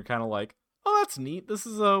chair, and you're kind of like, oh, that's neat. This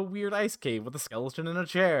is a weird ice cave with a skeleton in a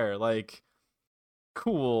chair. Like,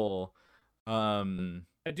 cool. I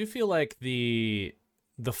do feel like the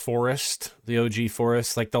forest, the OG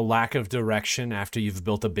forest, like the lack of direction after you've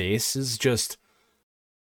built a base is just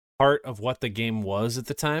part of what the game was at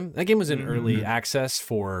the time. That game was in early access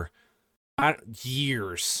for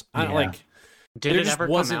years. Did it ever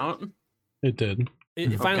come out? It did.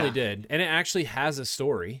 It finally did, and it actually has a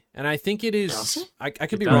story. And I think it is. Does it? I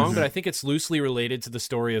could be wrong, but I think it's loosely related to the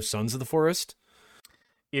story of Sons of the Forest.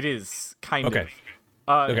 It is kind of. Okay.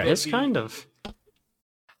 It's kind of.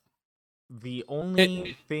 The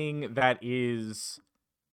only thing that is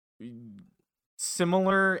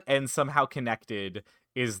similar and somehow connected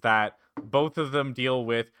is that both of them deal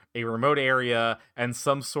with a remote area and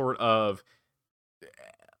some sort of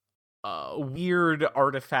weird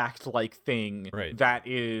artifact-like thing that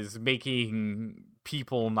is making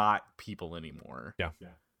people not people anymore. Yeah.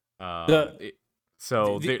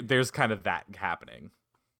 There's kind of that happening.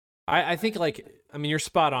 I think, you're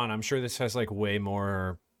spot on. I'm sure this has like way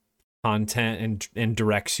more content and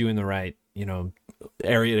directs you in the right,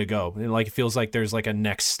 area to go. And like, it feels like there's like a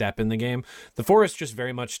next step in the game. The Forest just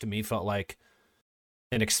very much to me felt like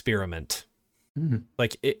an experiment.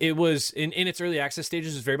 Like it was in its early access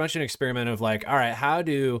stages, is very much an experiment of like, all right, how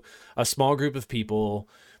do a small group of people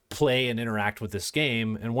play and interact with this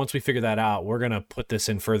game? And once we figure that out, we're going to put this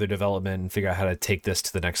in further development and figure out how to take this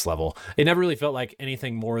to the next level. It never really felt like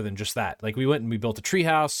anything more than just that. Like we went and we built a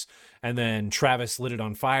treehouse, and then Travis lit it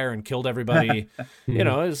on fire and killed everybody.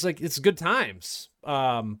 It's like, it's good times.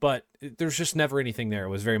 But there's just never anything there. It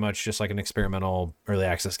was very much just like an experimental early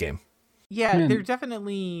access game. Yeah, they're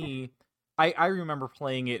definitely... I remember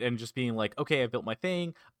playing it and just being like, okay, I built my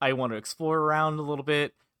thing. I want to explore around a little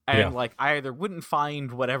bit. And like, I either wouldn't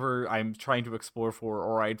find whatever I'm trying to explore for,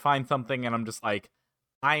 or I'd find something and I'm just like,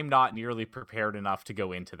 I'm not nearly prepared enough to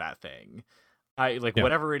go into that thing.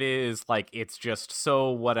 Whatever it is, like, it's just so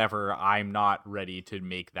whatever, I'm not ready to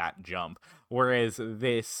make that jump. Whereas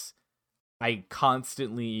this, I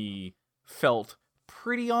constantly felt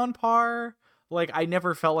pretty on par. Like, I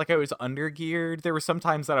never felt like I was undergeared. There were some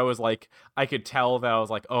times that I was like, I could tell that I was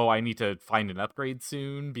like, oh, I need to find an upgrade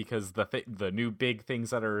soon because the new big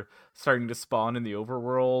things that are starting to spawn in the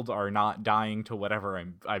overworld are not dying to whatever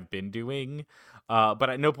I've been doing. But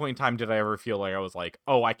at no point in time did I ever feel like I was like,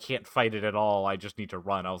 oh, I can't fight it at all. I just need to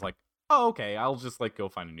run. I was like, oh, okay, I'll just like go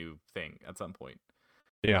find a new thing at some point.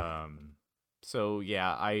 Yeah. So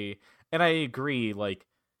yeah, I agree. Like,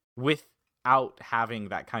 without having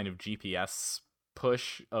that kind of GPS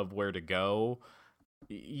push of where to go,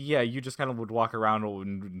 yeah, you just kind of would walk around,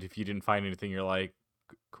 and if you didn't find anything, you're like,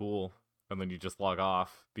 cool, and then you just log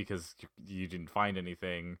off because you didn't find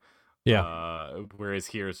anything. Whereas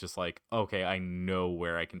here it's just like, okay, I know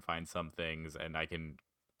where I can find some things and I can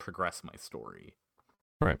progress my story.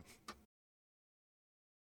 Right.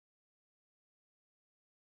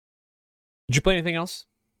 Did you play anything else?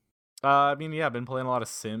 I've been playing a lot of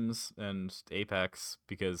Sims and Apex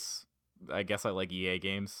because I guess I like EA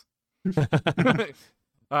games.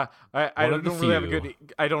 I One of don't the really have a few. good.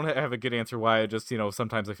 I don't have a good answer why. I just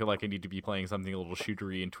sometimes I feel like I need to be playing something a little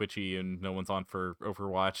shootery and twitchy, and no one's on for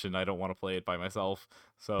Overwatch, and I don't want to play it by myself.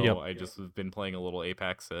 So Yep. I just have been playing a little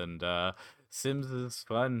Apex, and Sims is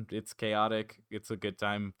fun. It's chaotic. It's a good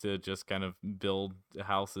time to just kind of build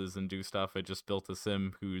houses and do stuff. I just built a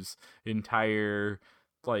Sim whose entire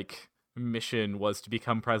mission was to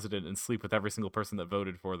become president and sleep with every single person that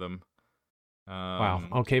voted for them. Wow.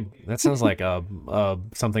 Okay, that sounds like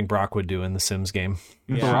something Brock would do in the Sims game.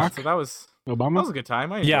 Yeah, Barack? so that was Obama? a good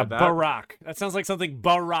time. I Yeah, enjoyed that. Barack. That sounds like something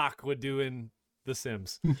Barack would do in the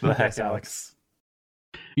Sims. The heck, Alex?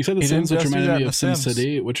 You said The He didn't Sims, which just do reminded that me in of The Sims.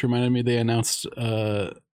 SimCity, which reminded me they announced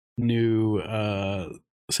new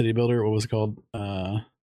city builder. What was it called?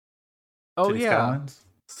 Oh City yeah, Skylines?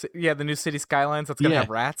 yeah, the new city skylines that's gonna Yeah. have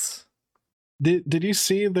rats. Did you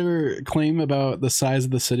see their claim about the size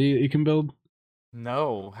of the city that you can build?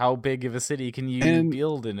 No, how big of a city can you And-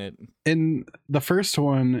 build in it? In the first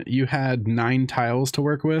one, you had 9 tiles to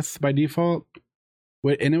work with by default,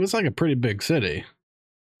 and it was like a pretty big city.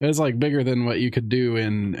 It was like bigger than what you could do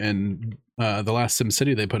in the last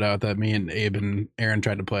SimCity they put out that me and Abe and Aaron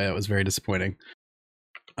tried to play. It was very disappointing.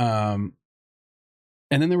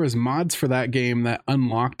 And then there was mods for that game that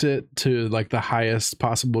unlocked it to like the highest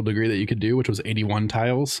possible degree that you could do, which was 81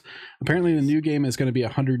 tiles. Apparently, the new game is going to be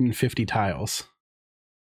 150 tiles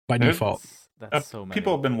by default. That's so many.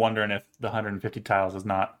 People have been wondering if the 150 tiles is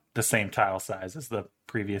not the same tile size as the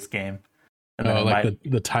previous game. And then Oh, it like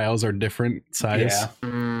might- the tiles are different size. Yeah.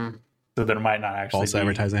 Mm, So there might not actually False be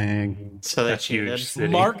advertising. so they a huge cheated. city.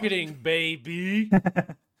 Marketing, baby.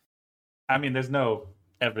 I mean, there's no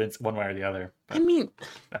evidence one way or the other. I mean,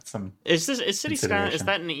 That's some. is City Sky? Is Consideration.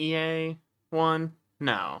 that an EA one?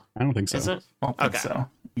 No, I don't think so. is it? I don't think Okay. so.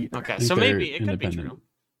 either. Okay, think so they're maybe it could be independent. true.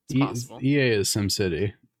 It's possible. EA is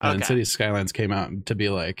SimCity. And Okay. City Skylines came out to be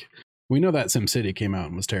like, we know that SimCity came out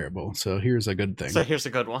and was terrible, so here's a good thing. So here's a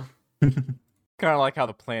good one. Kind of like how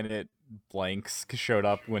the Planet Blanks showed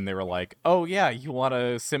up when they were like, "Oh yeah, you want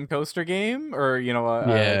a Sim Coaster game or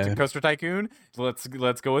a Coaster Tycoon? Let's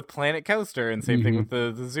go with Planet Coaster." And same thing with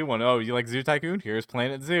the Zoo one. Oh, you like Zoo Tycoon? Here's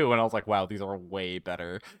Planet Zoo. And I was like, wow, these are way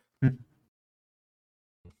better.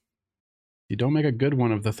 You don't make a good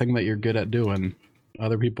one of the thing that you're good at doing,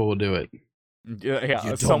 other people will do it. Yeah, You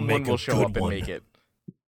don't someone make a will show good up and one. make it.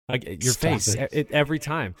 Your Stop face it. every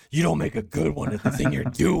time. You don't make a good one at the thing you're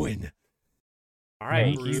doing. All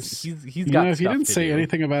right, He's You got know, if you stuff didn't to say do.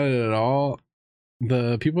 anything about it at all,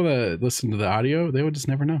 the people that listen to the audio, they would just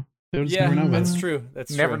never know. They would just yeah, never know about that's it. true.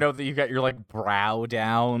 That's Never true. know that you got your brow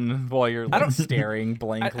down while you're staring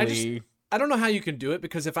blankly. I don't know how you can do it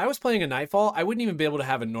because if I was playing a Nightfall, I wouldn't even be able to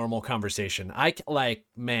have a normal conversation.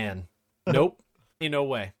 Man, nope, ain't no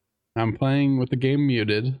way. I'm playing with the game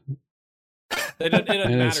muted, It doesn't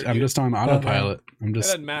and matter. I'm dude. just on autopilot. I'm It just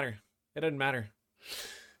doesn't matter. It doesn't matter.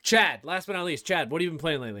 Chad, last but not least, Chad, what have you been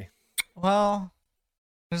playing lately? Well,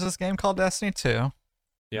 there's this game called Destiny 2.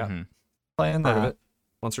 Yeah. Mhm. Playing Heard of that. it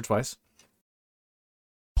once or twice.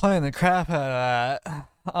 Playing the crap out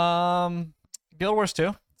of that. Guild Wars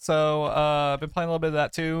 2. So I've been playing a little bit of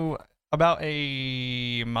that too. About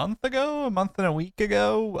a month and a week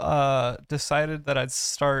ago, decided that I'd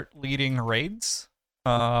start leading raids.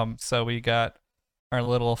 So we got our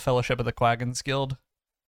little Fellowship of the Quaggins Guild,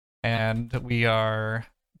 and we are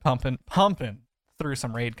pumping through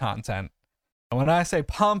some raid content. And when I say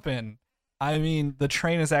pumping, I mean the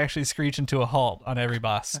train is actually screeching to a halt on every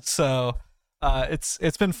boss. So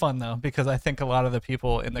it's been fun though, because I think a lot of the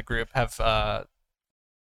people in the group have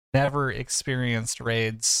never experienced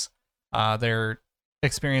raids. Their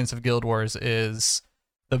experience of Guild Wars is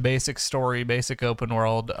the basic story, basic open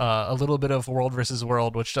world, a little bit of world versus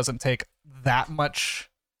world, which doesn't take that much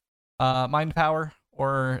mind power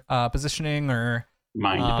or positioning, or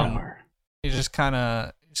mind power. you just kind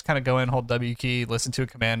of go in, hold W key, listen to a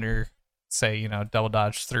commander say, double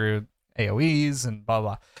dodge through AoEs and blah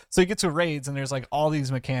blah. So you get to raids and there's like all these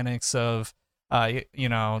mechanics of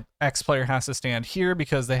X player has to stand here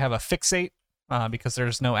because they have a fixate, because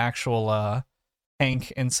there's no actual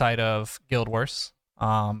tank inside of Guild Wars.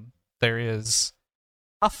 There is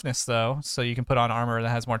toughness though, so you can put on armor that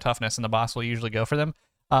has more toughness and the boss will usually go for them.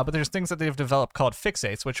 But there's things that they've developed called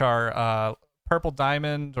fixates, which are purple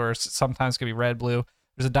diamond, or sometimes could be red, blue.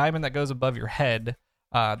 There's a diamond that goes above your head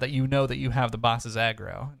that you know that you have the boss's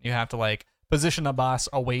aggro. You have to position the boss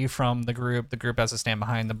away from the group. The group has to stand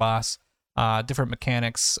behind the boss. Different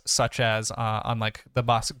mechanics such as on the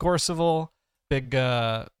boss Gorseval, big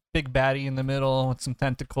baddie in the middle with some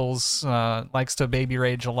tentacles, likes to baby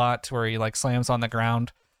rage a lot to where he slams on the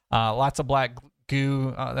ground. Lots of black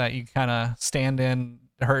goo that you kind of stand in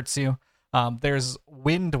hurts you. There's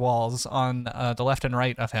wind walls on the left and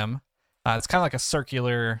right of him. It's kind of like a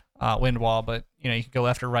circular wind wall, but you can go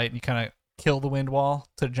left or right and you kind of kill the wind wall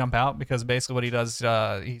to jump out, because basically what he does,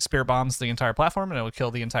 he spirit bombs the entire platform and it will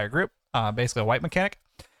kill the entire group. Basically a wipe mechanic.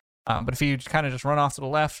 But if you kind of just run off to the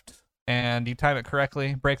left and you time it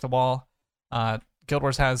correctly, break the wall, Guild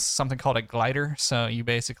Wars has something called a glider. So you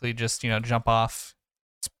basically just, jump off,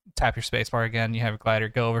 tap your spacebar again, you have a glider,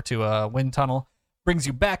 go over to a wind tunnel, brings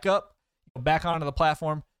you back up, back onto the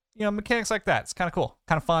platform. Mechanics like that. It's kind of cool,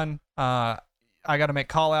 kind of fun. I got to make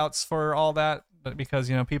call outs for all that, but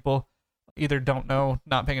because, people either don't know,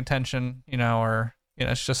 not paying attention, or,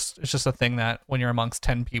 it's just a thing that when you're amongst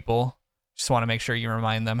 10 people, just want to make sure you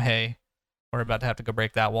remind them, hey, we're about to have to go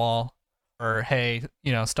break that wall, or hey,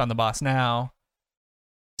 stun the boss now,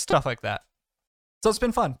 stuff like that. So it's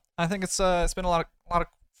been fun. I think it's been a lot of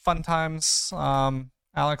fun times.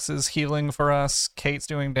 Alex is healing for us. Kate's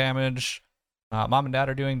doing damage. Mom and Dad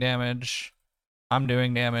are doing damage. I'm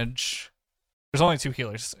doing damage. There's only 2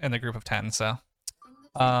 healers in the group of 10, so.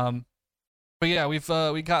 But yeah,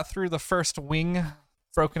 we got through the first wing,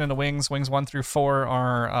 broken into wings. Wings 1 through 4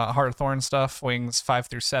 are Heart of Thorn stuff. Wings 5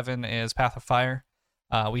 through 7 is Path of Fire.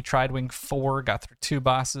 We tried wing 4, got through 2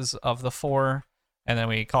 bosses of the 4, and then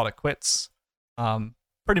we called it quits.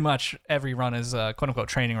 Pretty much every run is a quote-unquote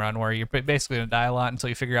training run where you're basically going to die a lot until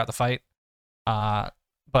you figure out the fight.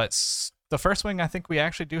 But the first wing, I think we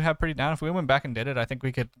actually do have pretty down. If we went back and did it, I think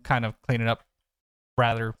we could kind of clean it up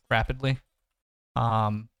rather rapidly.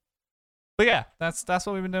 But yeah, that's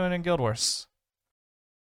what we've been doing in Guild Wars.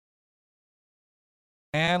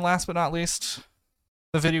 And last but not least,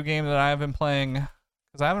 the video game that I've been playing,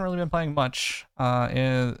 because I haven't really been playing much,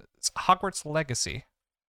 is Hogwarts Legacy.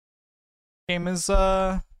 Game is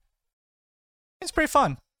it's pretty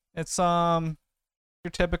fun. It's your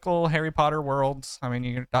typical Harry Potter world. I mean,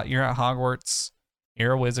 you're at Hogwarts.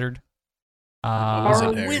 You're a wizard. You're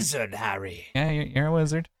a wizard, Harry. Yeah, you're a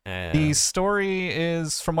wizard. The story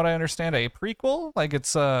is, from what I understand, a prequel. Like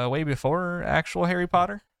it's way before actual Harry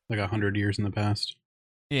Potter. Like 100 years in the past.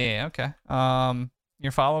 Yeah. Okay.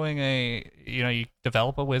 You're following you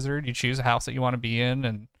develop a wizard. You choose a house that you want to be in,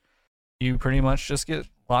 and you pretty much just get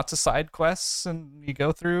lots of side quests, and you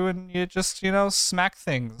go through and you just smack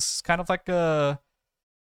things. Kind of like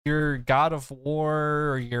your God of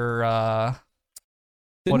War or your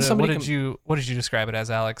what did you describe it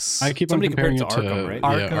as, Alex? I keep on comparing it to Arkham,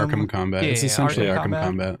 right? Arkham Combat. It's essentially Arkham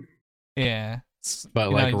Combat. Yeah.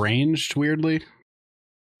 But ranged weirdly.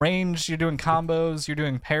 Range, you're doing combos, you're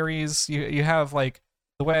doing parries. You have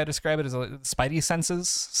the way I describe it is spidey senses.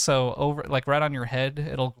 So over right on your head,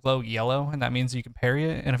 it'll glow yellow, and that means you can parry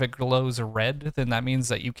it. And if it glows red, then that means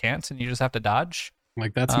that you can't, and you just have to dodge.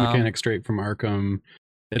 That's a mechanic straight from Arkham.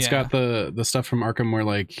 It's got the stuff from Arkham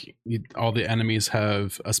where all the enemies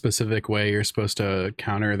have a specific way you're supposed to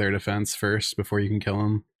counter their defense first before you can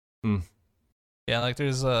kill them. Yeah,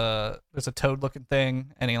 there's a toad looking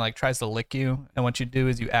thing, and he tries to lick you, and what you do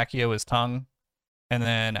is you accio his tongue, and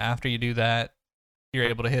then after you do that, you're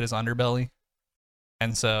able to hit his underbelly,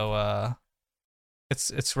 and so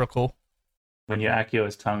it's real cool. When you accio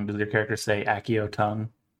his tongue, does your character say accio tongue?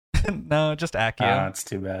 No, just accio. That's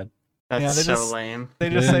too bad. That's so lame. They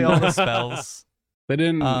just say all the spells. They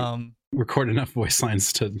didn't record enough voice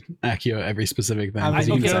lines to accio every specific thing. I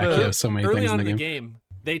you can accio so many early things on in the game.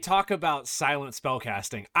 They talk about silent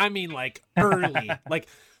spellcasting. I mean, early,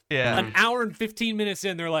 an hour and 15 minutes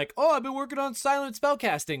in, they're like, "Oh, I've been working on silent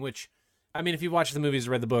spellcasting." Which, I mean, if you watch the movies,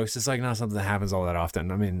 read the books, it's not something that happens all that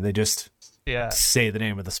often. I mean, they just say the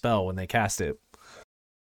name of the spell when they cast it.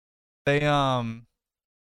 They don't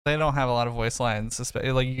have a lot of voice lines.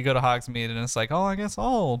 You go to Hogsmeade and it's oh, I guess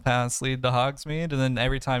all paths lead to Hogsmeade, and then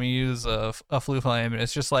every time you use a flue flame,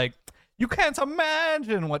 it's just you can't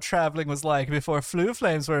imagine what traveling was like before flue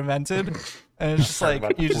flames were invented. And it's just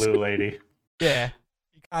about you the blue lady. Yeah,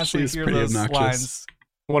 you constantly hear those lines.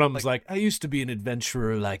 One of them's I used to be an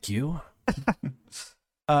adventurer like you.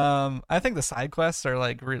 I think the side quests are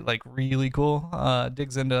really cool.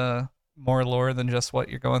 Digs into more lore than just what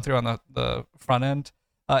you're going through on the front end.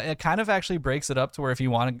 It kind of actually breaks it up to where if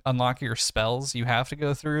you want to unlock your spells, you have to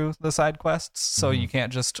go through the side quests. So you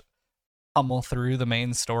can't just pummel through the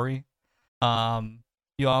main story.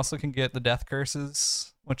 You also can get the death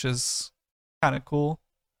curses, which is kind of cool.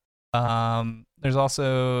 There's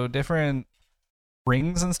also different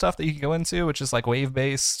rings and stuff that you can go into, which is wave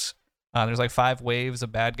based. There's 5 waves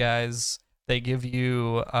of bad guys. They give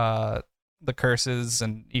you the curses,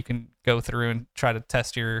 and you can go through and try to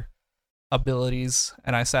test your abilities.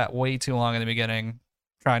 And I sat way too long in the beginning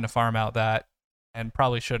trying to farm out that, and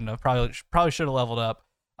probably shouldn't have. Probably should have leveled up.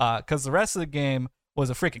 because the rest of the game was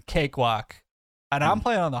a freaking cakewalk, and I'm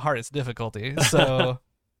playing on the hardest difficulty. So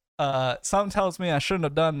something tells me I shouldn't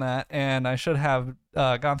have done that, and I should have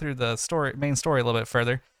gone through the main story a little bit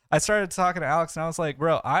further. I started talking to Alex, and I was like,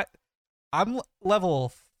 bro, I'm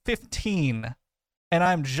level 15, and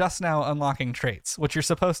I'm just now unlocking traits, which you're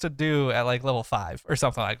supposed to do at like level 5 or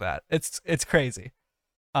something like that. It's crazy.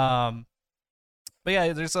 But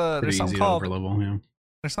yeah, there's something called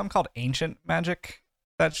there's something called ancient magic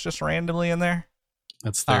that's just randomly in there.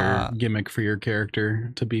 That's their gimmick for your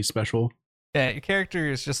character to be special. Yeah, your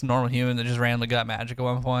character is just a normal human that just randomly got magic at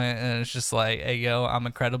one point, and it's just like, hey, yo, I'm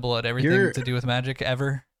incredible at everything to do with magic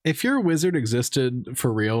ever. If your wizard existed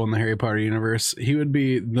for real in the Harry Potter universe, he would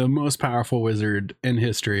be the most powerful wizard in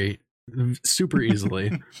history, super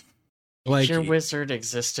easily. Like, if your wizard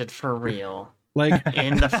existed for real. Like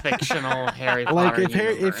in the fictional Harry Potter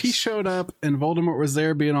universe. If he showed up and Voldemort was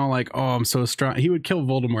there being all like, oh, I'm so strong, he would kill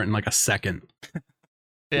Voldemort in like a second.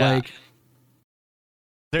 Yeah. Like,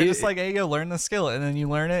 they're just like, hey, yo, learn the skill, and then you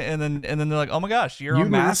learn it, and then they're like, oh my gosh, you're a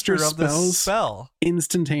master of this spell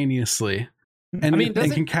instantaneously, and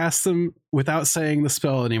can cast them without saying the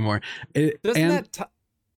spell anymore. Yeah,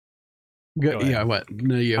 what?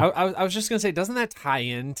 No, you. I was just gonna say, doesn't that tie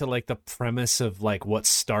into like the premise of like what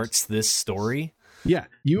starts this story? Yeah,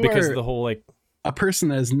 because of the whole like a person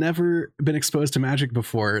that has never been exposed to magic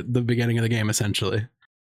before the beginning of the game, essentially,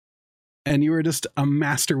 and you were just a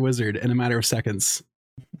master wizard in a matter of seconds,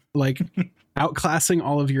 like outclassing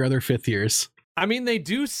all of your other fifth years. I mean, they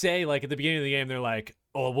do say like at the beginning of the game, they're like,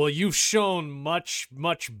 oh, well, you've shown much,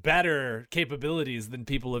 much better capabilities than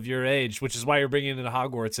people of your age, which is why you're bringing it into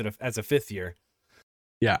Hogwarts as a fifth year.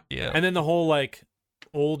 Yeah. And then the whole like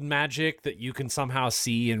old magic that you can somehow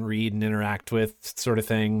see and read and interact with sort of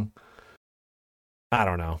thing. I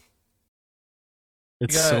don't know.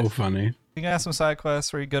 It's so funny. You can have some side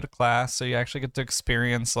quests where you go to class, so you actually get to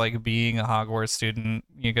experience like being a Hogwarts student.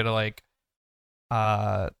 You go to like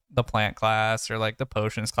the plant class or like the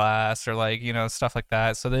potions class or like, you know, stuff like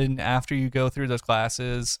that. So then after you go through those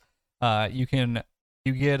classes, you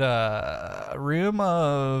get a room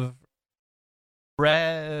of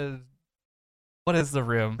red. What is the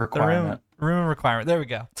room? Requirement. The room of requirement. There we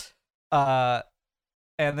go.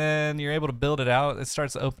 And then you're able to build it out. It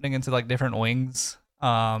starts opening into like different wings.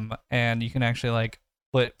 And you can actually like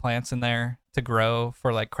put plants in there to grow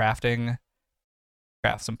for like crafting.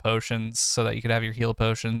 Craft some potions so that you could have your heal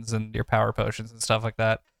potions and your power potions and stuff like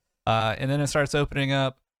that. And then it starts opening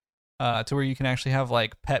up to where you can actually have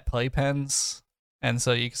like pet playpens, and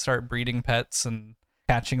so you can start breeding pets and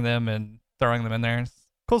catching them and throwing them in there.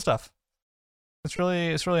 Cool stuff. It's really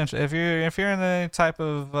interesting. If you're in the type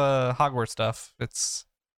of Hogwarts stuff, it's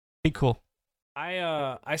be cool.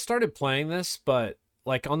 I started playing this, but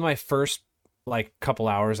like on my first like couple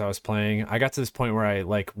hours I was playing, I got to this point where I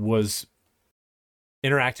like was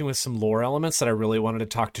interacting with some lore elements that I really wanted to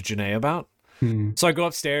talk to Janae about. So I go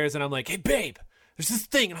upstairs and I'm like, hey babe, there's this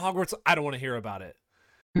thing in Hogwarts. I don't want to hear about it.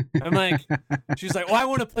 I'm like, she's like, well, I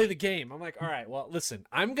want to play the game. I'm like, all right, well, listen,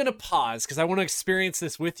 I'm going to pause because I want to experience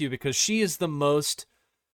this with you, because she is the most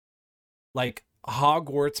like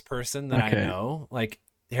Hogwarts person that I know, like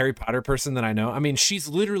Harry Potter person that I know. I mean, she's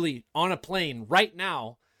literally on a plane right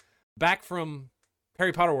now back from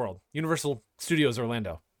Harry Potter World, Universal Studios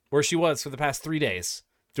Orlando, where she was for the past 3 days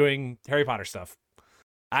doing Harry Potter stuff.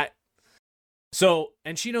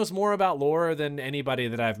 And she knows more about lore than anybody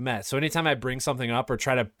that I've met. So anytime I bring something up or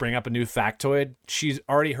try to bring up a new factoid, she's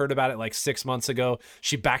already heard about it like 6 months ago.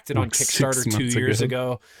 She backed it on Kickstarter 2 years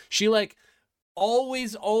ago. She like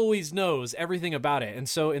always knows everything about it. And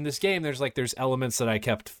so in this game, there's elements that I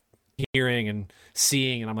kept hearing and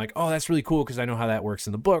seeing, and I'm like, oh, that's really cool because I know how that works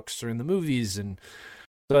in the books or in the movies. And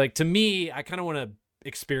so like, to me, I kind of want to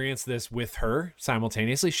experience this with her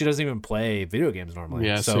simultaneously. She doesn't even play video games normally.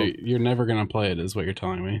 Yeah, so you're never gonna play it, is what you're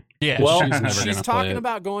telling me. Yeah, well, she's talking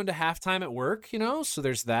about going to halftime at work, you know, so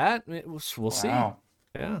there's that. We'll see. Yeah,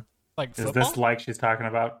 like football? Is this like she's talking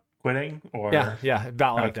about quitting, or yeah,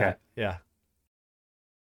 about like that. Yeah.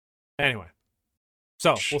 Anyway,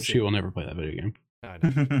 so we'll see. She will never play that video game.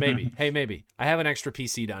 Maybe. Hey, maybe I have an extra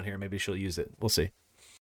PC down here. Maybe she'll use it. We'll see.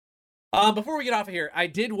 Before we get off of here, I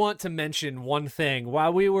did want to mention one thing.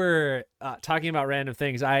 While we were talking about random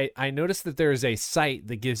things, I noticed that there is a site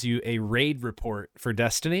that gives you a raid report for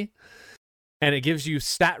Destiny, and it gives you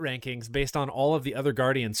stat rankings based on all of the other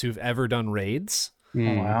Guardians who've ever done raids.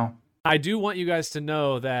 Oh, wow. I do want you guys to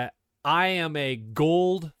know that I am a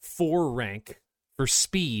gold 4 rank for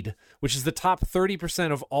speed, which is the top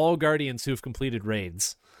 30% of all Guardians who've completed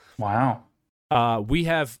raids. Wow.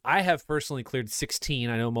 I have personally cleared 16.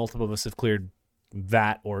 I know multiple of us have cleared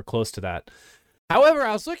that or close to that. However,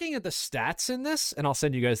 I was looking at the stats in this, and I'll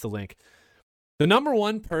send you guys the link. The number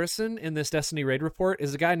one person in this Destiny raid report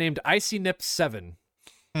is a guy named IcyNip7.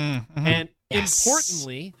 Mm-hmm. And Yes.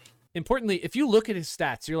 importantly, if you look at his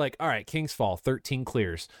stats, you're like, all right, King's Fall, 13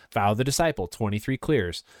 clears. Vow of the Disciple, 23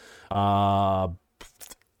 clears. Crown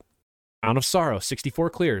of Sorrow, 64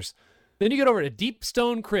 clears. Then you get over to Deep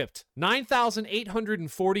Stone Crypt,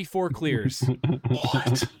 9,844 clears.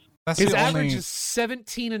 What? That's His the average only... is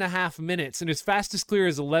 17 and a half minutes, and his fastest clear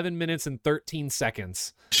is 11 minutes and 13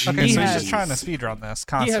 seconds. Okay, He so he's has- just trying to speedrun this He has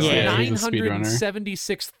constantly. Yeah, he's a speedrunner.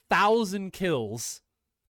 976,000 kills,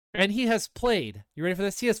 and he has played, you ready for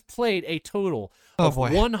this? He has played a total Oh, of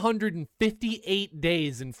boy. 158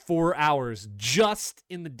 days and 4 hours just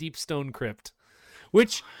in the Deep Stone Crypt,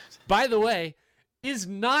 which, by the way, is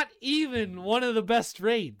not even one of the best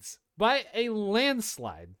raids by a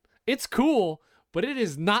landslide. It's cool, but it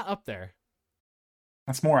is not up there.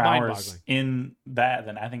 That's more hours Mind-boggling. in that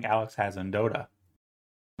than I think Alex has in Dota.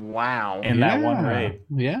 Wow. In that one raid.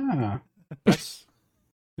 Yeah.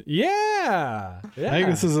 Yeah. I think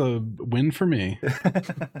this is a win for me.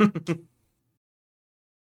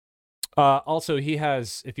 Also, he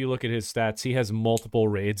has, if you look at his stats, he has multiple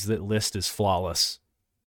raids that list as flawless.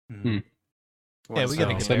 Hmm. Yeah, we gotta So- get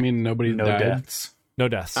Does that there. mean nobody No died? deaths. No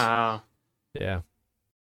deaths. Oh. Yeah.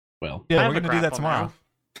 Well, Yeah, I we're have a gonna do that grapple tomorrow.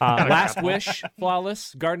 now. Got a Last grapple. Wish,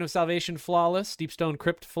 flawless. Garden of Salvation, flawless. Deep Stone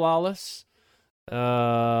Crypt, flawless. He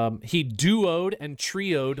duoed and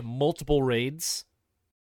trioed multiple raids.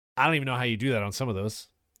 I don't even know how you do that on some of those.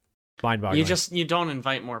 Mind-boggling. You don't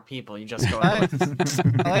invite more people. You just go. I like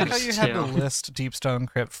how you had to Yeah. list Deep Stone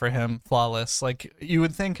Crypt for him flawless. Like you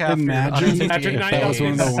would think after imagine 158 if that was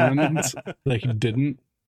one of the days- ones that he didn't.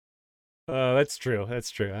 That's true. That's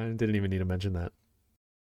true. I didn't even need to mention that.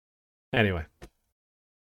 Anyway.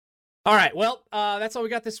 All right. Well, that's all we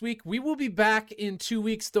got this week. We will be back in 2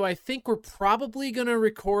 weeks, though I think we're probably going to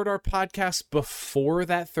record our podcast before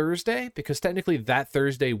that Thursday, because technically that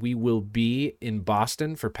Thursday we will be in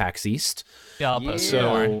Boston for PAX East. Yeah, I'll post it.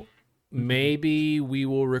 Don't worry. So maybe we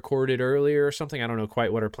will record it earlier or something. I don't know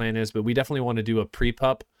quite what our plan is, but we definitely want to do a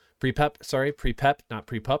pre-pep, not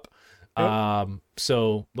pre-pup.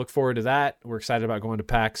 So look forward to that. We're excited about going to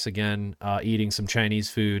PAX again, eating some Chinese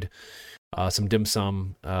food, some dim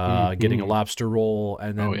sum, getting a lobster roll,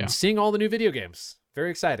 and then seeing all the new video games. Very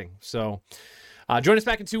exciting. So join us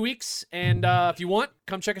back in 2 weeks. And if you want,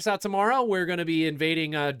 come check us out tomorrow. We're going to be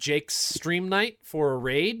invading Jake's stream night for a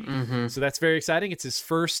raid. Mm-hmm. So that's very exciting. It's his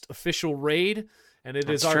first official raid. And it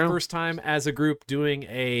is That's our true. first time as a group doing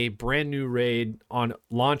a brand new raid on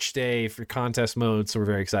launch day for contest mode. So we're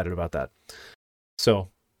very excited about that. So,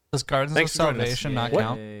 Does Gardens of Thanks for joining us. Salvation not What?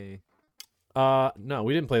 count? no,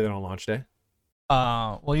 we didn't play that on launch day.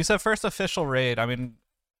 Well, you said first official raid. I mean,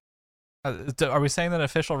 are we saying that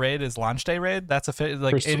official raid is launch day raid? That's like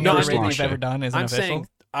First- any no, other first raid launch we've day. ever done isn't I'm official.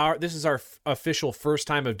 saying this is our official first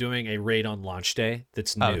time of doing a raid on launch day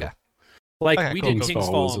that's new. Oh, okay. Like Okay, we cool, did cool. King's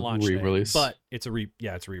Fall Fall was on a launch re-release. day, but it's a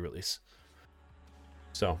re-release.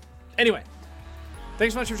 So, anyway,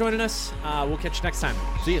 thanks so much for joining us. We'll catch you next time.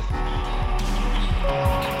 See you.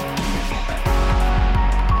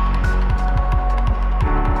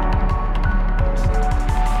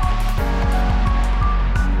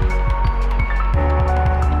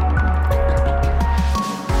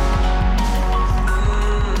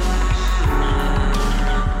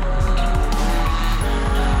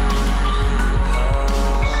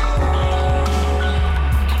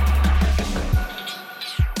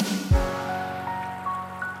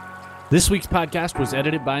 This week's podcast was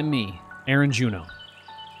edited by me, Aaron Juno.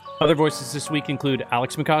 Other voices this week include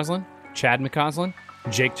Alex McCausland, Chad McCausland,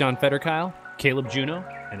 Jake John Fetterkyle, Caleb Juno,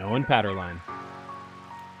 and Owen Patterline.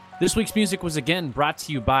 This week's music was again brought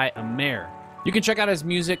to you by Amer. You can check out his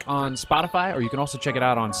music on Spotify, or you can also check it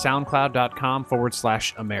out on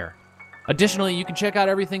soundcloud.com/Amer. Additionally, you can check out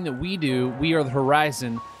everything that we do, We Are the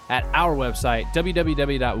Horizon, at our website,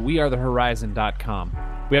 www.wearethehorizon.com.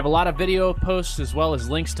 We have a lot of video posts as well as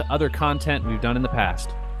links to other content we've done in the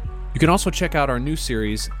past. You can also check out our new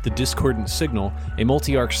series, The Discordant Signal, a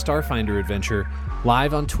multi-arc Starfinder adventure,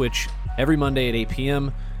 live on Twitch every Monday at 8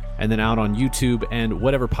 p.m., and then out on YouTube and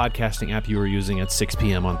whatever podcasting app you are using at 6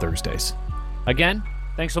 p.m. on Thursdays. Again,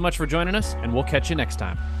 thanks so much for joining us, and we'll catch you next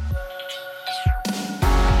time.